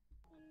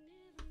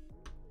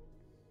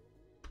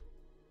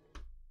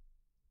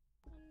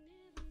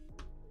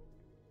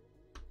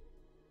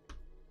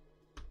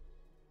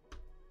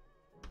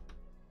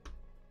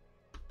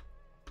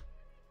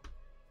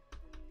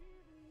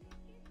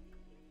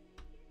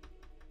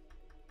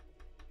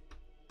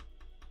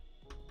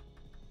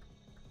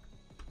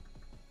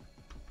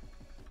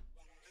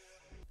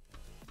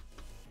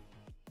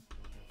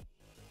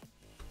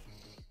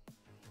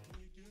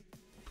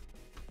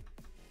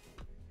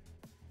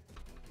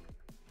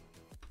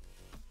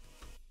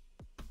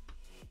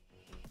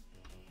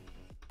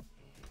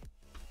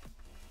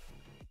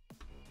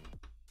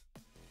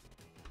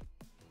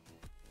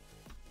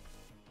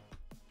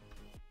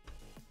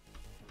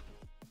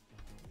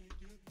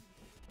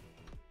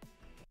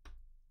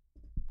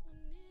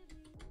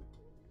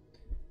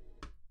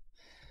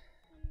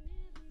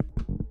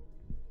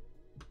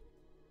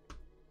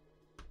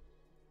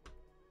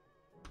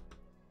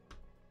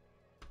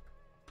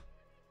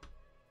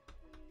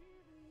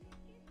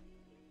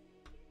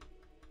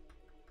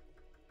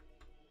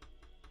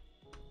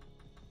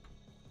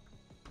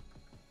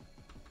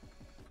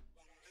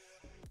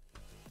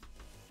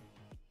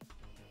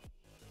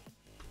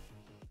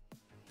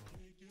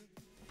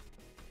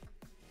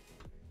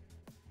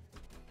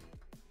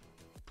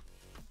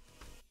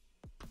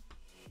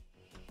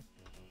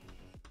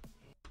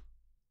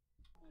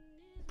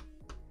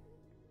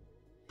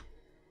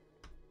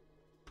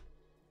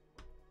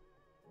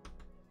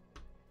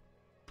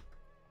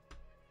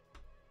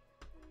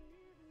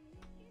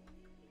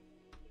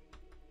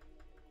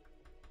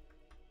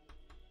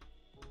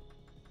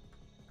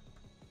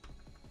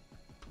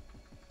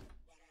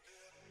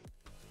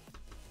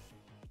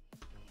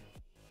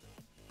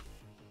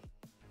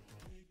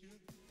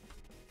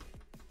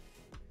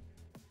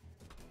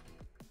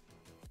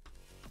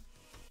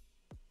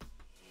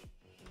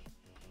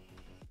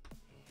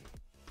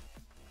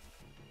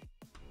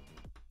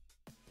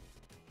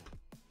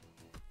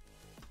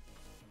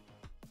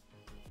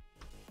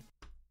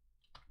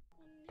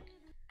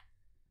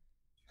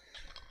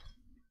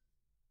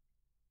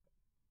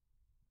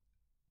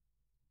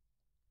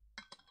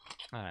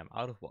 I'm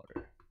out of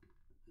water.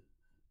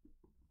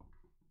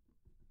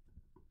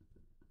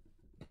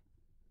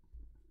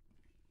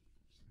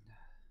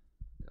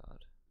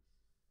 God.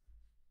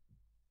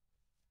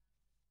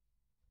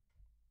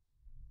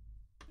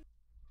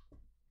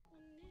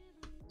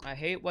 I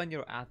hate when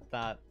you're at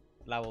that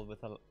level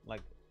with a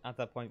at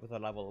that point with a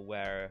level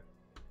where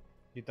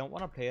you don't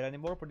want to play it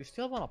anymore, but you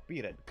still want to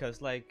beat it,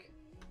 because like,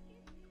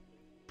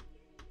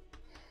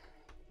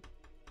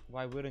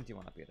 why wouldn't you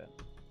want to beat it?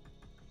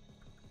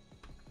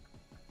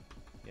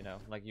 You know,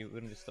 like you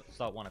wouldn't just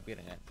stop want to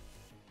beating it,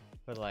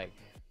 but like,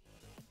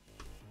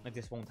 it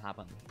just won't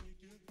happen.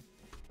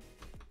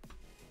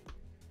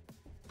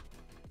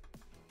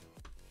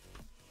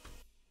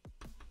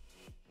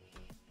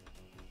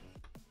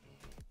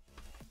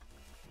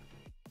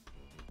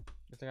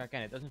 It's like,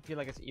 again, it doesn't feel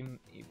like it's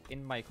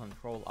in my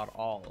control at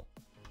all.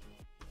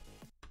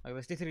 Like,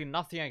 there's literally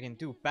nothing I can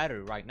do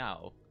better right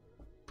now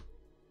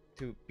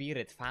to beat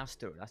it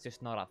faster. That's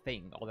just not a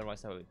thing,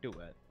 otherwise I would do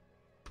it.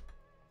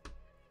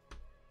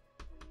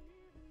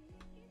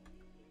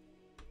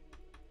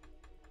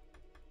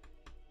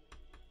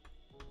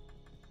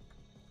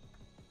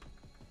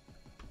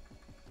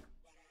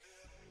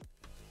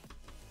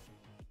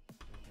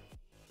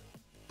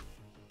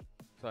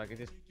 So like, it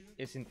just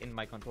isn't in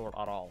my control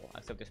at all.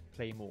 I still just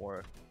play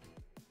more,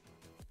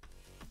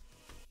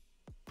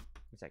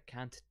 which I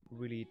can't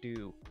really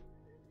do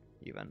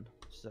even.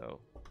 So,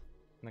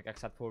 like,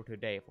 except for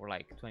today for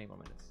like 20 more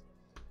minutes,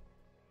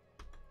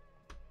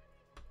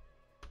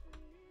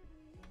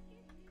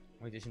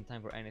 which isn't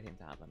time for anything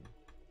to happen.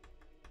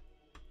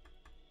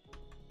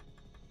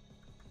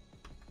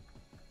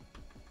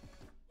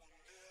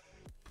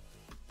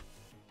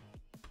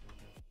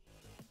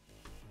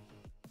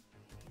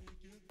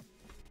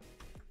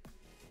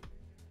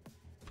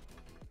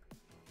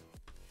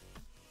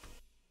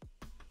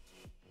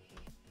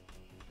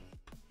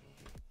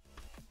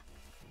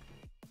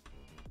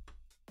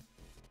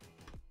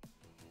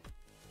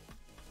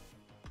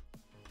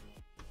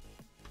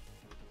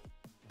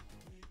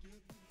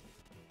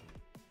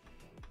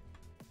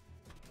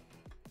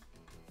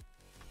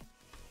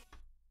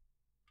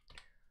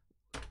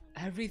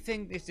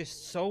 Everything is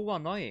just so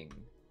annoying.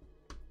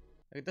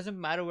 Like, it doesn't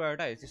matter where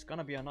it is, it's just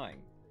gonna be annoying.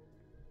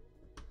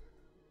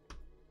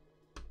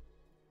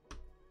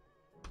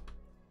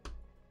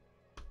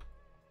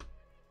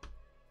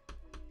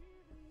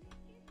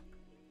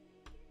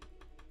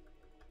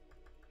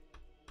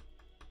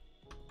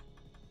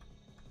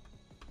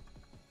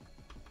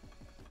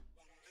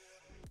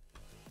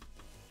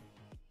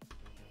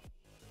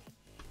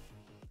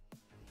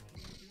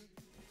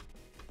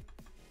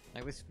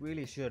 Like, this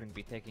really shouldn't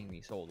be taking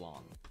me so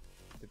long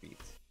to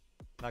beat.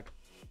 Like,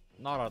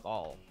 not at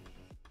all.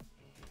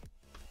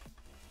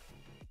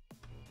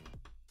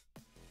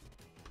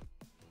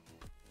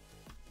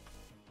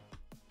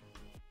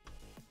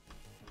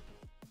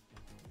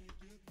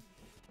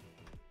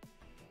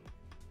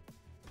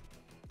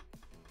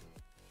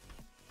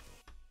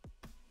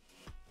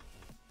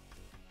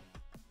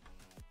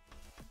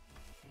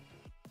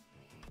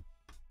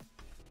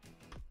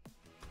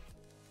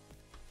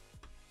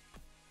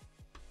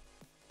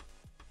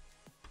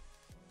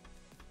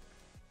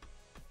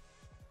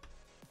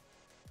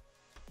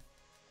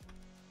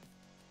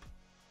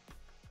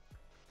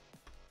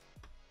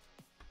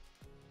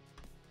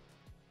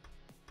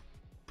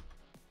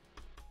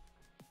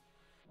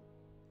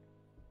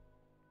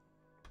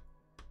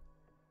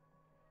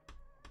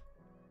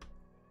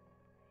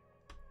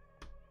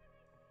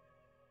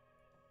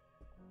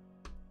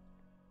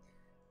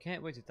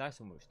 Can't wait to die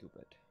somewhere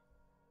stupid.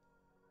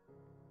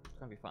 It's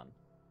gonna be fun.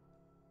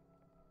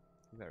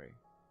 Very.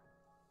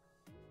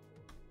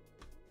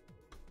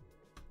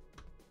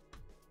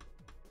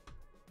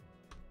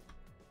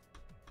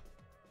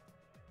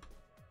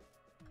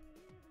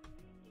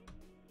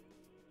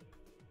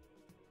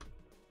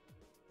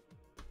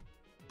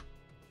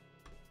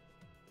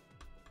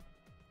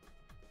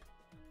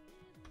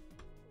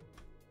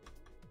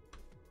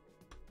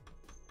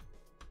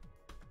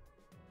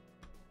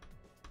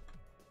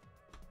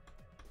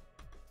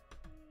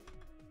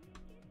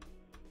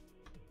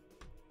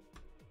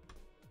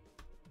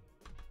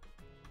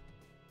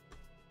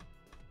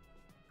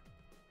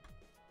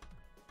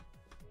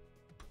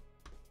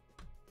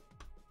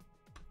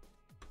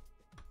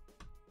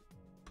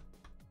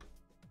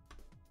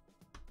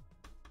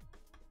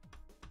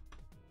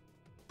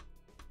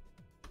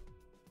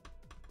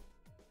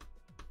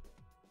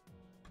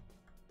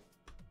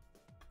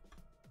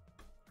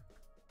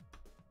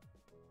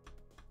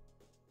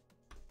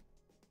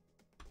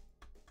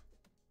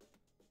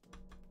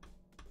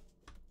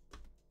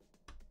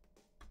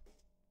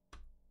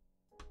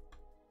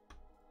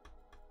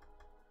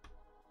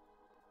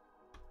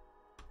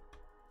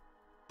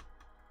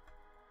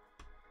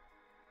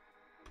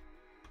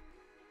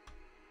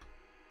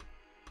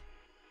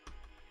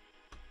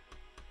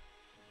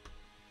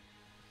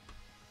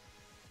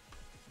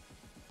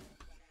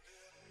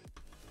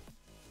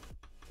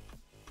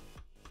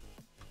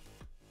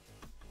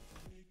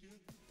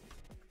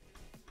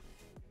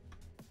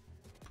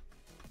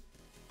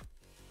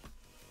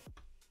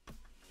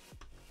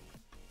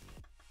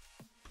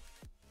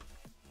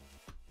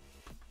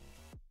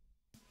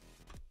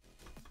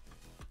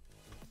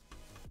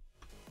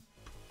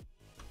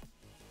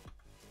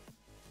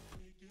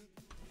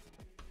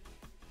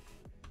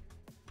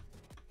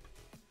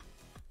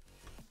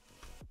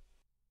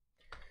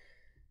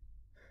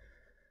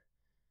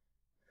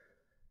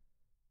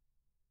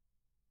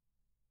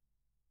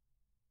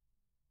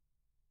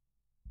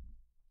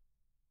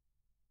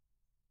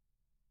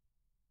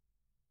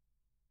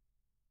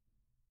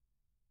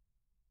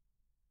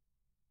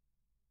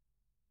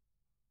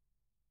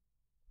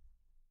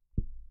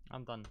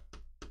 I'm done.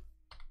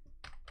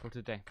 For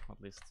today, at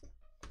least.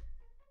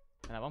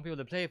 And I want people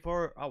to play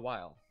for a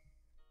while.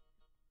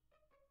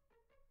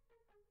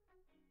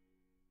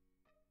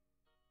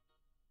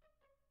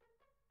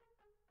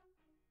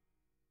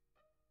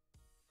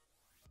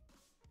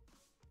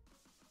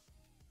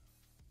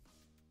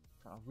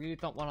 I really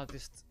don't want to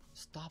just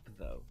stop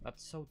though.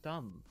 That's so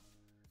dumb.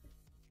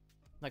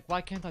 Like,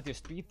 why can't I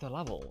just beat the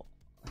level?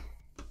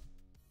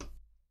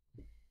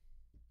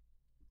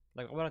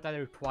 Like, I want to die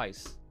there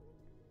twice.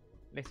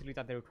 Literally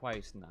died there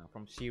twice now,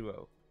 from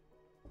 0.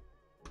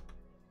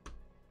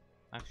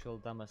 Actual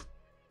dumbest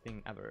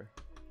thing ever.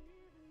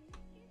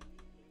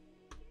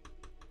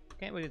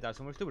 Can't really die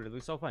somewhere stupid, it'll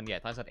be so fun. Yeah,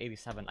 times at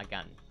 87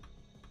 again.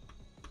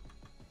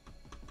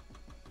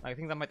 I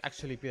think that might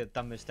actually be the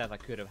dumbest death I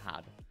could have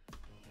had.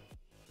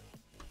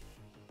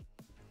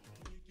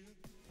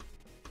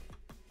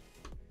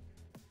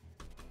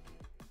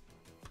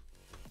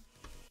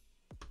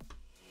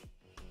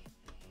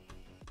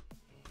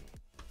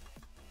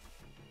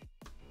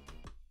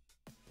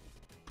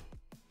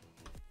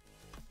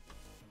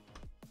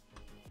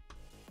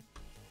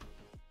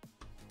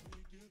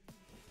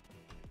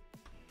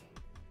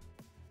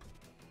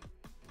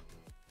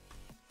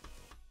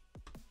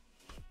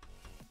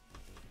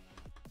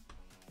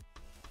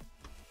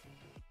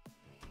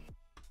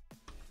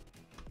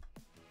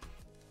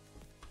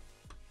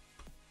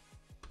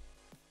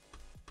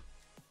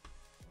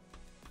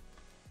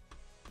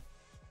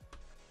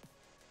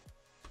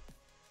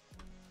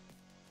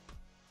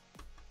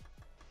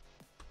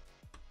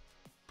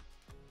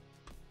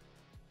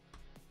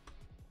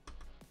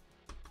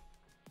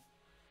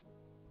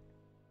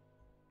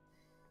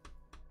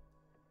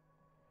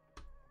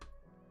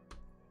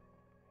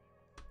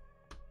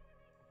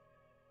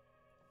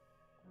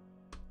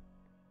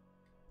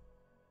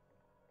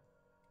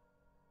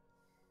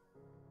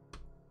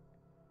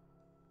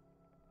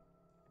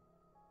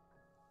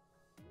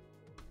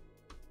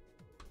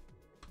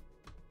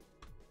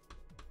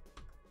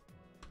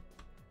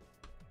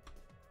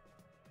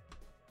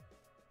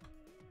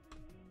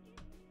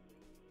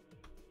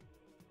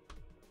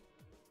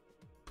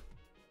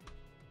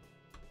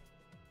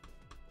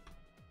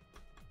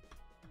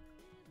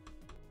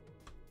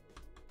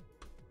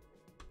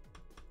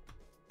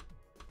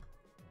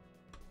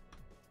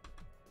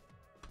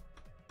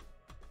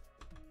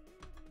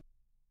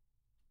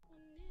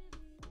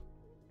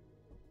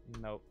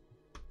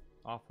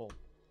 Awful.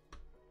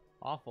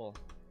 Awful.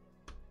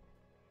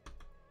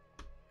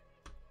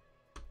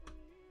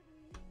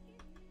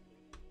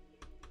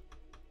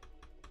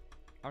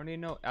 I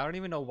don't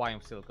even know why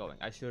I'm still going.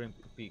 I shouldn't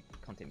be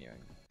continuing.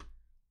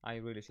 I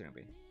really shouldn't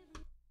be.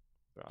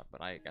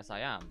 But I guess I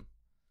am.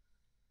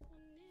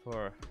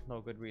 For no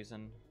good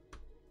reason.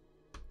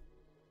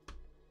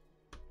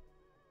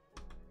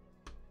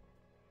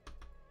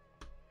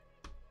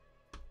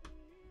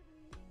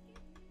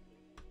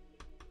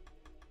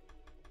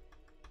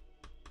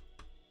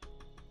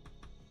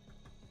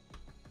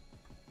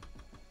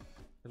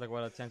 Like,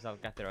 what are the chances I'll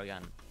get there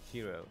again?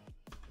 0.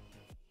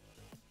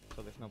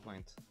 So there's no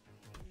point.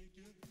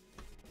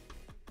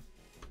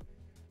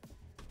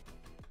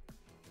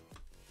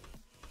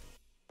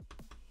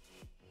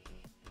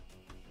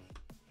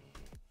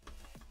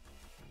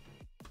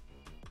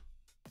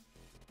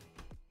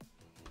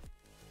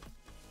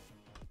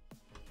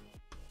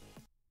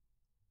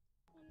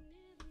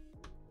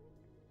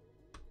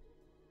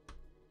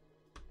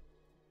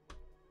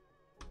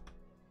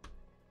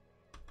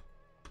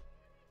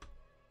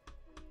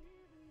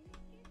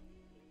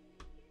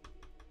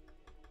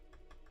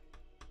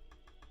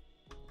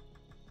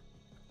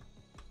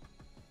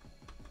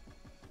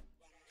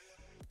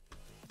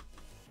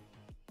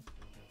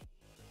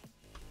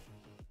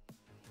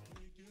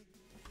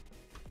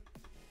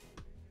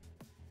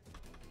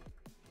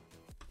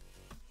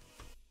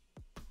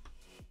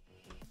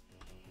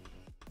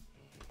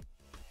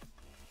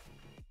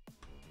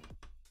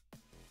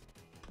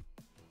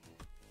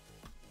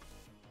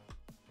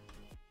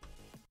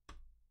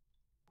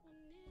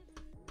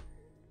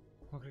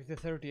 Okay, the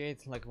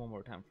 38 like one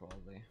more time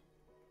probably.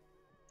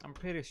 I'm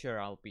pretty sure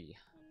I'll be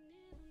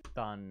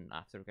done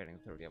after getting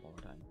 30 one more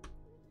time.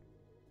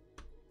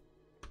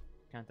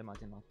 Can't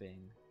imagine not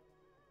being.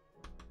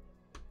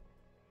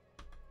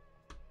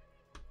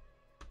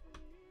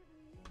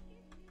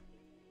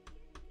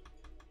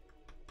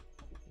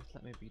 Just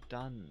let me be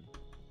done.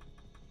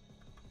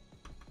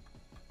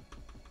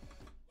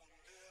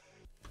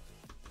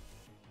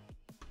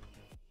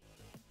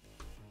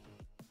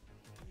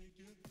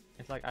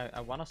 It's like I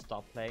want to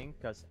stop playing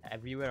because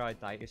everywhere I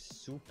die is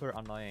super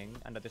annoying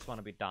and I just want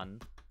to be done.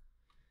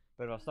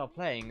 But if I stop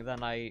playing,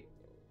 then I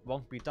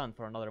won't be done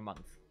for another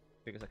month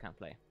because I can't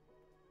play.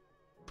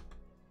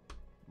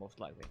 Most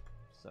likely.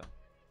 So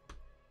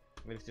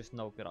there's just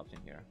no good option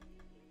here.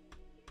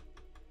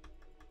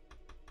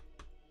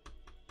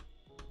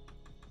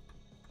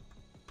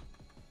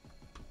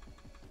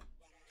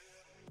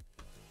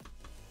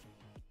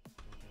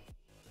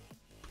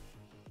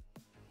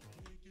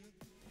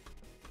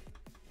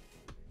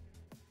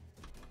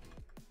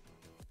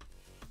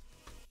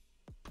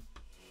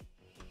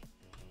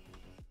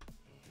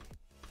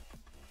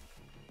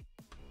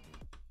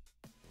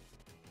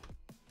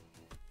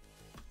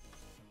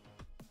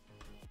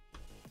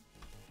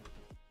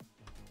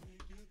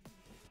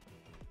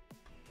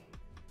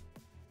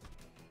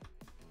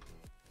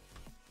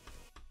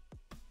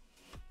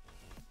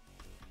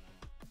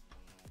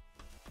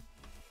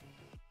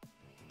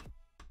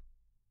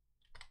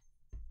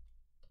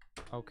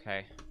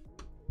 Okay,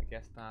 I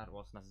guess that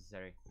was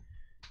necessary.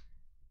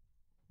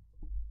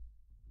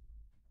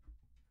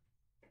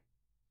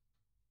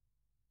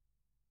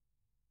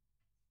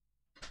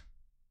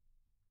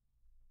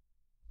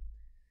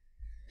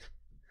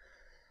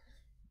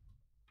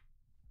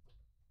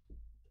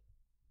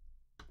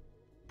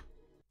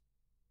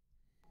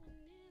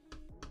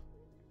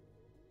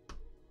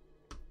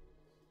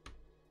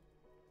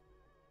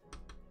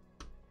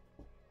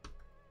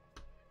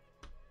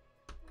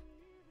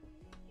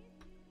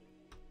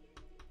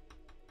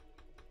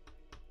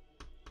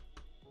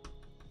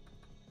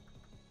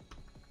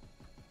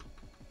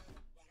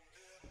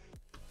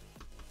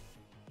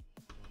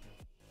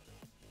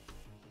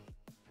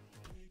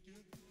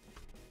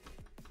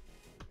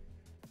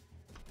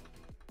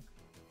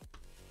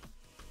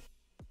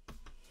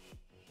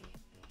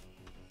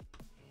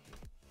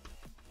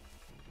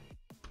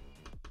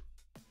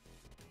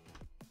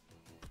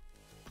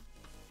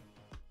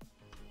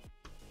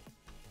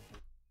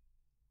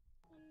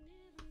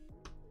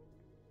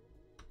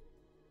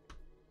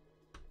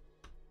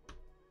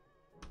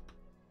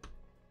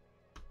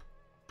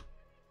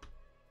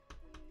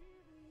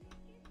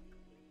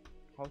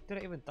 How did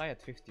I even die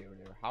at 50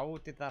 earlier? How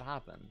did that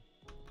happen?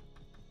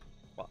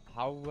 What?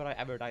 How would I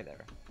ever die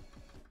there?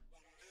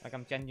 Like,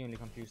 I'm genuinely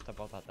confused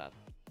about that.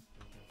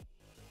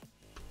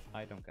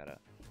 I don't get it.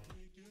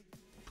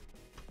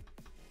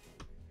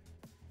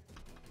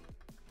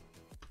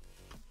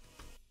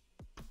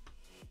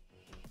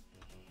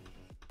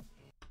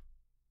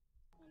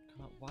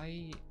 God,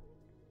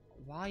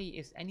 why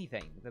is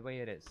anything the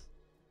way it is?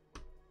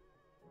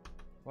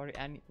 Why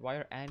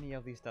are any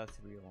of these deaths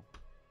real?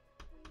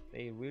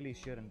 They really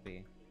shouldn't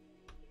be.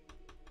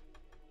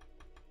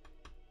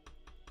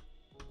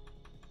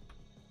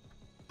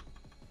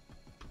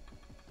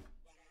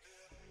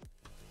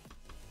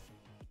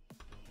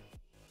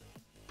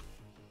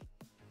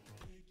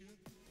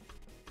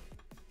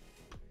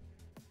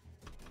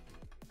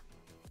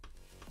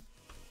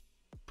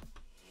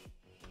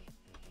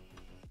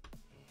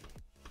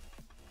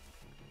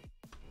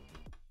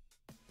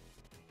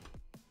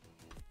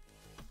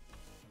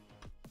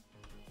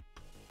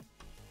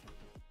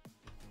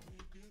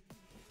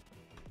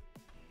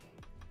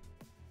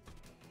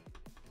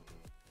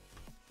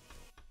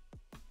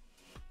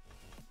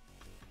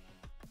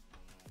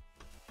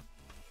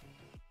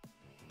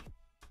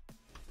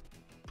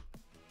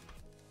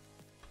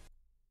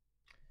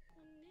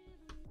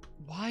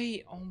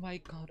 Oh my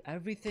god,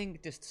 everything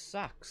just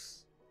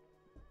sucks.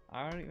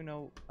 I don't even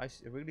know,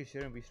 really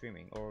shouldn't be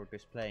streaming or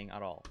just playing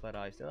at all, but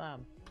I still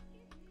am.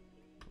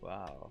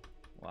 Wow,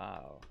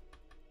 wow.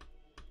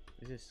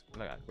 This is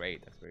like a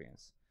great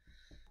experience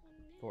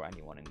for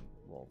anyone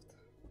involved.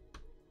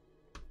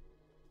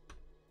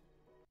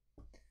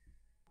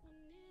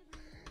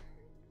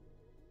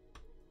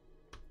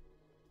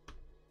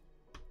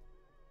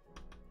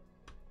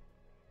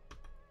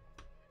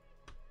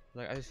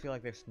 Like, I just feel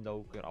like there's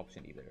no good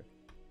option either.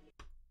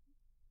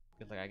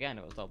 Because like, again,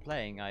 if I stop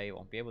playing, I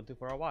won't be able to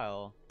for a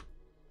while.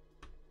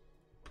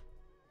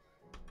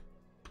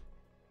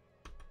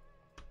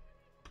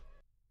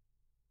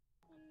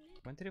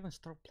 When did I even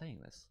start playing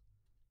this?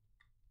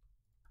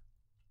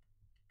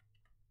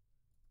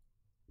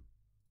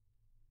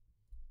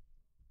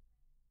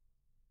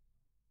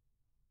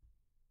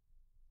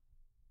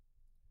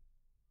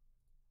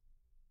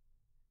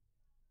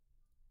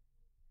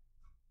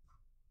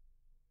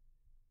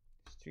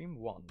 Stream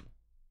 1.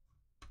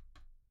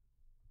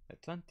 The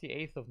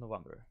 28th of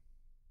November.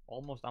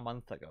 Almost a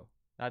month ago.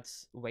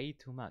 That's way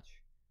too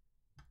much.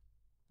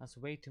 That's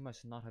way too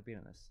much to not have been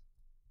in this.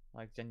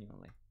 Like,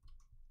 genuinely.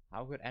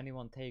 How could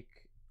anyone take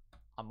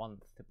a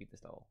month to beat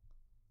this level?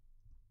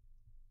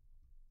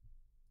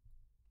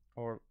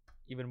 Or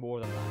even more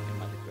than that in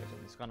my situation.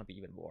 It's gonna be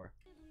even more.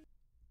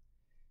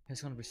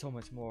 It's gonna be so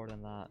much more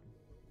than that.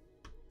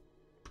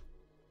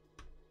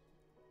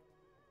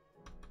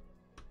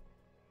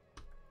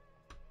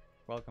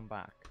 Welcome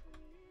back.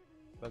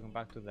 Welcome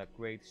back to that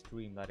great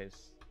stream that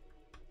is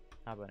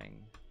happening.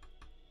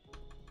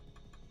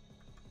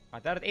 I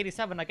died at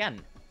 87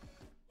 again.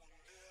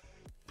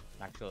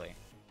 Actually.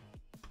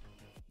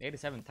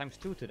 87 times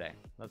 2 today.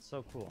 That's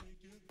so cool.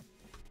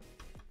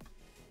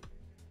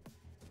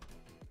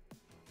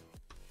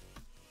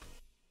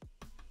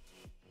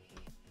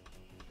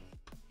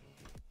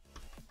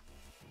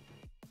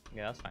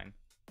 Yeah, that's fine.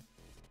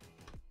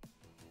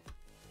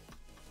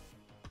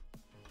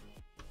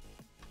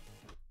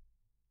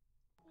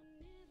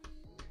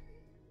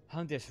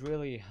 I'm just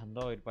really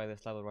annoyed by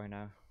this level right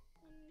now.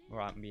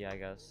 Or at me, I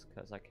guess,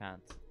 because I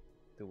can't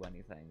do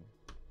anything.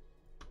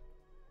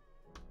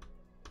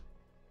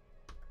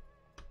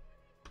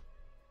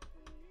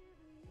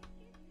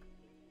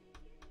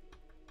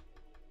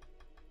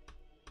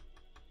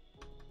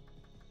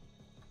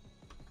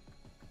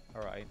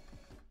 Alright.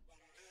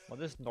 What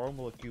does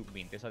normal cube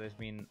mean? Does that just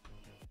mean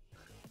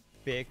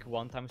big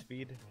one-time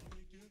speed?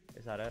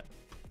 Is that it?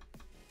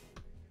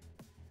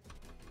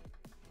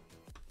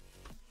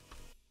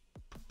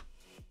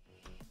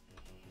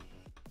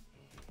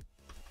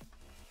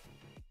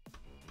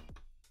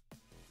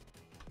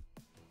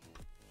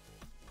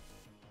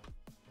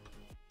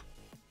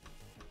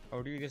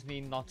 Or do you just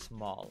mean not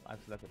small?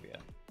 Absolutely.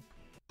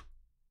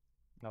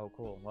 No,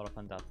 cool. What a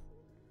fun death.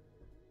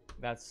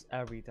 That's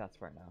every death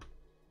right now.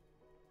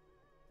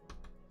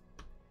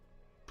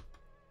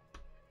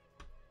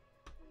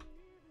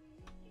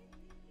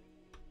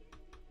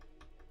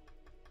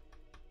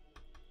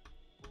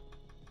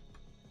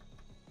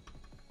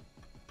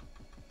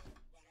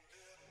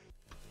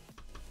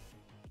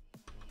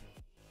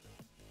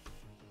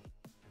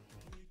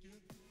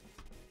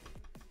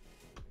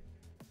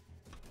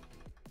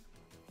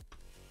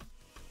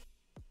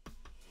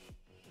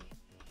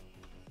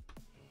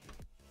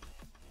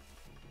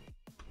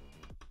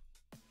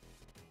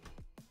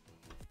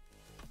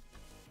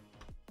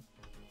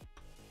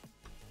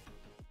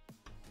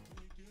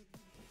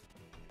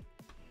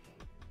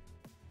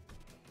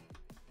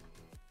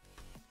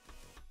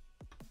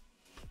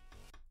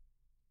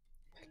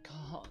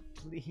 God,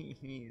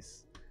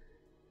 please.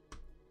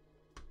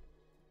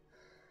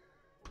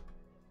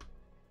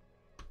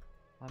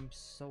 I'm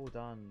so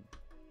done.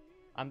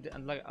 I'm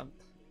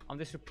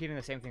just repeating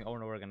the same thing over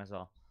and over again as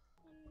well.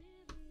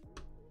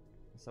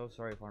 I'm so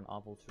sorry for an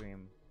awful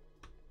stream.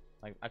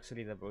 Like,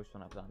 actually the worst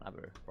one I've done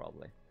ever,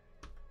 probably.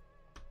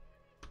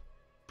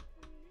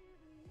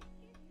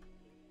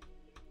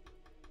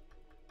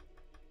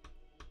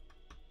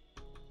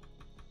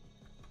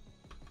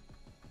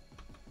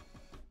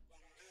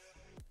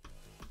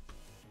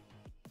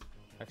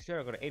 Like,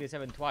 sure, I got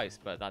 87 twice,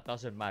 but that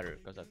doesn't matter,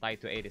 because I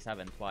died to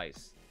 87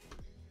 twice.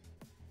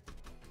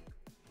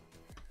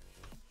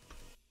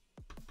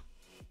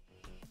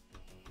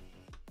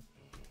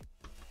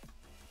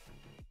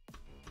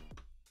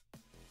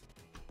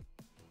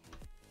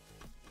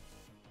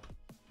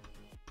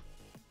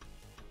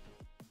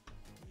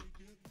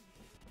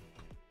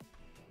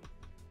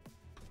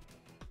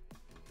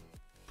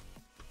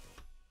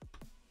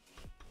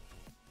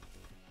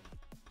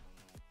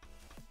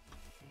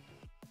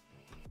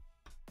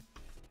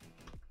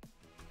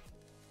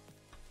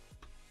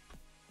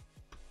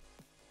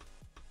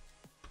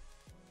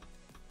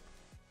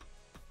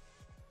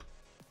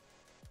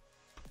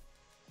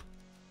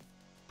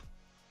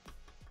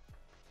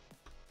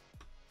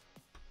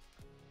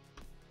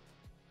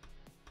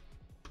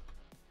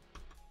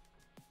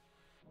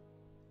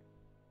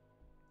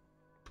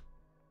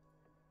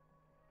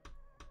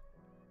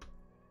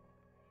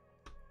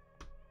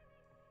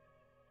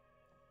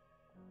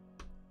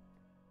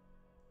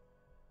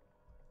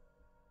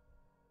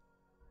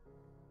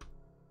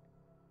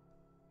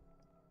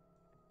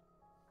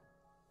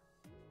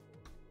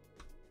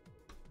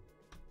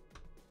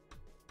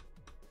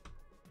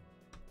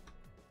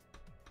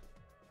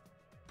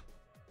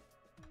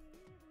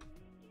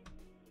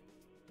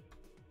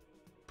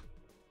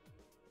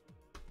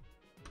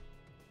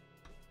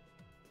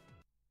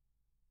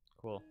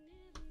 Cool.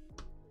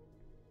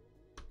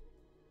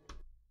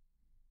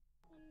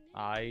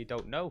 I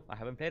don't know. I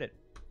haven't played it.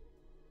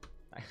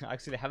 I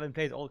actually haven't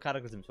played all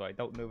Cataclysm, so I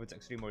don't know if it's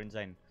extreme or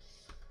insane.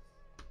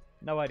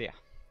 No idea.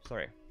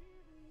 Sorry.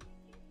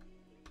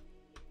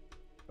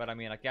 But I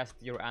mean, I guess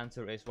your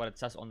answer is what it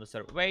says on the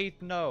server.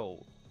 Wait,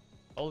 no!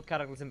 Old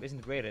Cataclysm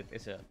isn't rated,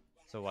 is it?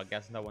 So I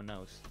guess no one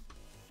knows.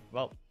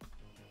 Well,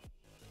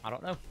 I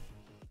don't know.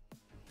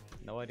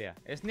 No idea.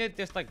 Isn't it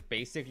just like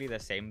basically the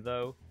same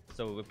though?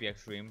 So it would be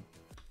extreme.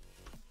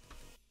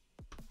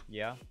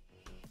 Yeah.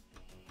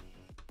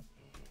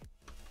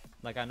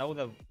 Like I know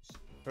the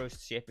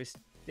first ship is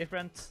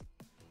different,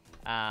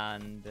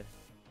 and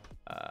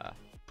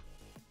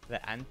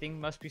the ending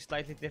must be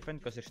slightly different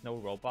because there's no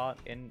robot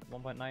in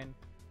 1.9.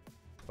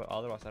 But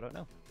otherwise, I don't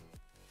know.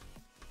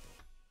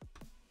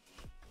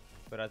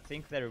 But I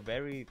think they're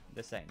very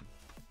the same.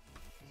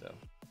 So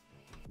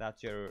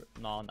that's your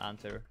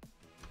non-answer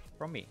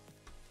from me.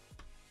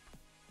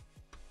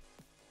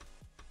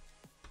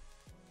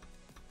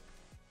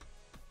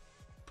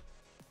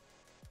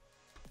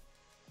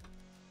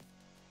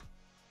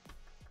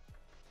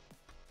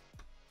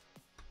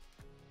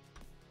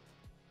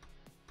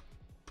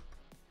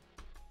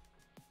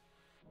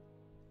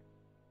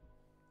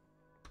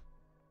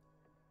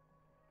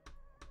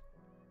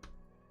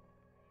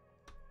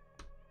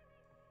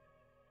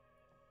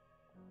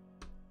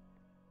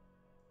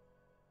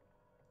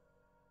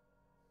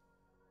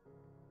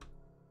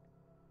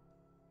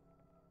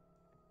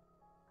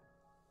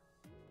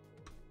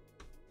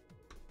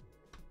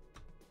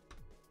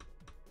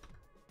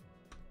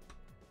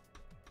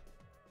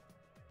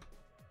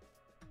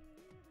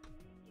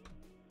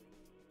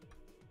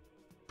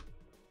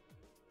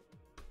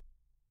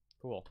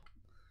 Cool.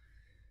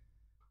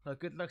 Well,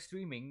 good luck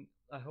streaming.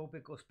 I hope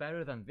it goes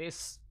better than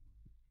this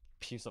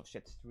piece of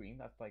shit stream.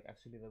 That's like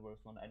actually the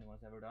worst one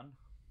anyone's ever done.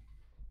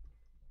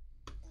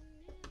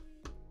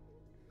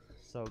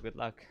 So good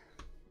luck.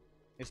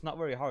 It's not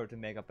very hard to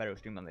make a better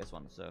stream than this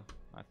one, so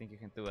I think you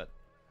can do it.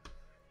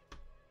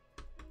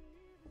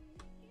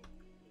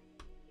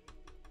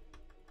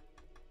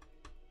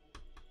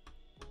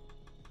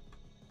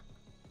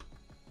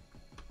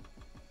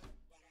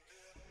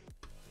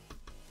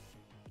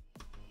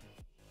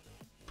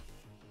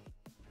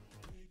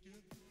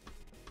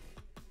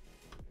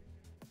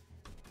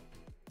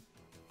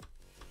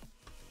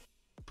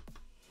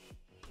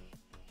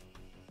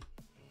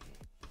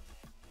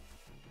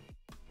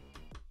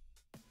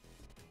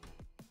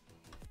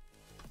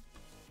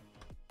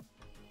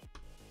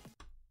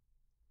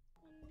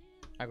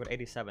 I got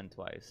 87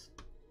 twice.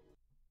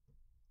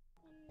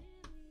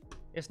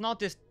 It's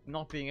not just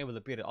not being able to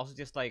beat it, also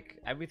just like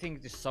everything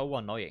is just so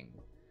annoying.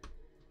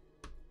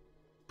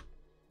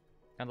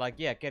 And like,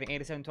 yeah, getting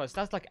 87 twice,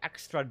 that's like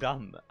extra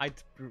dumb.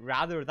 I'd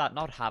rather that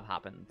not have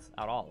happened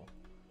at all,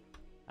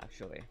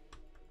 actually.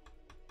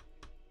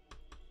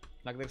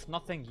 Like, there's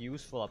nothing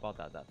useful about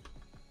that.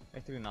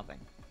 Literally nothing.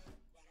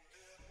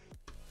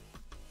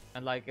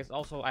 And like, it's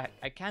also,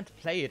 I can't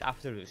play it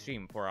after the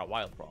stream for a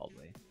while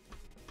probably,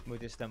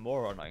 which is the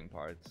more annoying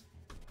part.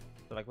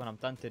 So like when I'm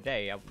done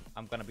today,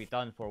 I'm gonna be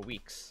done for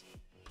weeks,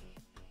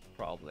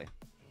 probably.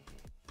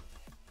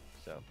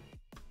 So.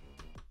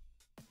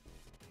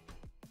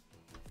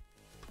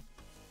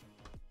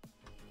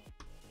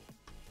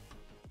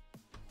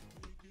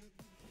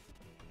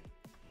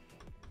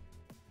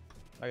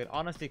 Like, it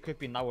honestly could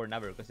be now or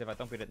never, because if I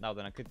don't beat it now,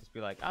 then I could just be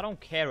like, I don't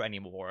care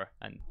anymore,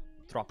 and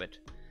drop it.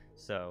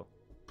 So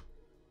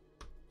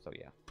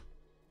yeah.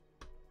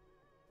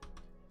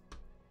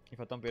 If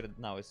I don't beat it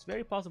now, it's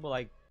very possible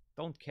I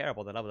don't care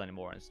about the level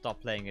anymore and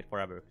stop playing it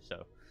forever,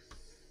 so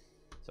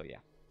yeah.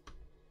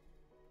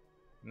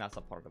 And that's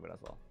a part of it as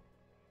well.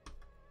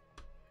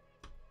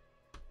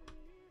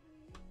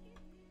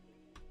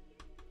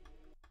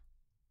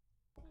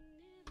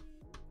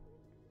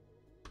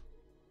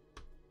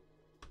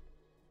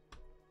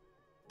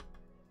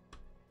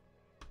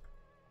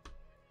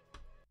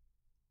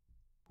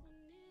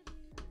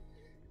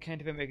 Can't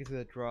even make it to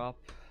the drop.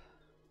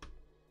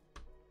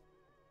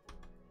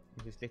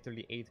 It is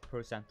literally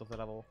 8% of the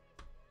level.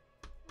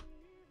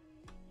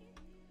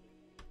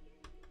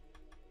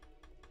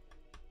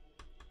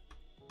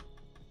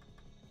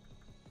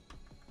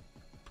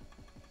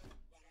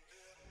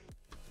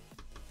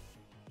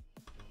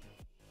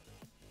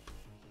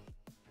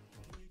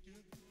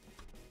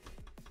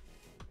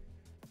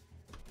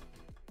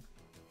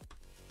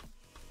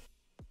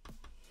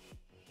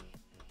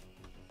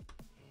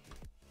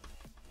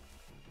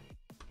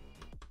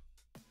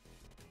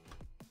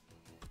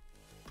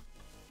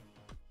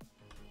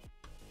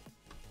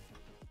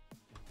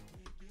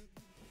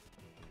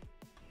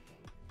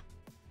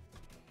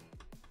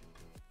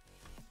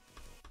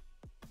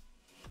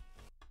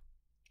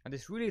 I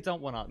just really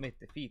don't want to admit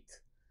defeat.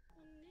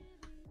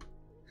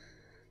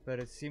 But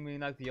it's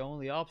seeming like the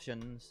only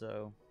option,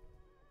 so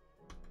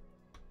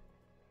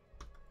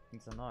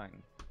it's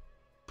annoying.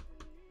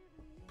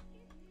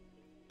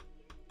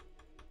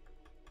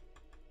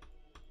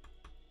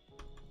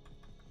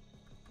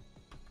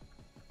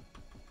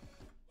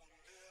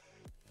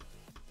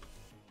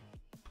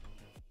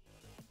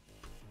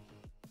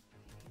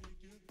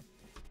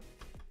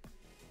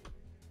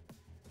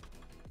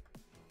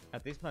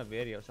 At least my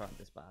videos aren't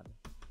this bad.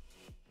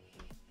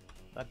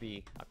 That'd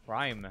be a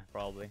crime,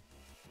 probably.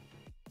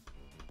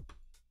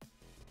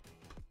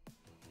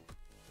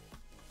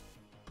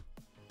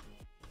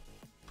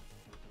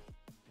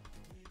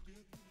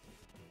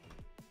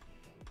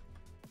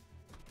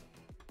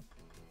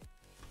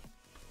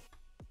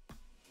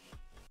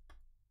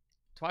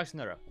 Twice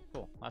in a row.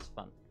 Cool, that's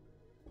fun.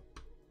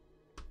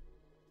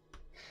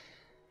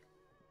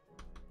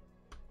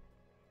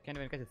 Can't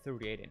even get to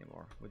 38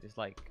 anymore, which is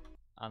like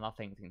a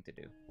nothing thing to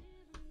do.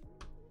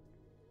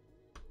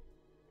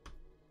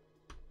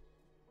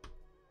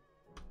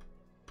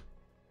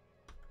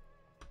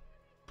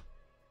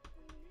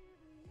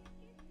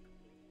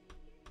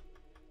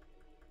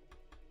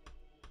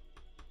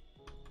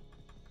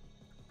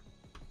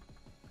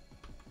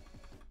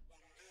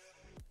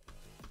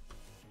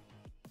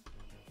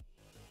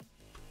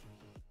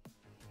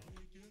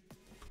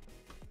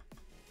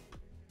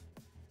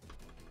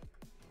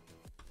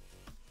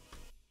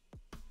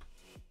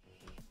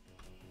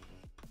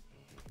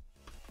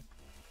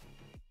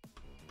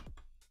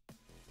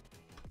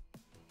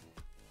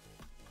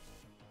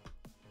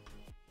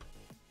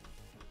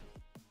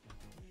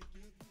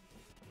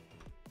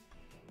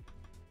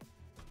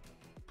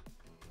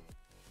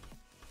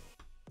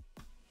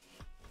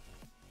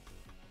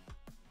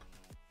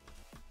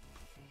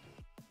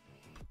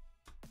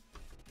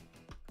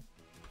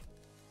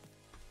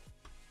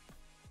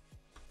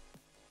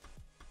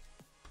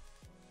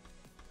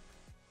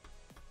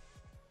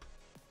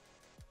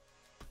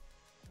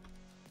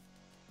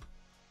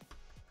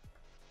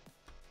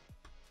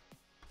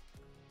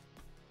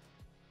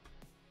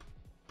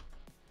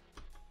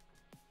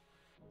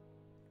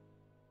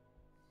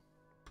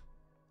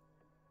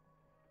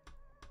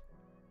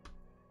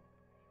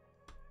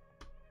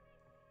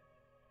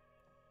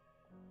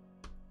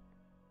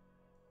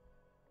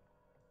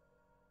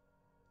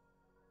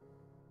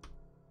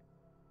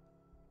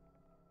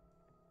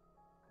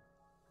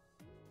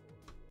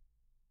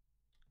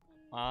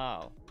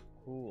 Wow,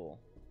 cool.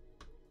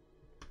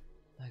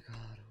 My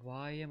god,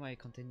 why am I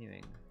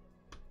continuing?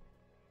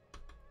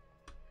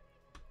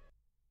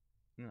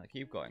 I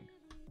keep going,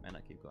 and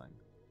I keep going.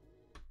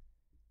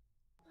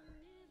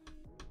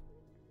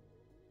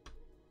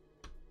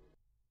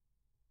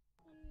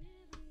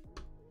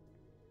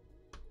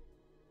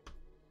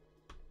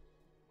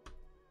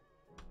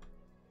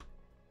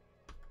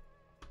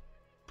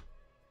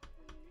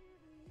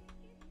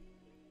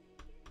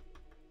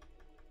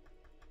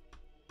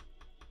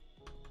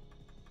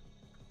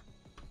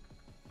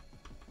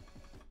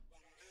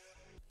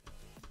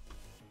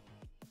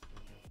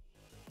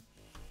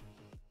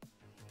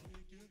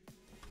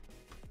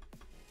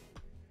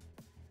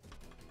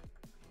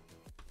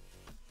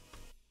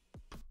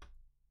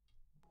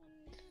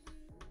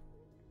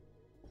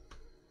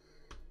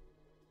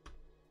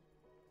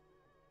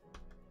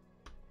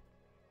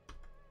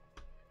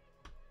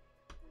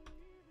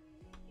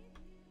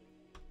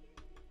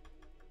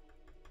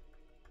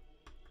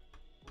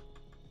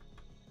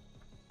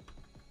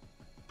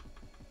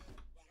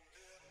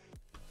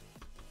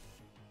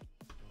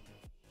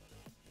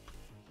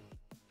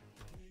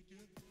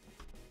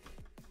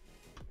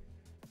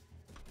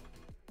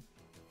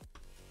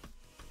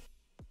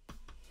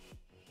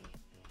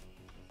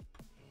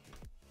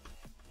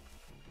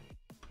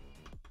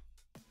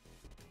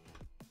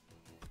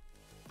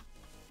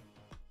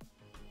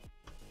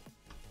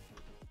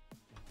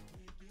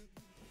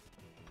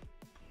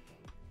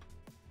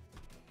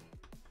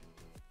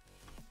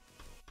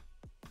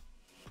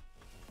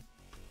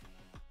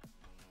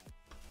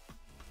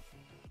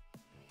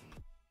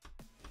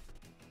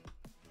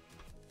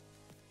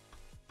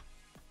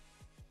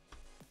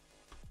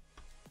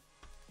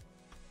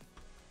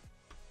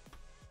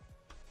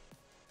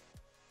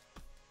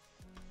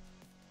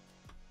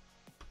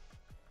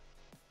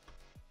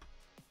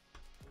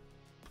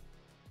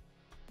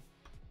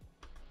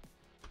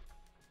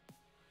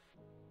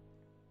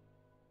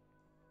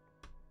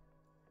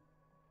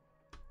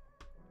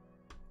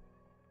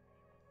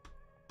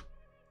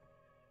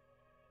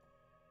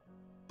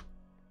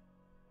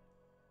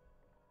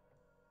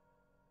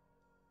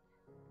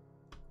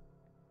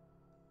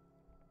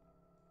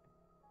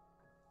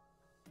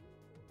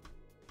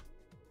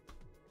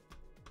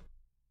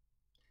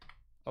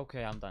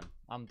 Okay, I'm done.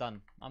 I'm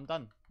done. I'm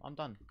done. I'm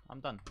done.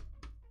 I'm done.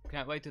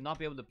 Can't wait to not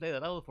be able to play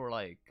that level for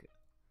like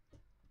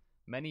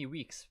many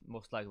weeks,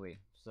 most likely.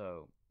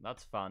 So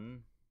that's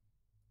fun.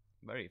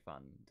 Very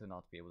fun to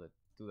not be able to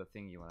do the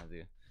thing you want to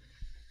do.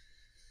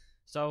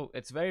 So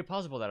it's very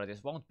possible that I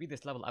just won't beat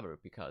this level ever,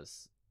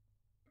 because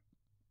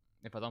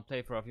if I don't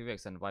play for a few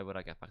weeks, then why would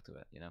I get back to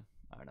it, you know?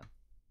 I don't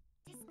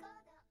know.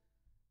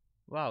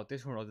 Wow,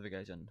 Discord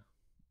notification.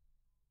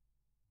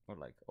 Or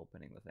like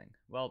opening the thing.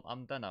 Well,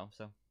 I'm done now,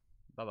 so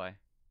bye bye.